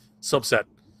so upset.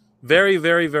 Very,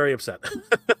 very, very upset.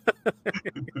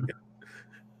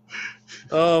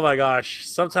 Oh my gosh!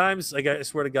 Sometimes I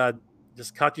swear to God,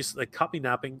 just caught you like caught me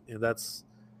napping, and that's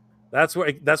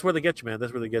where they get you, man.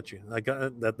 That's where they get you. I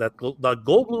got the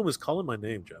Goldblum is calling my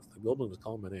name, Jeff. The Goldblum is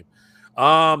calling my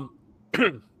name.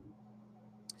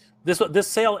 This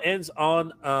sale ends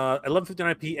on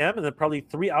 11:59 p.m. and then probably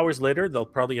 3 hours later they'll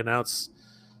probably announce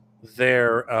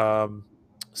their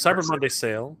Cyber Monday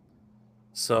sale.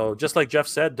 So just like Jeff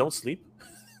said, don't sleep.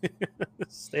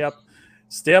 stay up,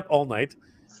 stay up all night.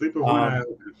 Sleep with one eye Um,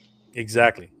 open.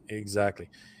 exactly.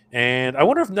 And I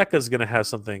wonder if NECA is going to have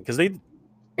something because they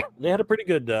had a pretty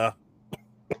good, but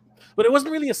it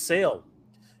wasn't really a sale.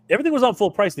 Everything was on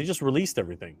full price. They just released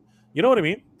everything. You know what I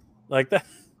mean? Like that.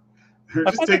 They're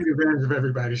I just find that, taking advantage of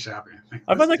everybody shopping.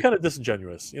 I find that kind of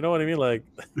disingenuous. You know what I mean? Like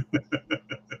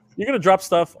you're gonna drop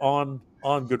stuff on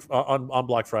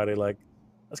Black Friday. Like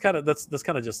that's kind of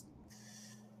just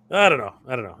I don't know.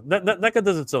 NECA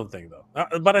does its own thing though.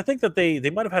 But I think that they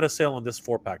might have had a sale on this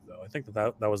 4-pack though. I think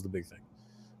that was the big thing.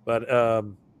 But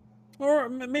or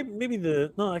maybe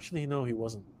the no actually no he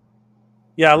wasn't.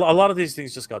 Yeah, a lot of these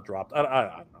things just got dropped. I don't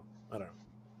know. I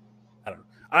don't know.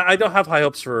 I don't have high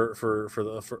hopes for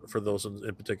those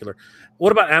in particular.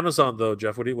 What about Amazon though,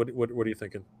 Jeff? What are you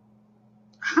thinking?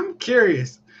 I'm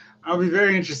curious. I'll be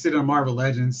very interested in Marvel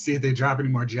Legends. See if they drop any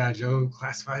more GI Joe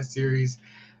classified series.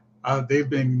 They've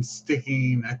been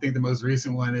sticking. I think the most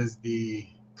recent one is the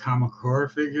Kamakura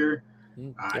figure.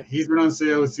 Yep. He's been on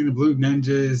sale. We've seen the Blue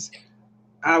Ninjas.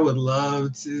 I would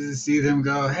love to see them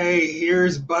go, hey,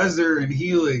 here's Buzzer and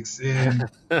Helix and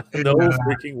No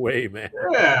freaking way, man.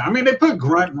 yeah, I mean they put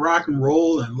Grunt and Rock and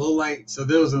Roll and Low Light, so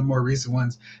those are the more recent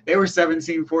ones. They were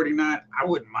 17.49. I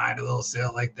wouldn't mind a little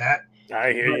sale like that,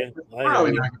 I hear but you. it's I hear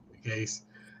probably you. not gonna be the case.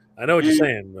 I know what you're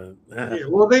And saying, but yeah,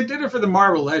 well, they did it for the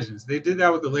Marvel Legends. They did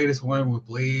that with the latest one with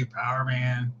Blade, Power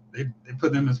Man. They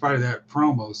put them as part of that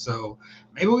promo. So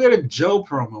maybe we'll get a Joe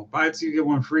promo. Buy two, get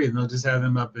one free, and they'll just have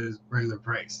them up as regular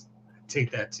price.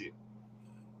 Take that too.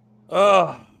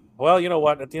 oh, well, you know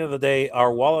what? At the end of the day,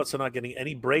 our wallets are not getting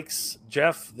any breaks.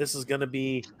 Jeff, this is going to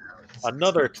be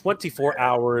another 24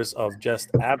 hours of just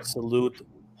absolute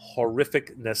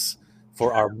horrificness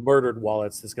for our murdered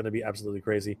wallets. It's going to be absolutely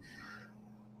crazy.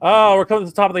 Oh, we're coming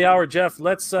to the top of the hour, Jeff.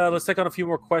 Let's take on a few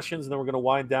more questions, and then we're going to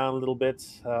wind down a little bit.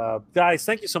 Guys,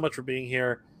 thank you so much for being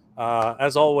here.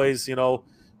 As always,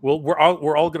 we're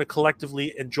all going to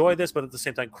collectively enjoy this, but at the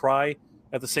same time cry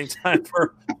at the same time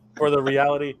for the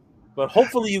reality. But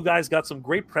hopefully, you guys got some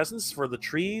great presents for the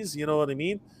trees. You know what I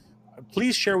mean?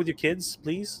 Please share with your kids,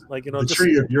 please. The Just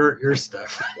tree of your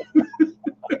stuff.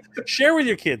 share with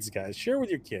your kids, guys. Share with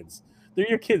your kids. They're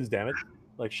your kids, damn it.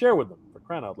 Share with them for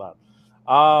crying out loud.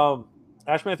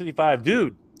 Ashman55,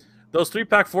 dude, those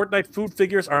 3-pack Fortnite food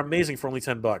figures are amazing for only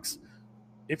 $10.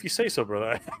 If you say so,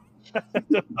 brother.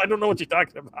 I don't know what you're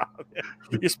talking about.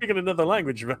 You're speaking another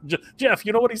language. Jeff,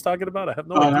 you know what he's talking about? I have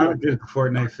no idea. No, good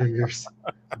Fortnite figures.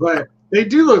 But they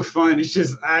do look fun. It's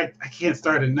just I can't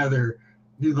start another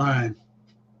new line.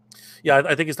 Yeah,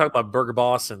 I think he's talking about Burger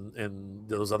Boss and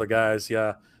those other guys.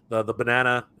 Yeah, the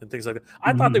banana and things like that.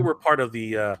 I thought they were part of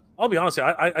the. I'll be honest.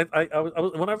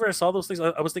 Whenever I saw those things,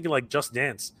 I was thinking like Just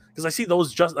Dance because I see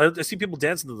people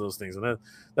dancing to those things, and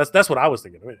that's what I was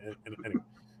thinking. Anyway,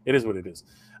 it is what it is.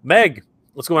 Meg,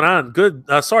 what's going on? Good.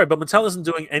 Sorry, but Mattel isn't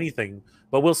doing anything.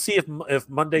 But we'll see if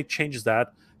Monday changes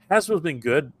that. Hasbro's been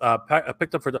good.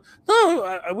 Picked up for the.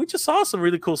 No, we just saw some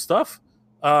really cool stuff.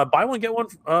 Buy one get one,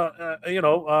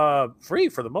 free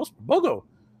for the most BOGO.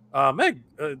 Meg,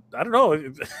 I don't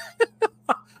know.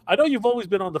 I know you've always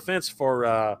been on the fence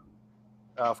for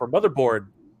Motherboard,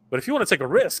 but if you want to take a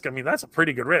risk, I mean that's a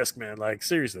pretty good risk, man. Like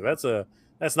seriously, that's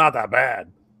not that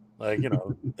bad.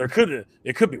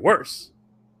 It could be worse.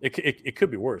 It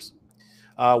could be worse.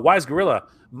 Wise Gorilla.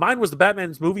 Mine was the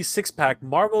Batman's movie 6-pack.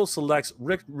 Marvel selects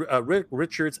Rick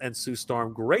Richards and Sue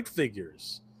Storm. Great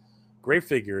figures. Great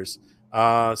figures.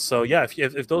 So yeah,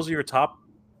 if those are your top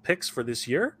picks for this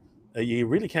year, you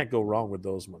really can't go wrong with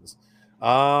those ones.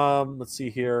 Let's see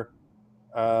here.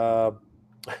 Hyun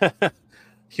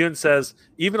says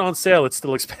even on sale, it's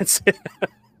still expensive.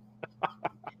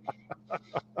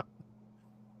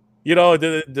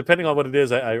 Depending on what it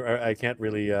is, I can't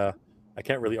really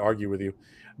argue with you.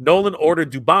 Nolan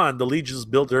ordered Duban, the Legion's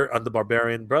builder, on the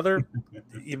Barbarian. Brother,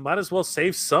 you might as well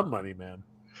save some money, man.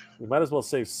 You might as well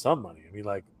save some money. I mean,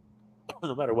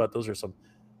 no matter what, those are some.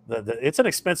 It's an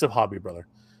expensive hobby, brother.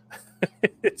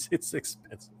 it's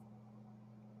expensive.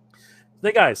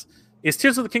 Hey guys, is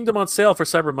Tears of the Kingdom on sale for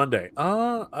Cyber Monday?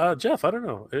 Jeff, I don't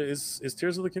know. Is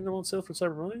Tears of the Kingdom on sale for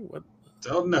Cyber Monday? What?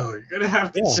 Don't know. You're gonna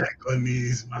have to check on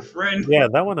these, my friend. Yeah,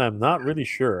 that one I'm not really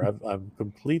sure. I'm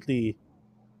completely.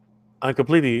 I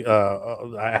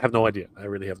have no idea. I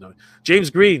really have no idea. James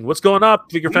Green, what's going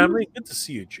up, Figure Family? Good to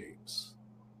see you, James.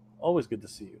 Always good to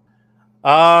see you.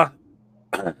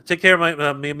 Take care,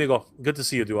 mi amigo. Good to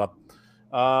see you,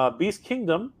 Duop. Beast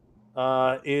Kingdom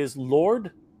is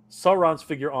Lord Sauron's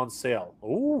figure on sale.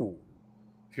 Ooh.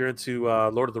 If you're into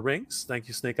Lord of the Rings, thank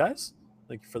you, Snake Eyes.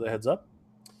 Thank you for the heads up.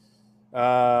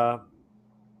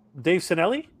 Dave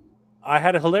Sinelli, I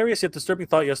had a hilarious yet disturbing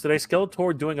thought yesterday.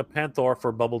 Skeletor doing a Panther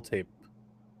for bubble tape.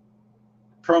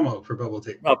 Promo for bubble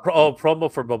tape.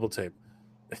 Promo for bubble tape.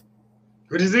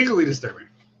 Which is equally disturbing.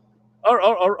 All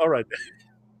right.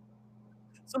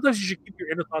 Sometimes you should keep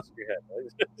your inner thoughts in your head. Right?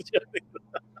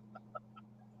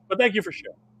 But thank you for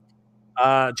sharing.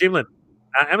 Jamelin,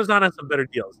 Amazon has some better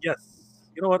deals. Yes.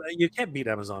 You know what? You can't beat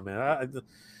Amazon, man.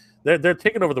 They're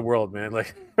taking over the world, man.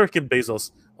 Like freaking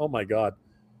Bezos. Oh my god,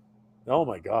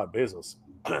 Bezos,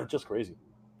 just crazy.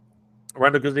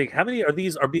 Rando Guznik, how many of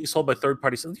these are being sold by third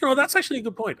parties? That's actually a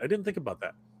good point. I didn't think about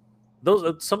that.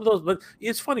 Some of those, but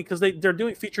it's funny because they're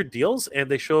doing featured deals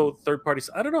and they show third parties.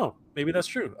 I don't know. Maybe that's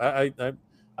true. I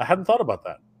hadn't thought about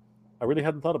that. I really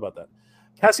hadn't thought about that.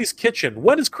 Cassie's Kitchen.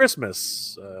 When is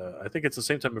Christmas? I think it's the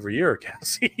same time every year,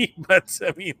 Cassie. But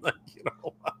I mean, like,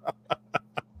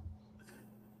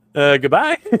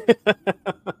 goodbye.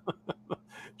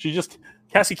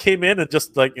 Cassie came in and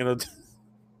just like, I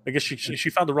guess she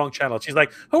found the wrong channel. She's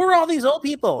like, who are all these old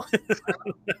people?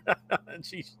 And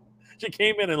she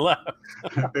came in and left.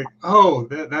 I think, oh,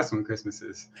 that's when Christmas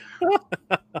is.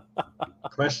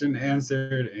 Question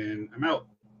answered, and I'm out.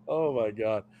 Oh my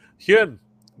god, Hyun,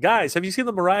 guys, have you seen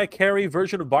the Mariah Carey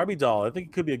version of Barbie doll? I think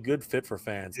it could be a good fit for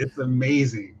fans. It's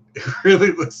amazing. It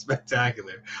really looks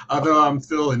spectacular. Although I'm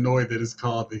still annoyed that it's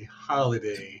called the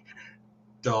holiday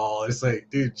doll. It's like,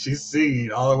 dude, she's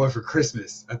singing All I Want for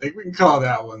Christmas. I think we can call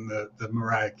that one the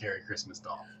Mariah Carey Christmas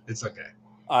doll. It's okay.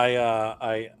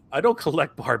 I don't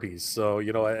collect Barbies, so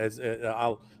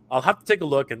I'll have to take a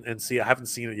look and see. I haven't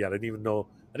seen it yet. I didn't even know.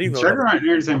 Check her on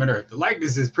Entertainment Earth. The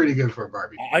likeness is pretty good for a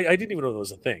Barbie. I didn't even know that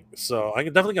was a thing. So I'm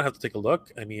definitely gonna have to take a look.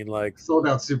 I mean, like, sold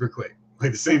out super quick,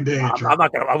 like the same day. I'm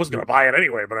not gonna. I was gonna buy it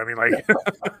anyway, but I mean, like,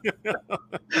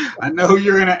 I know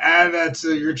you're gonna add that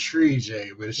to your tree,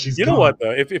 Jay. But she's. You know what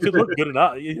though? If it looked good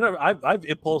enough, I've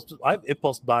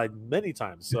impulsed buy many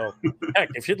times. So heck,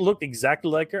 if it looked exactly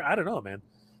like her, I don't know, man.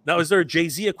 Now, is there a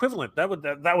Jay-Z equivalent? That would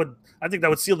I think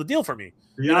that would seal the deal for me.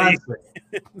 Beyonce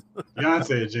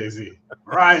and Jay-Z.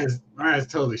 Mariah's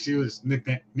totally. She was Nick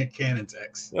Cannon's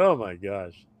ex. Oh my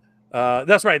gosh.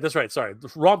 That's right. Sorry.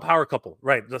 Wrong power couple.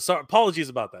 Right. Sorry, apologies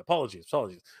about that. Apologies.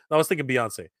 I was thinking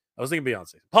Beyonce.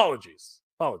 Apologies.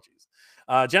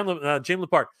 James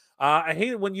Lepart. I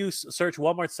hate it when you search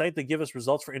Walmart site, they give us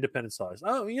results for independent sellers.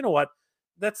 Oh, you know what?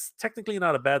 That's technically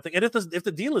not a bad thing. And if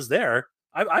the deal is there,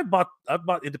 I've bought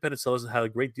independent sellers and had a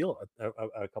great deal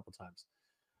a couple times.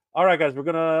 All right, guys, we're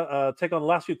gonna take on the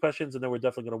last few questions, and then we're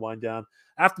definitely gonna wind down.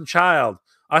 Afton Child,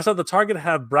 I saw the Target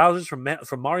have browsers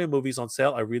from Mario movies on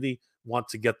sale. I really want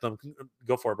to get them.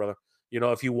 Go for it, brother.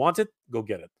 If you want it, go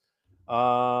get it.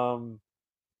 Wow,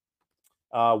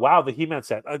 the He-Man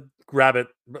set. Grab it.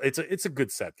 It's a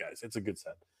good set, guys. It's a good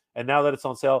set. And now that it's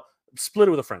on sale, split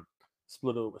it with a friend.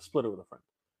 Split it with a friend.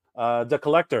 The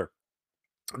Collector.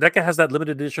 NECA has that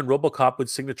limited edition RoboCop with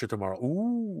signature tomorrow.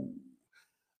 Ooh.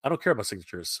 I don't care about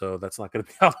signatures, so that's not going to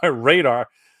be on my radar.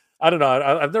 I don't know.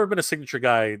 I've never been a signature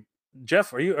guy.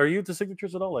 Jeff, are you into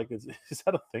signatures at all? Like, is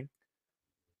that a thing?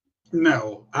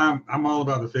 No, I'm all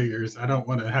about the figures. I don't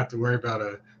want to have to worry about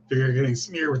a figure getting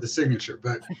smeared with a signature.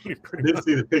 But I did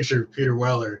see the picture of Peter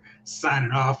Weller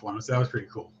signing off on it, so that was pretty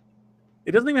cool.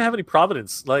 It doesn't even have any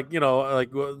provenance. Like,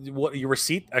 what your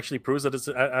receipt actually proves that it's.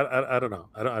 I don't know.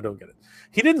 I don't get it.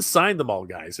 He didn't sign them all,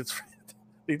 guys.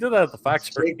 He did that at the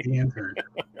factory.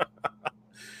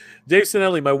 Dave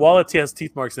Sinelli, my wallet has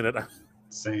teeth marks in it.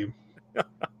 Same.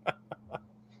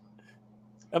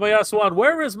 MIS1,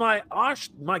 where is my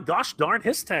gosh darn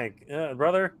his tank,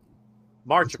 brother?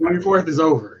 March. 24th is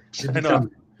over. It should be coming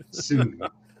soon.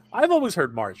 I've always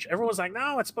heard March. Everyone's like,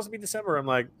 no, it's supposed to be December. I'm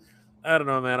like, I don't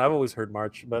know, man. I've always heard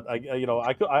March, but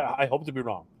I hope to be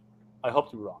wrong.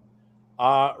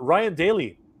 Ryan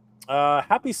Daly,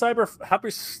 happy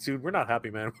dude. We're not happy,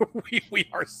 man. we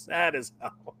are sad as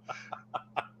hell.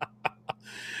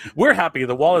 We're happy.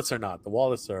 The wallets are not. The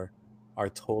wallets are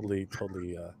totally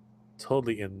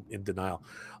in denial.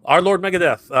 Our Lord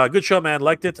Megadeth, good show, man.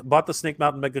 Liked it. Bought the Snake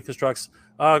Mountain Mega Constructs.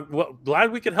 Well,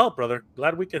 glad we could help, brother.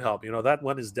 Glad we could help. That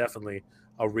one is definitely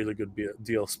a really good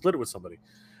deal. Split it with somebody.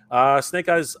 Snake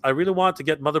Eyes, I really want to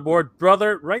get motherboard.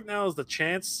 Brother, right now is the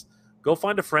chance. Go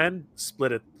find a friend,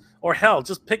 split it. Or hell,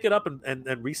 just pick it up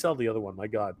and resell the other one. My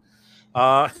God.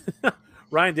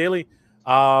 Ryan Daly,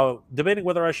 debating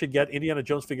whether I should get Indiana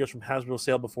Jones figures from Hasbro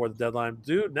sale before the deadline.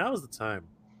 Dude, now is the time.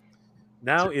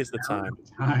 Now is the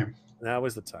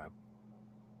time.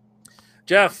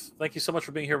 Jeff, thank you so much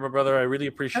for being here, my brother. I really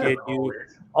appreciate you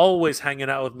always hanging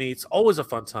out with me. It's always a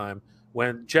fun time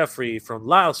when Jeffrey from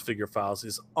Lyles Figure Files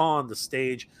is on the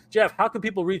stage. Jeff, how can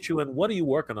people reach you, and what are you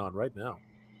working on right now?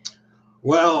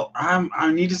 Well,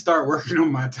 I need to start working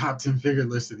on my top 10 figure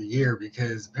list of the year,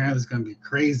 because apparently it's going to be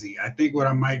crazy. I think what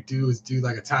I might do is do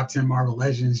like a top 10 Marvel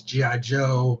Legends, G.I.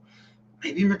 Joe,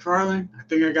 maybe McFarlane. I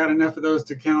think I got enough of those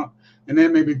to count. And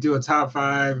then maybe do a top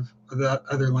 5 of the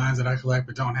other lines that I collect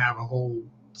but don't have a whole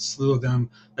slew of them,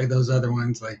 like those other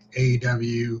ones like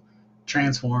AEW,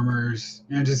 Transformers,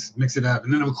 and just mix it up.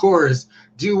 And then, of course,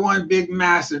 do one big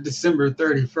massive December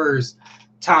 31st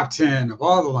top 10 of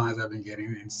all the lines I've been getting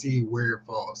and see where it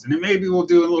falls. And then maybe we'll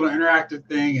do a little interactive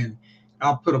thing, and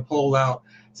I'll put a poll out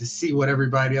to see what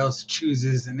everybody else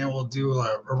chooses, and then we'll do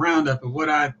a roundup of what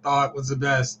I thought was the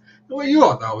best and what you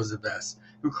all thought was the best.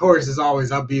 Of course, as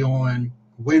always, I'll be on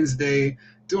Wednesday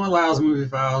doing Lyles Movie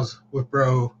Files with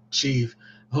Bro, Chief,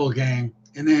 the whole gang.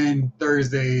 And then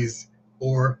Thursdays,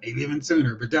 or maybe even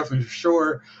sooner, but definitely for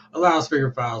sure, allows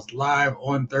Figure Files live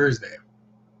on Thursday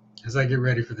as I get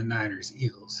ready for the Niners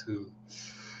Eagles, who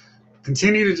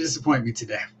continue to disappoint me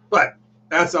today. But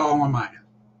that's all on mine.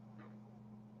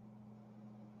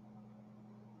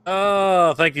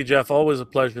 Thank you, Jeff. Always a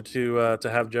pleasure to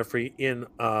have Jeffrey in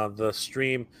the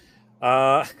stream.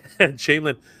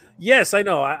 Chamberlain, yes, I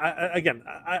know.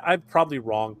 I'm probably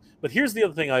wrong, but here's the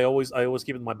other thing. I always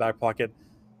keep in my back pocket.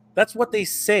 That's what they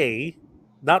say,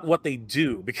 not what they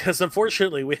do. Because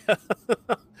unfortunately,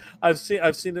 I've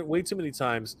seen it way too many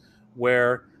times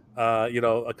where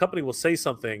a company will say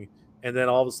something and then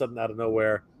all of a sudden out of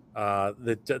nowhere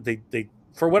that they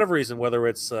for whatever reason, whether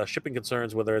it's shipping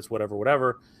concerns, whether it's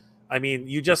whatever. I mean,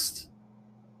 it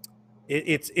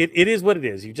is what it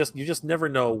is. You just never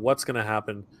know what's going to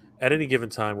happen at any given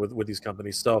time with these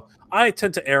companies. So I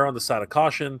tend to err on the side of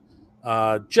caution,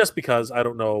 just because I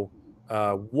don't know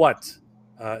what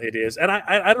it is, and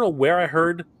I don't know where I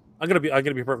heard. I'm gonna be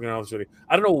perfectly honest with you.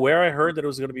 I don't know where I heard that it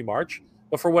was going to be March,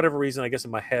 but for whatever reason, I guess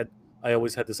in my head, I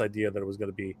always had this idea that it was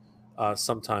going to be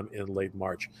sometime in late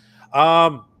March.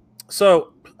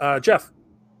 So, Jeff,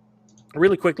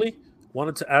 really quickly,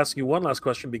 wanted to ask you one last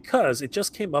question because it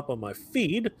just came up on my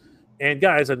feed. And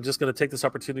guys, I'm just going to take this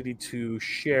opportunity to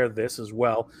share this as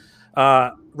well.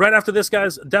 Right after this,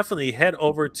 guys, definitely head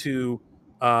over to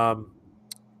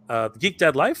Geek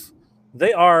Dead Life.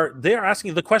 They are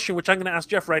asking the question, which I'm going to ask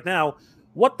Jeff right now.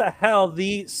 What the hell?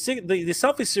 The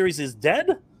selfie series is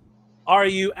dead? Are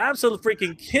you absolutely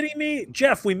freaking kidding me,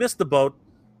 Jeff? We missed the boat.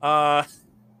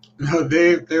 No,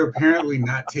 they're apparently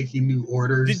not taking new Did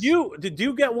orders.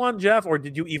 you get one, Jeff, or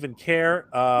did you even care?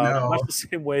 Much No, the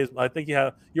same way as I think you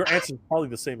have. Your answer is probably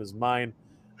the same as mine.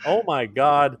 Oh my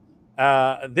god,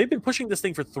 they've been pushing this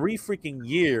thing for 3 freaking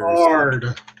years.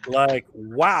 hard, Like, so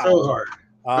wow. hard.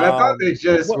 But I thought they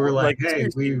just were like, Like, "Hey,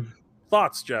 seriously, we've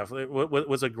thoughts, Jeff?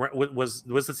 Was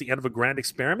this the end of a grand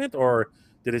experiment, or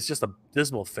did it just a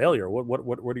dismal failure?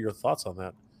 What are your thoughts on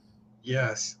that?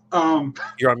 yes."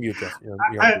 You're on mute, Jeff. You're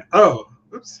on I mute. oh,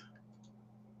 oops.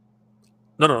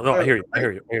 No. I hear you. I Right.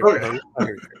 hear you. Okay. No, I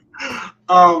hear you.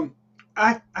 um,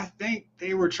 I think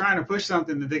they were trying to push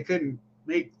something that they couldn't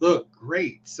make look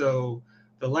great. So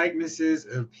the likenesses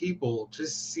of people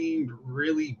just seemed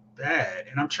really bad.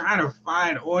 And I'm trying to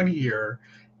find on here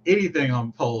anything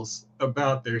on Pulse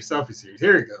about their selfie series.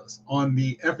 Here it goes on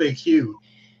the FAQ.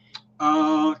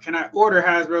 Can I order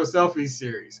Hasbro selfie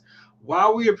series?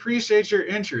 While we appreciate your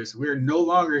interest, we are no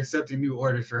longer accepting new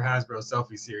orders for Hasbro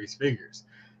selfie series figures.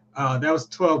 That was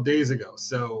 12 days ago,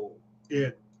 so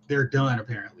they're done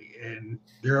apparently, and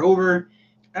they're over.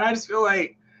 And I just feel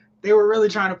like they were really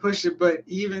trying to push it, but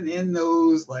even in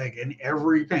those, like in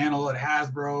every panel at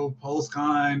Hasbro,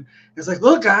 PulseCon, it's like,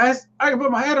 look, guys, I can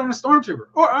put my head on a Stormtrooper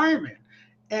or Iron Man,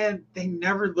 and they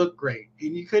never look great.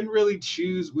 And you couldn't really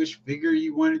choose which figure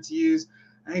you wanted to use.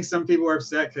 I think some people were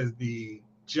upset because the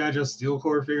G.I. Joe Steel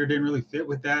Core figure didn't really fit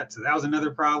with that, so that was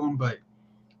another problem. But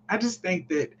I just think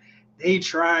that they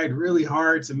tried really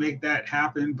hard to make that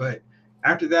happen, but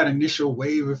after that initial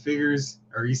wave of figures,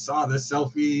 or you saw the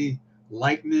selfie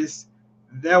likeness,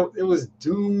 that it was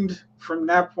doomed from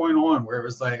that point on. Where it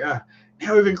was like,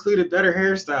 now we've included better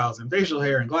hairstyles and facial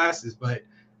hair and glasses, but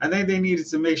I think they needed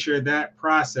to make sure that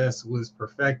process was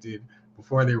perfected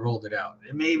before they rolled it out.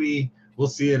 And maybe we'll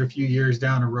see it a few years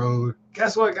down the road.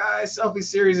 Guess what, guys? Selfie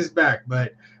series is back,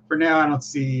 but for now, I don't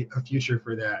see a future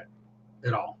for that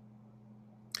at all.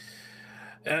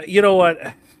 You know what?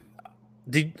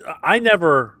 I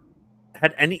never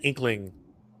had any inkling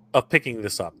of picking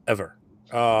this up ever.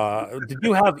 Did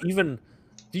you have even?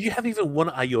 Did you have even one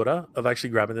iota of actually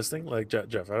grabbing this thing? Like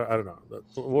Jeff, I don't know.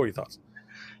 What were your thoughts?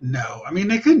 No, I mean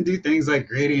they couldn't do things like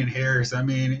gradient hair. So I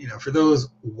mean, for those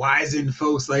wizened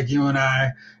folks like you and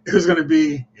I, it was going to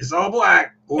be it's all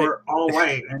black Hey, or all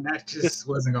white, and that this just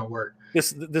wasn't going to work.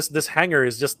 this hanger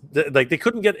is just like they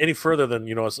couldn't get any further than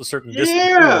a certain distance.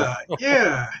 Yeah,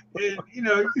 yeah, and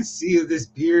you can see this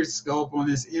beard sculpt on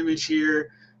this image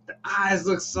here. The eyes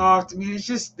look soft. I mean, it's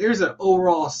just there's an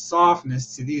overall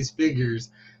softness to these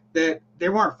figures that they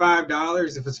weren't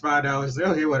 $5. If it's $5, like,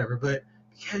 okay, whatever. But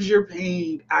because you're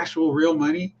paying actual real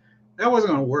money, that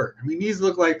wasn't going to work. I mean, these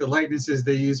look like the likenesses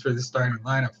they used for the starting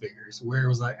lineup figures, where it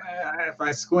was like, if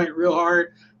I squint real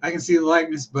hard, I can see the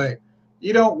likeness, but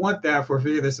you don't want that for a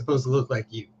figure that's supposed to look like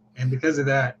you. And because of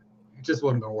that, it just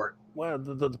wasn't going to work. Well,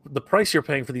 the price you're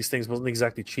paying for these things wasn't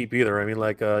exactly cheap either. I mean,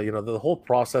 like the whole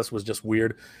process was just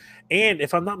weird. And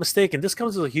if I'm not mistaken, this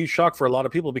comes as a huge shock for a lot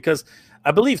of people because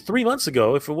I believe 3 months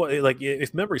ago,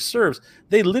 if memory serves,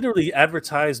 they literally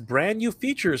advertised brand new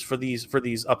features for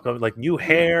these upcoming, like new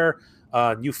hair,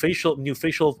 new facial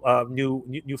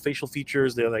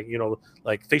features. They're like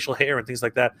like facial hair and things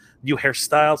like that. New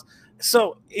hairstyles.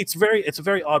 So it's a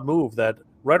very odd move that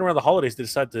right around the holidays they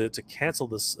decided to cancel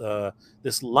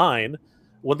this line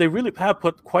when they really have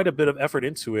put quite a bit of effort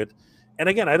into it. And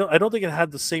again, I don't think it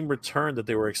had the same return that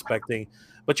they were expecting.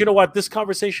 But you know what? This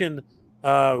conversation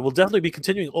will definitely be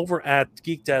continuing over at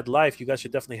Geek Dad Life. You guys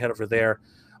should definitely head over there.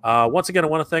 Once again, I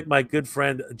want to thank my good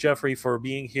friend Jeffrey for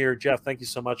being here. Jeff, thank you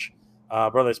so much,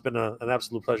 brother. It's been an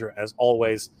absolute pleasure as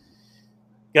always.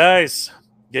 Guys,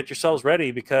 get yourselves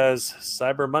ready because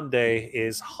Cyber Monday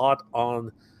is hot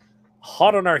on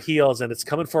our heels, and it's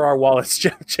coming for our wallets.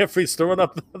 Jeffrey's throwing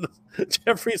up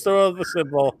Jeffrey's throwing up the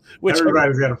symbol, which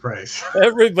Everybody's got a price.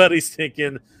 everybody's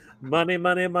thinking money,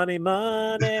 money, money,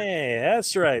 money.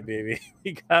 That's right, baby.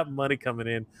 We got money coming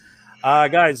in.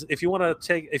 Guys, if you want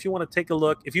to take a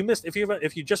look, if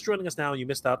you just joining us now and you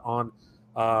missed out on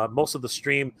most of the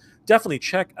stream, definitely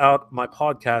check out my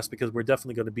podcast because we're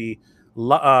definitely going to be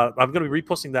I'm going to be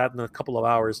reposting that in a couple of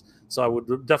hours. So I would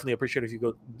definitely appreciate if you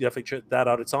go definitely check that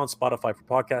out. It's on Spotify for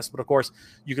podcasts, but of course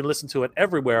you can listen to it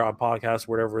everywhere on podcasts,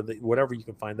 whatever you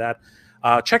can find that.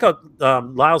 Check out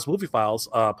Lyles Movie Files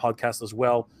podcast as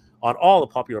well on all the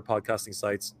popular podcasting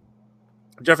sites.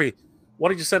 Jeffrey, why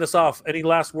don't you send us off? Any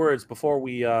last words before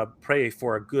we pray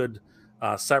for a good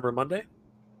Cyber Monday?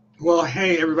 Well,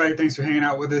 hey, everybody, thanks for hanging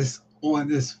out with us on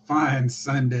this fine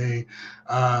Sunday.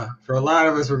 For a lot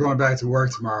of us, we're going back to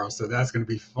work tomorrow, so that's going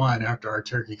to be fun after our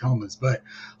turkey comas. But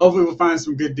hopefully we'll find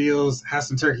some good deals, have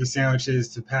some turkey sandwiches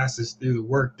to pass us through the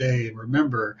workday. And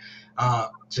remember,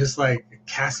 just like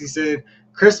Cassie said,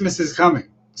 Christmas is coming.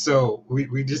 So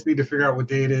we just need to figure out what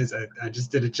day it is. I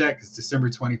just did a check. It's December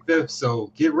 25th.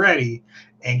 So get ready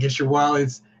and get your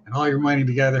wallets and all your money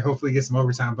together. Hopefully get some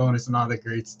overtime bonus and all that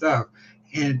great stuff.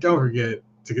 And don't forget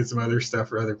to get some other stuff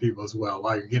for other people as well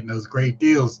while you're getting those great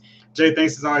deals. Jay,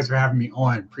 thanks as always for having me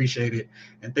on. Appreciate it.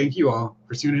 And thank you all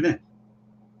for tuning in.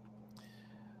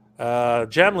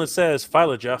 Jamlin says,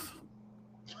 file it, Jeff.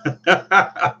 All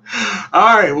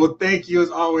right. Well, thank you as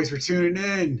always for tuning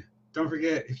in. Don't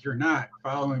forget, if you're not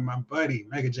following my buddy,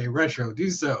 Mega J Retro, do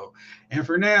so. And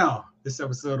for now, this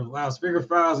episode of Lyles Figure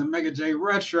Files and Mega J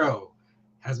Retro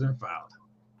has been filed.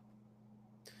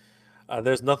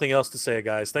 There's nothing else to say,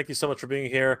 guys. Thank you so much for being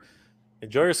here.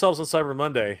 Enjoy yourselves on Cyber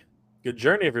Monday. Good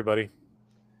journey, everybody.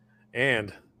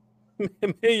 And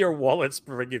may your wallets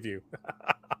forgive you.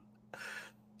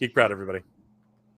 Geek proud, everybody.